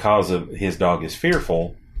 And because of his dog is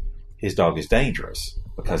fearful, his dog is dangerous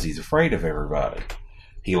because he's afraid of everybody.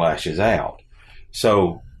 He lashes out.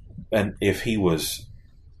 So, and if he was,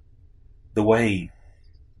 the way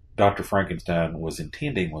Dr. Frankenstein was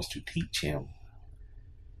intending was to teach him,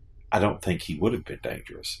 I don't think he would have been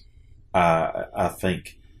dangerous. I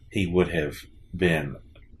think he would have been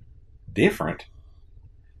different,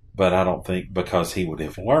 but I don't think, because he would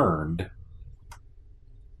have learned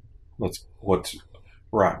what's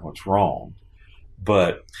right and what's wrong.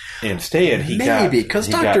 But instead, maybe because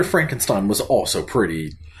Dr. Frankenstein was also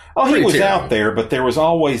pretty. Oh, he was terrible out there, but there was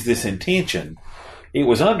always this intention. It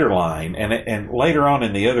was underlined, and later on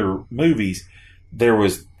in the other movies,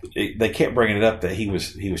 they kept bringing it up that he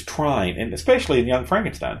was trying, and especially in Young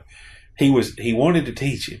Frankenstein, he wanted to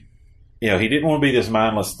teach him. He didn't want to be this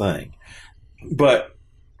mindless thing. But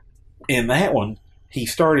in that one, he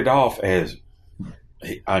started off as,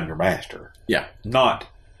 I'm your master. Yeah. Not,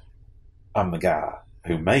 I'm the guy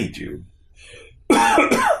who made you.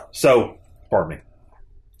 So, pardon me.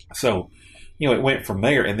 So, it went from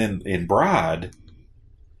there. And then in Bride,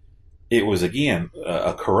 it was, again,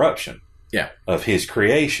 a corruption of his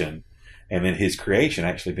creation. And then his creation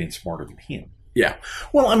actually being smarter than him. Yeah.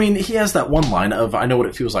 Well, I mean, he has that one line of, I know what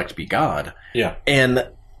it feels like to be God. Yeah. And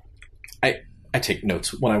I take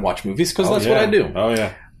notes when I watch movies because that's what I do. Oh,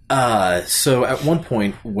 yeah. So at one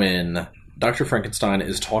point when Dr. Frankenstein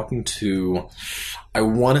is talking to, I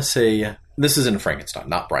want to say, this is in Frankenstein,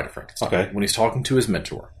 not Bride of Frankenstein. Okay. When he's talking to his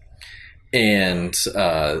mentor. And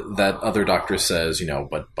that other doctor says,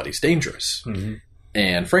 but he's dangerous. Mm-hmm.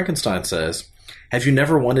 And Frankenstein says, have you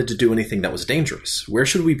never wanted to do anything that was dangerous? Where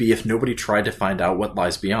should we be if nobody tried to find out what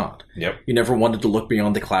lies beyond? Yep. You never wanted to look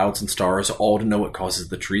beyond the clouds and stars, all to know what causes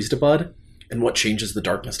the trees to bud and what changes the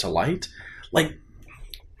darkness to light? Like,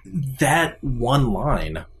 that one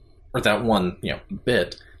line, or that one,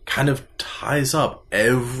 bit, kind of ties up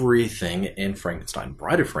everything in Frankenstein,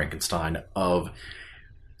 Bride of Frankenstein, of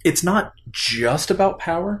it's not just about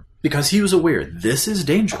power, because he was aware this is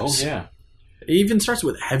dangerous. Oh, yeah. It even starts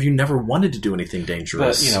with, have you never wanted to do anything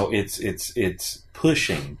dangerous? But, it's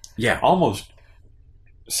pushing. Yeah. Almost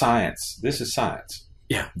science. This is science.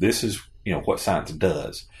 Yeah. This is, what science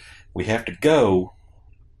does. We have to go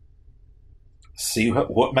see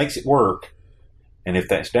what makes it work, and if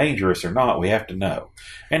that's dangerous or not, we have to know.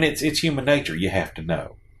 And it's human nature. You have to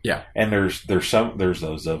know. Yeah. And there's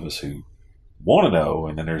those of us who want to know,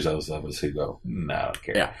 and then there's those of us who go, no, I don't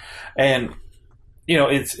care. Yeah. And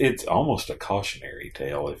it's almost a cautionary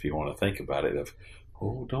tale if you want to think about it of,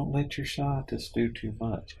 don't let your scientists do too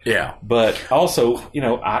much. Yeah. But also,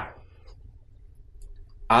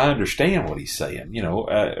 I understand what he's saying.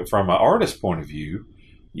 From an artist's point of view,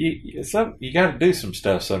 you got to do some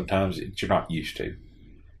stuff sometimes that you're not used to,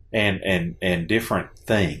 and different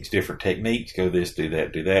things, different techniques. Go this, do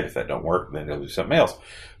that, do that. If that don't work, then go do something else.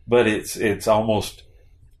 But it's almost,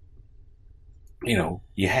 you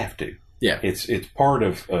have to. Yeah. It's part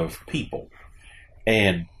of people,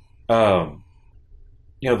 and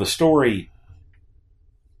the story,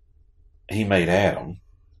 he made Adam,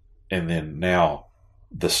 and then now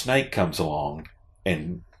the snake comes along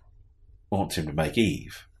and wants him to make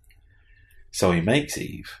Eve. So he makes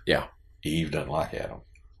Eve. Yeah. Eve doesn't like Adam.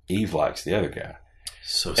 Eve likes the other guy.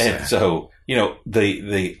 So sad. And so,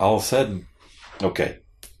 the all of a sudden, okay,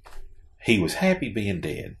 he was happy being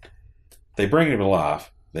dead. They bring him to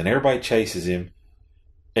life. Then everybody chases him,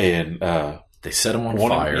 and they set him on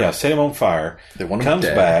fire. Set him on fire. They want him comes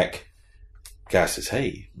dead. back. Guy says,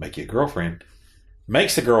 "Hey, make you a girlfriend."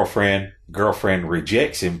 Makes the girlfriend. Girlfriend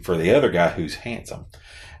rejects him for the other guy who's handsome,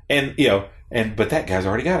 and but that guy's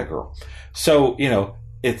already got a girl. So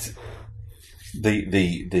it's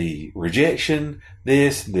the rejection,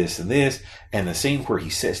 this, and this, and the scene where he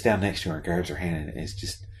sits down next to her and grabs her hand and is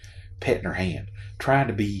just petting her hand, trying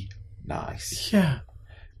to be nice. Yeah.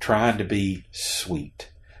 Trying to be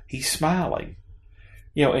sweet. He's smiling.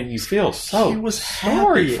 And you feel so he was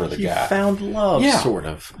sorry happy. for the he guy. Found love, sort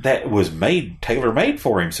of. That was tailor-made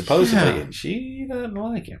for him, supposedly, and she doesn't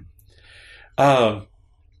like him.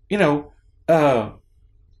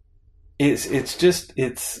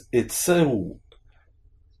 It's so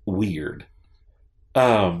weird.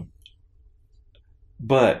 But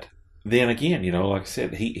then again, like I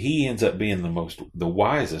said, he ends up being the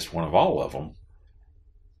wisest one of all of them.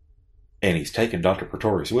 And he's taking Dr.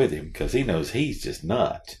 Pretorius with him because he knows he's just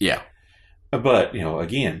nuts. Yeah. But,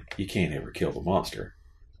 again, you can't ever kill the monster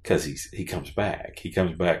because he comes back. He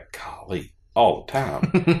comes back, golly, all the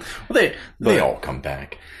time. Well, they all come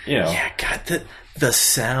back. Yeah, God, the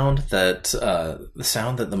sound that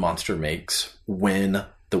the monster makes when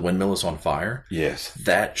the windmill is on fire. Yes.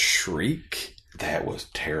 That shriek. That was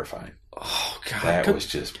terrifying. Oh, God. That was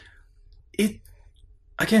just...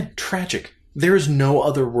 Again, tragic. There is no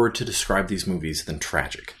other word to describe these movies than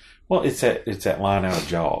tragic. Well, it's that line out of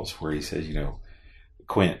Jaws where he says,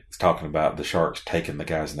 Quint's talking about the sharks taking the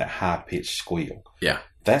guys in that high-pitched squeal. Yeah.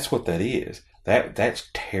 That's what that is. That's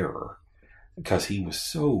terror. Because he was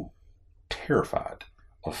so terrified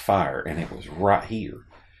of fire, and it was right here.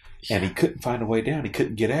 Yeah. And he couldn't find a way down. He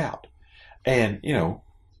couldn't get out. And,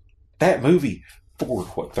 that movie,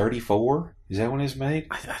 34? Is that when it was made?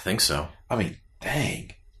 I think so. I mean,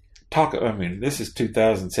 dang. This is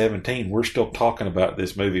 2017. We're still talking about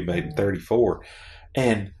this movie made in 34.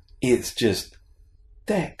 And it's just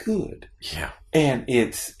that good. Yeah. And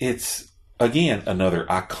it's again, another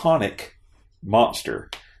iconic monster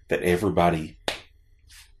that everybody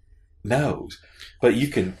knows. But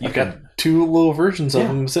I've got two little versions of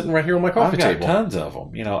them sitting right here on my coffee table. I've got tons of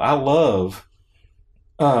them. I love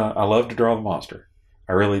to draw the monster.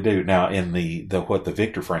 I really do. Now, in the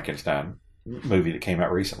Victor Frankenstein movie that came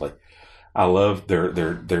out recently, I love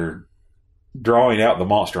they're drawing out the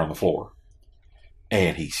monster on the floor,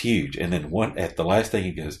 and he's huge. And then at the last thing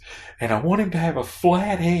he goes, and I want him to have a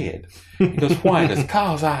flat head. He goes, why?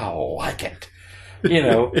 Because I like it.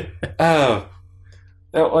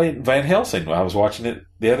 Van Helsing. I was watching it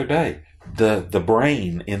the other day. The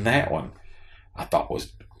brain in that one, I thought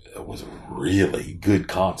was a really good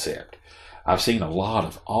concept. I've seen a lot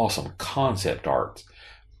of awesome concept art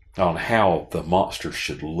on how the monster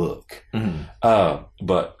should look. Mm-hmm.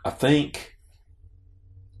 But I think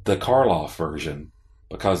the Karloff version,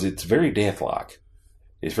 because it's very death-like,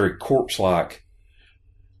 it's very corpse-like,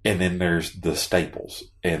 and then there's the staples,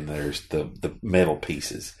 and there's the metal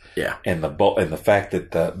pieces, and the fact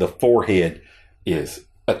that the forehead is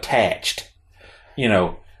attached,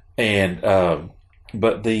 but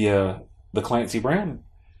the Clancy Brown,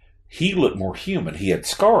 he looked more human. He had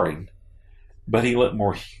scarring, but he looked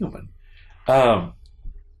more human. I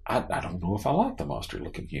don't know if I like the monster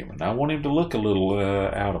looking human. I want him to look a little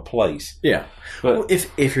out of place. Yeah. But well,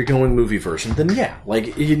 if you're going movie version, then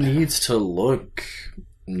it needs to look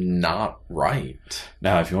not right.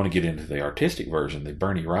 Now, if you want to get into the artistic version, the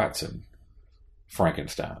Bernie Wrightson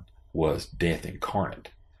Frankenstein was death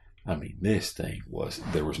incarnate. I mean, this thing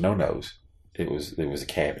there was no nose. It was a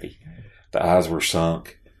cavity. The eyes were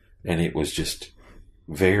sunk, and it was just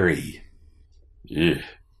very...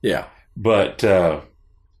 Yeah. But I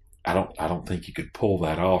don't think you could pull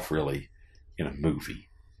that off really in a movie.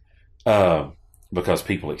 Because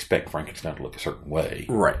people expect Frankenstein to look a certain way.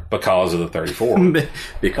 Right. Because of the 34.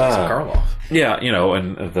 Because of Karloff. Yeah,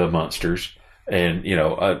 and the monsters. And,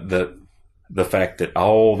 the fact that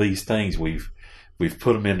all these things we've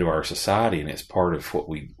put them into our society, and it's part of what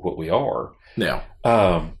we are. Yeah.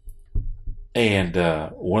 And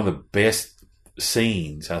one of the best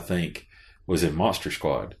scenes, I think, was in Monster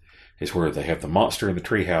Squad, is where they have the monster in the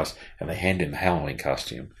treehouse and they hand him the Halloween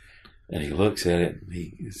costume, and he looks at it and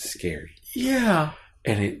it's scary. Yeah,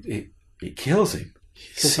 and it kills him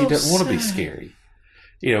because he doesn't want to be scary,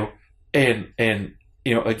 And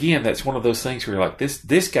again, that's one of those things where you're like,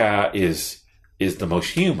 this guy is the most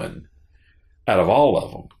human out of all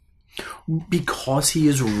of them, Because he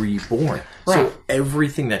is reborn. Right. So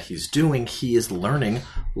everything that he's doing, he is learning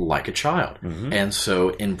like a child. Mm-hmm. And so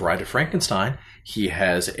in Bride of Frankenstein, he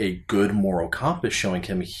has a good moral compass showing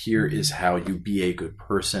him here is how you be a good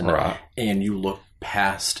person. Right. And you look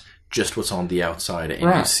past just what's on the outside, and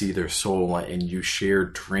Right. you see their soul, and you share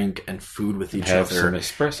drink and food with each Have other. some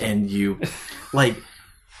espresso. And you, like,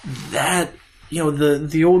 that,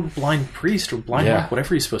 the old blind priest or blind monk,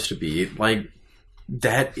 whatever he's supposed to be, like,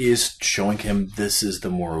 that is showing him this is the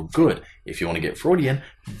moral good. If you want to get Freudian,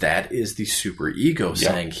 that is the super ego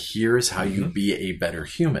saying, here's how you be a better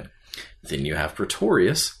human. Then you have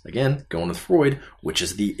Pretorius, again, going with Freud, which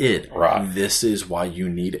is the id. Right. This is why you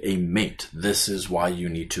need a mate. This is why you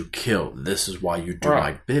need to kill. This is why you do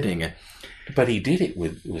my bidding. But he did it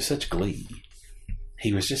with such glee.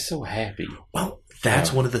 He was just so happy. Well,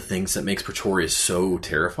 that's one of the things that makes Pretorius so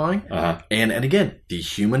terrifying. Uh-huh. And again, the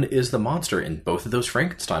human is the monster in both of those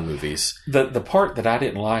Frankenstein movies. The part that I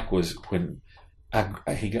didn't like was when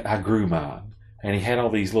I grew mine, and he had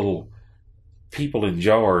all these little people in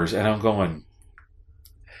jars, and I'm going,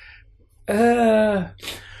 okay.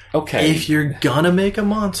 If you're gonna make a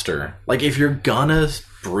monster, like if you're gonna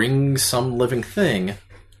bring some living thing,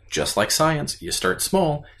 just like science, you start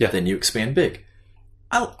small, then you expand big.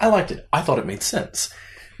 I liked it. I thought it made sense.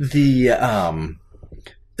 The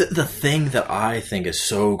thing that I think is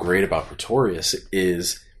so great about Pretorius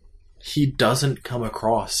is he doesn't come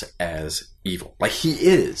across as evil. Like, he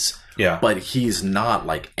is. Yeah. But he's not,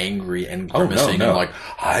 like, angry and grimacing and like,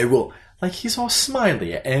 I will. Like, he's all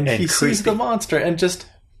smiley and he sees the monster and just,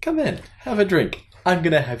 come in, have a drink. I'm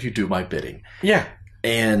going to have you do my bidding. Yeah.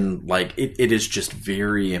 And, like, it is just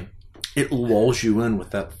very... It lulls you in with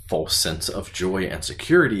that false sense of joy and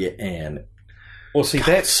security, and well, see,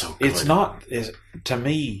 that's so good. It's not to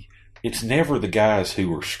me. It's never the guys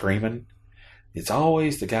who are screaming. It's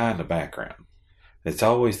always the guy in the background. It's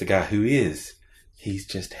always the guy who is. He's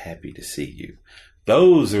just happy to see you.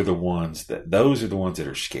 Those are the ones that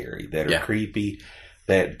are scary, that are creepy,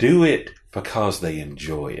 that do it because they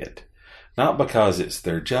enjoy it, not because it's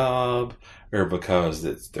their job or because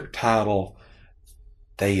it's their title.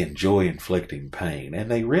 They enjoy inflicting pain,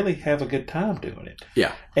 and they really have a good time doing it.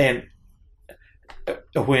 Yeah. And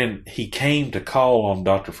when he came to call on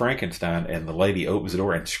Dr. Frankenstein, and the lady opens the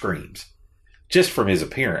door and screams, just from his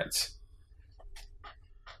appearance,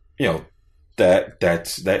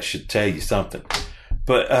 that should tell you something.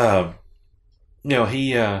 But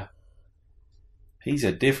he's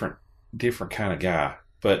a different kind of guy.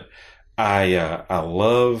 But I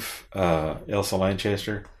love Elsa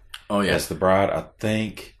Lanchester. Oh, yeah. As the bride, I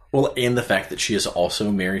think. Well, and the fact that she is also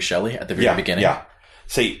Mary Shelley at the very beginning. Yeah.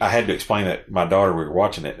 See, I had to explain that to my daughter. We were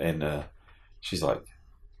watching it, and she's like,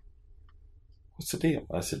 what's the deal?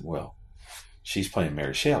 I said, well, she's playing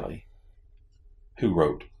Mary Shelley, who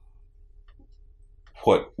wrote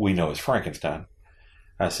what we know as Frankenstein.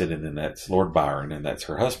 I said, and then that's Lord Byron, and that's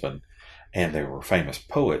her husband. And they were famous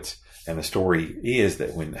poets. And the story is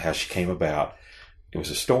that how she came about, it was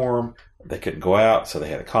a storm. They couldn't go out, so they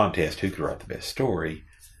had a contest who could write the best story.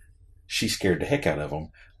 She scared the heck out of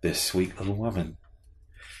them, this sweet little woman.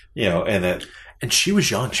 And she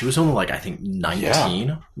was young. She was only I think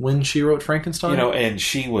 19 when she wrote Frankenstein. And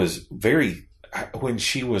she was when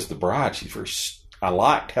she was the bride, I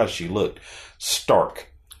liked how she looked.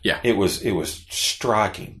 Stark. Yeah. It was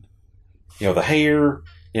striking. The hair,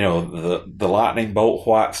 the lightning bolt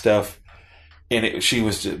white stuff. And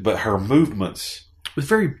but her movements... It was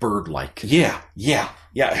very bird-like. Yeah.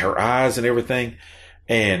 Her eyes and everything,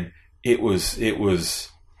 and it was.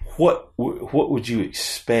 What would you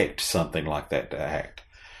expect something like that to act?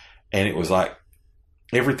 And it was like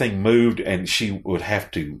everything moved, and she would have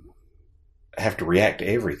to react to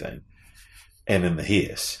everything. And then the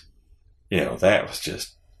hiss, that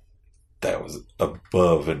was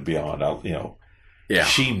above and beyond.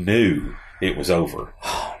 She knew it was over.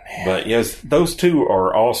 Oh man! But yes, those two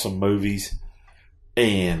are awesome movies.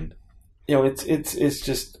 And it's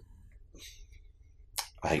just,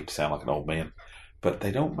 I hate to sound like an old man, but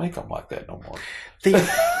they don't make them like that no more. They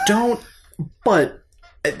don't. But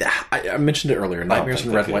I mentioned it earlier. Nightmares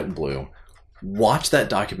in Red, White, and Blue. Watch that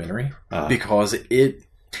documentary because it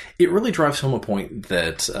really drives home a point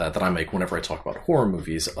that I make whenever I talk about horror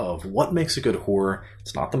movies. Of what makes a good horror.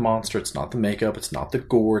 It's not the monster. It's not the makeup. It's not the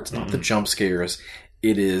gore. It's not the jump scares.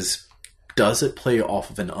 It is. Does it play off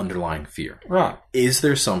of an underlying fear? Right. Is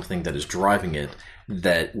there something that is driving it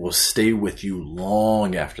that will stay with you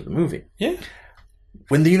long after the movie? Yeah.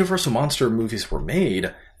 When the Universal Monster movies were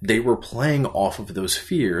made, they were playing off of those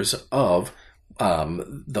fears of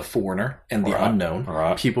the foreigner and the unknown.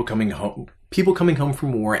 Right. People coming home people coming home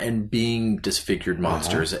from war and being disfigured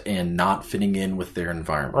monsters and not fitting in with their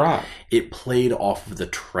environment. Right. It played off of the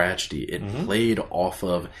tragedy. It played off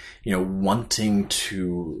of, wanting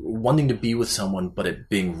to be with someone, but it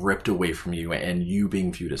being ripped away from you and you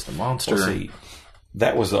being viewed as the monster. Well, see,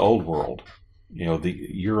 that was the old world. The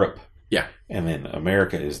Europe. Yeah. And then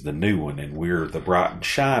America is the new one, and we're the bright and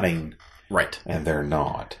shining. Right. And they're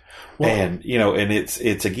not. Well, and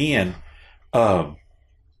it's again,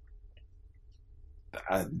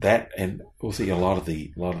 that, and we'll see a lot of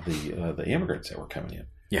the immigrants that were coming in.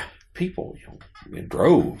 Yeah. People, in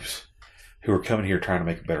droves who were coming here trying to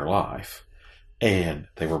make a better life, and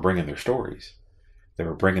they were bringing their stories. They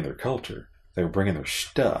were bringing their culture. They were bringing their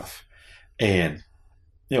stuff. And,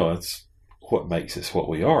 it's what makes us what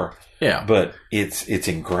we are. Yeah. But it's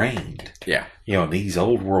ingrained. Yeah. These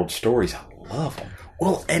old world stories, I love them.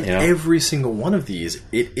 Well, and every single one of these,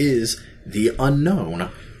 it is the unknown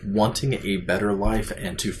wanting a better life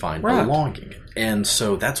and to find belonging. And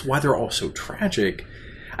so that's why they're all so tragic.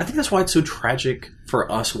 I think that's why it's so tragic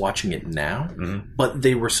for us watching it now, but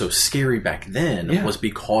they were so scary back then was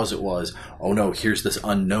because it was, oh no, here's this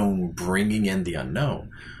unknown bringing in the unknown.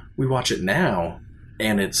 We watch it now,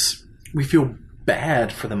 and we feel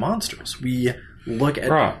bad for the monsters. We look at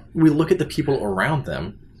the people around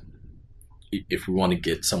them. If we want to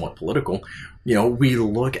get somewhat political, we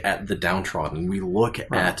look at the downtrodden. We look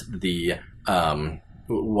at the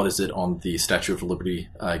what is it on the Statue of Liberty?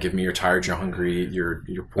 Give me your tired, you're hungry, you're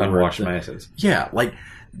poor. Unwashed masses. Yeah, like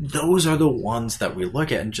those are the ones that we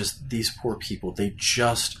look at, and just these poor people. They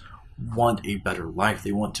just want a better life.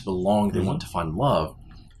 They want to belong. They want to find love.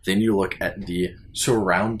 Then you look at the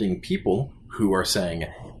surrounding people who are saying,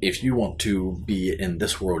 if you want to be in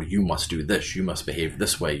this world, you must do this. You must behave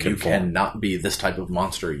this way. You cannot be this type of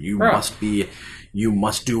monster. You must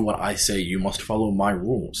do what I say. You must follow my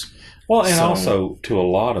rules. Well, and also to a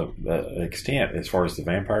lot of extent, as far as the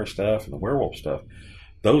vampire stuff and the werewolf stuff,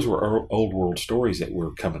 those were old world stories that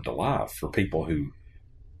were coming to life for people who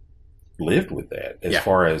lived with that. As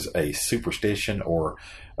far as a superstition or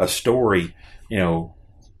a story,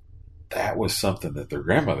 that was something that their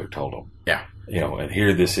grandmother told them. Yeah. And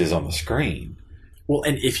here this is on the screen. Well,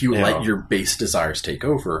 and if you let your base desires take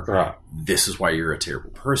over, this is why you're a terrible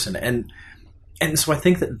person. And so I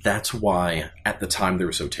think that's why at the time they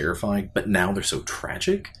were so terrifying, but now they're so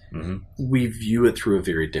tragic. We view it through a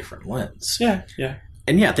very different lens. Yeah, yeah.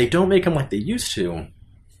 And they don't make them like they used to,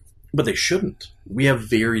 but they shouldn't. We have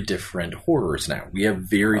very different horrors now. We have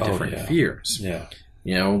very different fears. Yeah.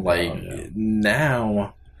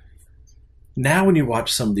 Now when you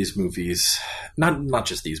watch some of these movies, not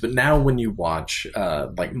just these, but now when you watch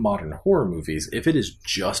modern horror movies, if it is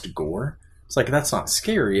just gore, it's like that's not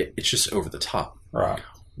scary, it's just over the top. Right.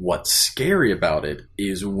 What's scary about it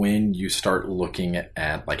is when you start looking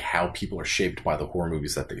at how people are shaped by the horror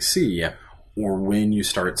movies that they see, or when you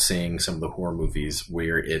start seeing some of the horror movies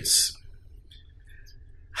where it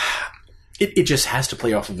just has to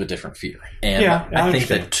play off of a different fear. And I think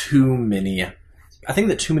that too many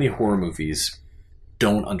horror movies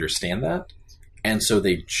don't understand that. And so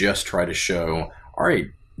they just try to show, all right,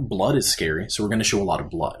 blood is scary, so we're going to show a lot of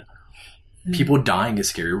blood. People dying is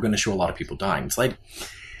scary, we're going to show a lot of people dying. It's like,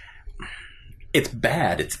 it's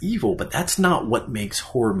bad, it's evil, but that's not what makes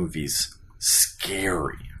horror movies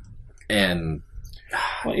scary. And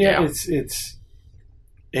it's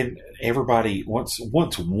and everybody once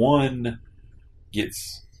one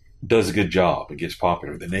does a good job, it gets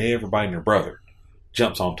popular, then everybody and their brother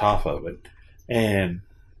jumps on top of it, and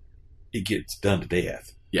it gets done to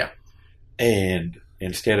death. Yeah. And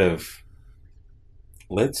instead of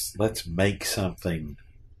let's make something,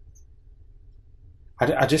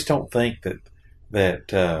 I just don't think that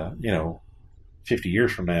 50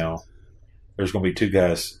 years from now there's going to be two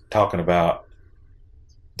guys talking about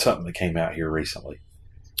something that came out here recently.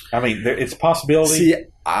 I mean, it's a possibility. See,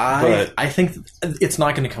 I think it's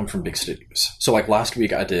not going to come from big studios. So, last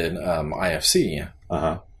week I did IFC.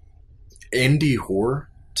 Indie horror,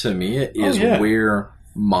 to me, is where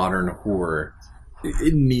modern horror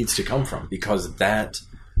it needs to come from, because I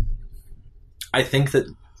think that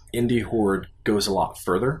indie horror goes a lot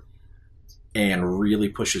further and really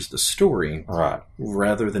pushes the story,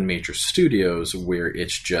 rather than major studios where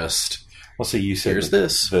it's just, well, see, you said here's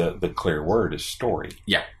this. The clear word is story.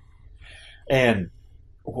 Yeah. And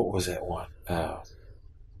what was that one?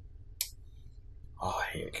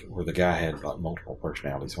 Where the guy had multiple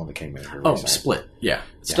personalities. One that came in here. Split. Yeah.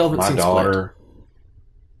 My daughter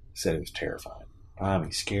said it was terrifying. I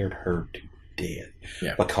mean, scared her to death.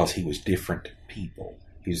 Yeah. Because he was different people.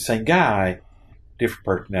 He was the same guy, different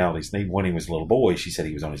personalities. And even when he was a little boy, she said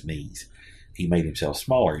he was on his knees. He made himself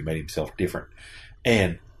smaller. He made himself different.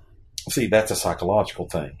 And see, that's a psychological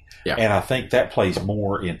thing. Yeah. And I think that plays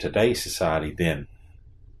more in today's society than,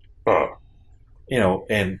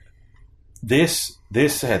 and this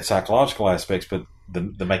had psychological aspects, but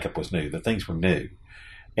the makeup was new. The things were new.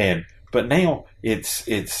 But now it's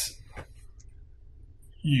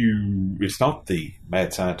not the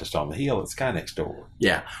mad scientist on the hill. It's the guy next door.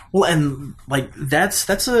 Yeah. Well, and like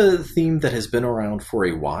that's a theme that has been around for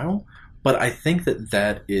a while, but I think that's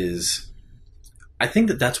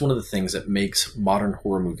one of the things that makes modern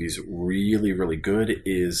horror movies really, really good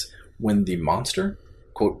is when the monster,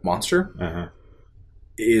 quote, monster,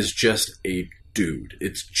 is just a dude.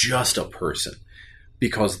 It's just a person.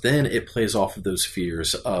 Because then it plays off of those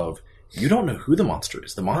fears of, you don't know who the monster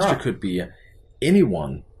is. The monster could be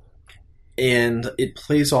anyone. And it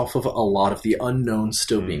plays off of a lot of the unknown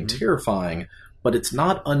still being terrifying, but it's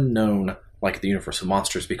not unknown like the Universal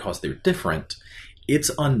Monsters because they're different. It's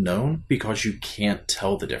unknown because you can't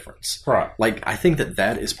tell the difference. Right. Like, I think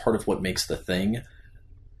that is part of what makes The Thing,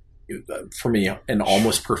 for me, an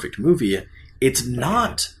almost perfect movie. It's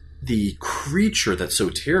not the creature that's so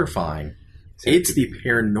terrifying. It's the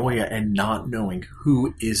paranoia and not knowing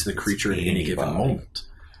who is the creature at any given moment.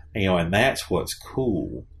 And that's what's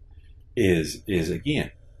cool is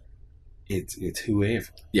again, it's whoever.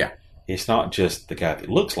 Yeah. It's not just the guy that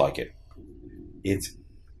looks like it. It's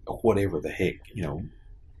whatever the heck,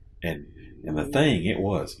 and the thing it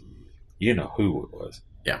was, who it was.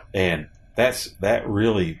 Yeah. And that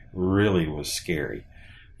really, really was scary.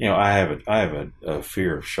 I have a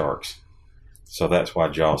fear of sharks. So that's why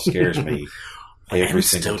Jaws scares me every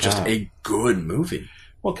single time. Just a good movie.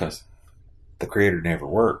 Well, because the creator never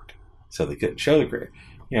worked, so they couldn't show the creator.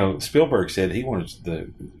 Spielberg said he wanted the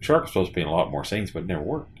shark was supposed to be in a lot more scenes, but it never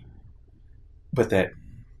worked. But that,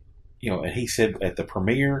 and he said at the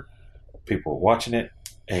premiere, people were watching it,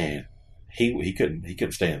 and he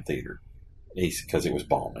couldn't stay in the theater. Because it was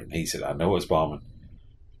bombing. He said, "I know it's bombing."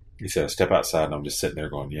 He said, "I step outside and I'm just sitting there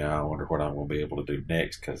going, yeah, I wonder what I'm going to be able to do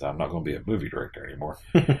next because I'm not going to be a movie director anymore."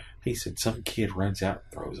 He said, "Some kid runs out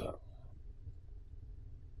and throws up."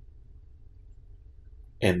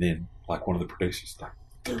 And then, like, one of the producers, like,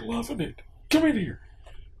 "They're loving it. Come in here."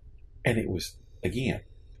 And it was, again,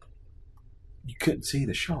 you couldn't see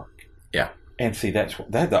the shark. Yeah. And see,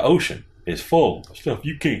 the ocean is full of stuff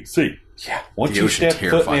you can't see. Yeah. Once you step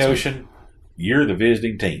foot in the ocean, you're the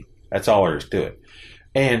visiting team. That's all there is to it.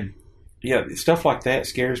 And, stuff like that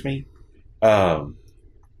scares me. Of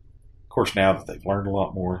course, now that they've learned a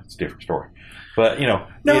lot more, it's a different story. But, No,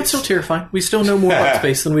 it's still terrifying. We still know more about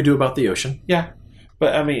space than we do about the ocean. Yeah.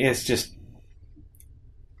 But, I mean, it's just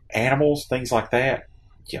animals, things like that.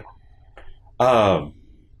 Yeah.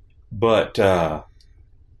 But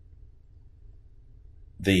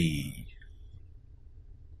the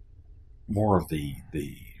more of the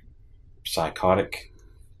psychotic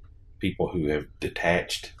people who have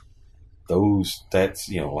detached that's,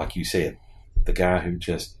 like you said, the guy who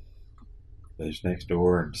just lives next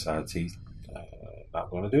door and decides he's not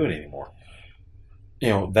going to do it anymore.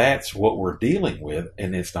 That's what we're dealing with,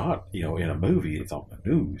 and it's not, in a movie, it's on the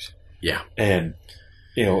news. Yeah. And,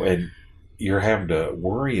 and you're having to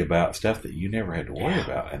worry about stuff that you never had to worry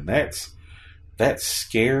about, and that's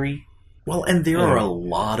scary. Well, and there are a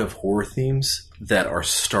lot of horror themes that are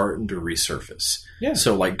starting to resurface. Yeah.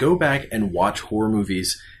 So, like, go back and watch horror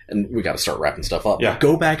movies, and we got to start wrapping stuff up. Yeah.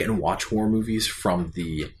 Go back and watch horror movies from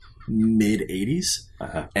the mid-'80s,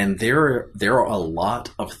 and there are a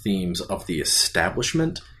lot of themes of the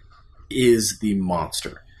establishment is the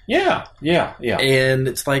monster. Yeah. And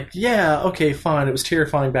it's like, yeah, okay, fine, it was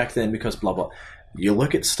terrifying back then because blah, blah. You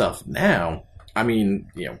look at stuff now, I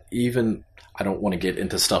mean, even... I don't want to get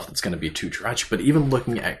into stuff that's going to be too tragic, but even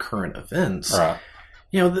looking at current events, right.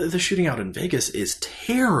 The shooting out in Vegas is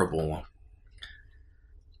terrible.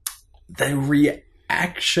 The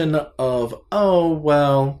reaction of, oh,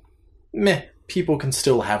 well, people can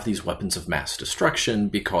still have these weapons of mass destruction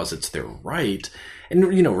because it's their right. And,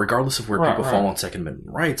 regardless of where people fall on Second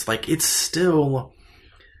Amendment rights, like, it's still...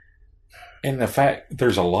 And the fact,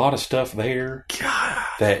 there's a lot of stuff there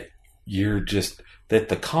that you're just... That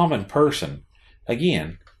the common person,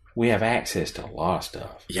 again, we have access to a lot of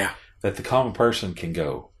stuff. Yeah. That the common person can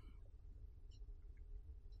go,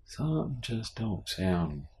 something just don't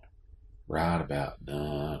sound right about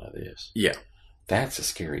none of this. Yeah. That's the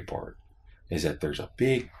scary part, is that there's a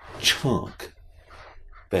big chunk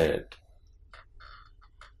that,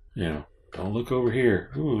 don't look over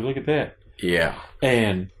here. Ooh, look at that. Yeah.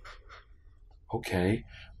 And, okay,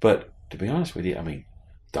 but to be honest with you, I mean,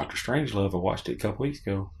 Dr. Strangelove, I watched it a couple weeks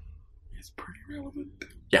ago. It's pretty relevant.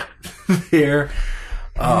 Yeah. They're...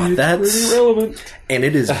 that's pretty relevant. And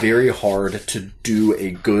it is very hard to do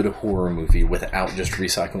a good horror movie without just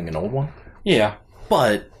recycling an old one. Yeah.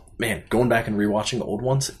 But, man, going back and rewatching the old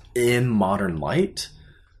ones in modern light...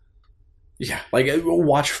 Yeah, like,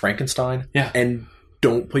 watch Frankenstein and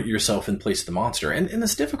don't put yourself in place of the monster. And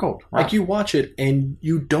it's difficult. Right. Like, you watch it and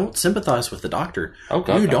you don't sympathize with the doctor.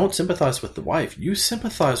 You don't sympathize with the wife. You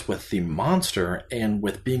sympathize with the monster and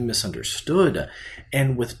with being misunderstood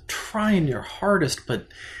and with trying your hardest. But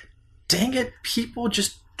dang it, people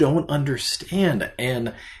just don't understand.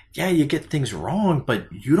 And, yeah, you get things wrong, but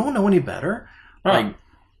you don't know any better. Right. Like,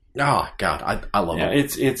 oh God, I love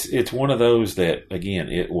it. It's one of those that, again,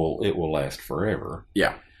 it will last forever.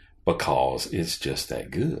 Yeah, because it's just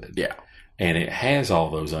that good. Yeah, and it has all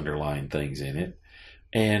those underlying things in it,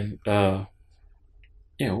 and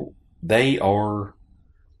they are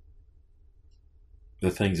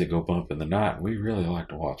the things that go bump in the night. We really like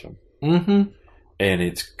to watch them, and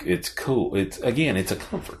it's cool. It's a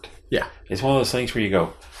comfort. Yeah, it's one of those things where you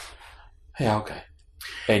go, yeah, okay.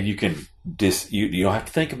 And you can you don't have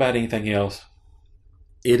to think about anything else.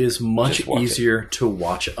 It is much easier to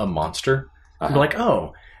watch a monster. You're like,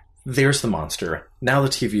 oh, there's the monster. Now the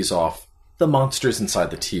TV's off. The monster's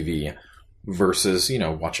inside the TV. Versus,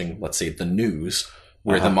 watching, let's say, the news,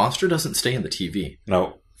 where the monster doesn't stay in the TV.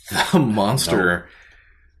 No. The monster...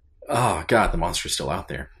 No. Oh, God, the monster's still out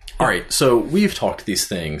there. All right, so we've talked these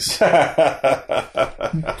things.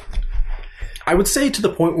 I would say to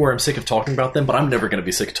the point where I'm sick of talking about them, but I'm never going to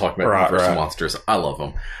be sick of talking about Universal Monsters. I love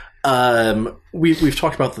them. We've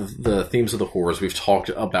talked about the themes of the horrors. We've talked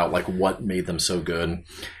about like what made them so good.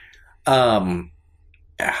 I've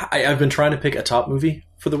been trying to pick a top movie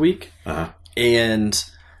for the week, and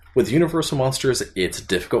with Universal Monsters, it's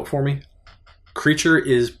difficult for me. Creature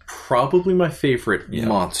is probably my favorite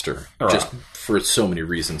monster, just for so many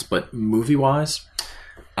reasons. But movie-wise,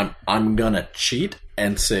 I'm gonna cheat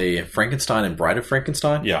and say Frankenstein and Bride of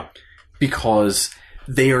Frankenstein. Yeah. Because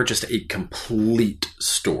they are just a complete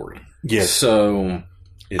story. Yes. So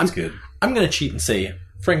it's good. I'm gonna cheat and say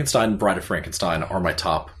Frankenstein and Bride of Frankenstein are my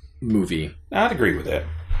top movie. I'd agree with that.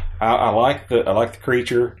 I like the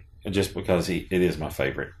Creature just because it is my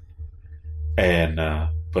favorite. And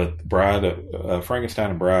but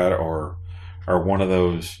Frankenstein and Bride are one of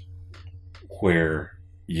those where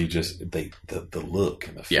you just the look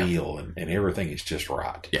and the feel and everything is just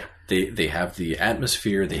right. Yeah, they have the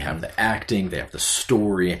atmosphere, they have the acting, they have the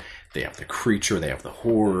story, they have the creature, they have the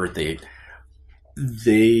horror. They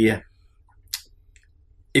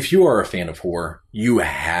if you are a fan of horror, you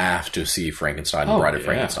have to see Frankenstein and Bride of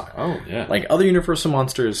Frankenstein. Oh yeah, like other Universal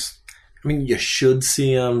monsters. I mean, you should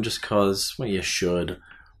see them just because you should.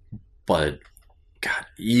 But God,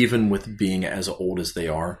 even with being as old as they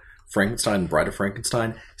are, Frankenstein and Bride of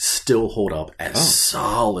Frankenstein still hold up as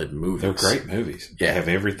solid movies. They're great movies. Yeah. They have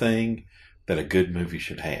everything that a good movie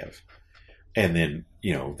should have. And then,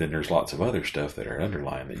 then there's lots of other stuff that are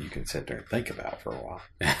underlying that you can sit there and think about for a while.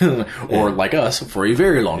 Or like us, for a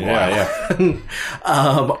very long while. Yeah.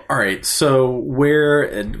 All right. So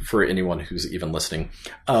and for anyone who's even listening,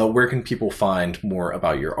 where can people find more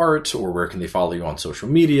about your art, or where can they follow you on social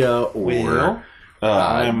media? Or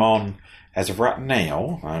I am on, as of right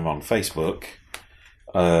now, I'm on Facebook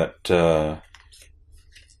at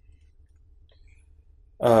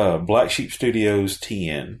Black Sheep Studios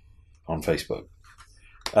 10 on Facebook.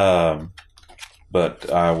 But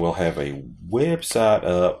I will have a website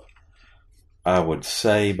up, I would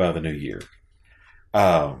say, by the new year,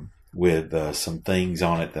 with some things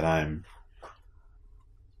on it that I'm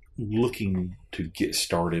looking to get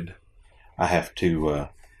started. I have to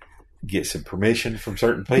get some permission from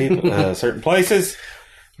certain people, certain places,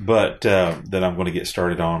 but that I'm going to get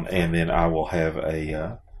started on, and then I will have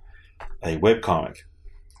a webcomic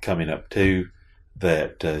coming up too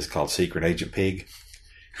that is called Secret Agent Pig,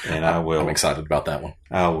 and I'm excited about that one.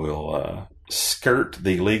 I will skirt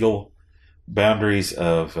the legal boundaries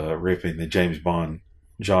of ripping the James Bond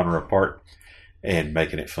genre apart and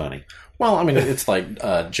making it funny. Well, I mean, it's like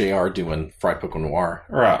JR doing Fried Pickle Noir,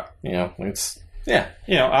 right? It's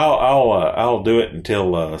I'll do it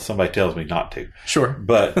until somebody tells me not to. Sure,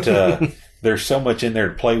 but there's so much in there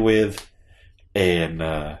to play with,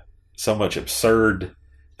 and so much absurd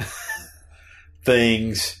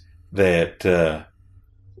things that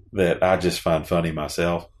I just find funny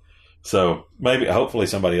myself. So hopefully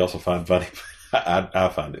somebody else will find funny. I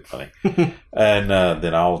find it funny, and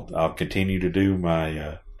then I'll continue to do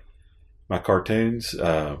my my cartoons.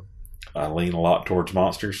 I lean a lot towards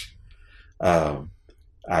monsters. I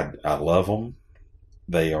love them.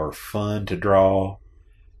 They are fun to draw,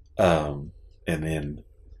 and then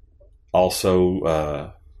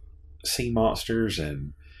also sea monsters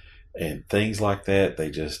and things like that.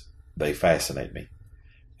 They fascinate me.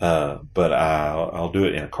 But I'll do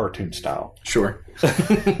it in a cartoon style. Sure.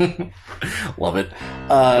 Love it.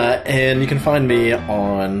 And you can find me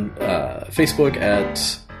on Facebook at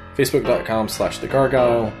facebook.com/the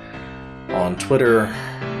Gargyle, on Twitter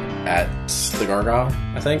at the Gargyle,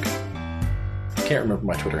 I think. I can't remember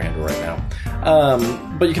my Twitter handle right now.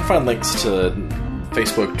 But you can find links to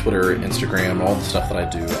Facebook, Twitter, Instagram, all the stuff that I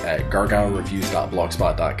do at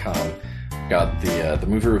gargylereviews.blogspot.com. Got the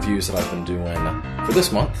movie reviews that I've been doing for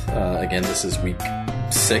this month. Again, this is week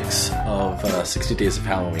 6 of 60 Days of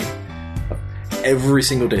Halloween. Every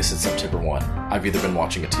single day since September 1, I've either been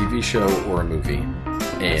watching a TV show or a movie.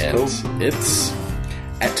 And cool. It's...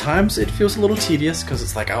 At times, it feels a little tedious, because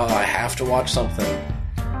it's like, oh, I have to watch something.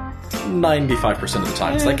 95% of the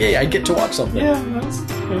time, it's like, hey, I get to watch something. Yeah,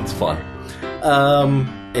 It's fun.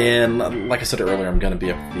 And like I said earlier, I'm going to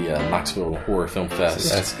be at the Knoxville Horror Film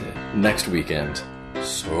Fest next weekend.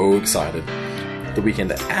 So excited. The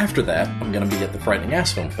weekend after that, I'm going to be at the Frightening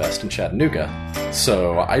Ass Film Fest in Chattanooga.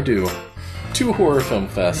 So I do 2 horror film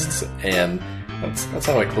fests, and that's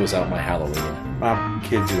how I close out my Halloween. My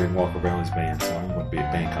kids are in Walker Valley's band, so I'm going to be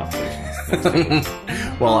at band competitions.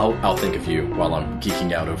 Well, I'll think of you while I'm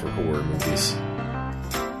geeking out over horror movies.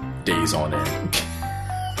 Days on end.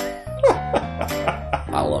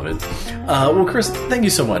 I love it. Well, Chris, thank you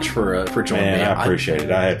so much for joining me. I appreciate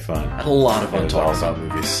it. I had fun. I had a lot of fun talking about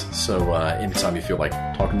movies. So anytime you feel like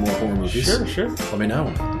talking more horror movies, sure. Let me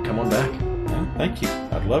know. Come on back. Yeah, thank you.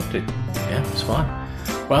 I'd love to. Yeah, it was fun.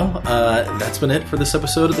 Well, that's been it for this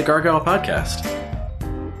episode of the Gargyle Podcast.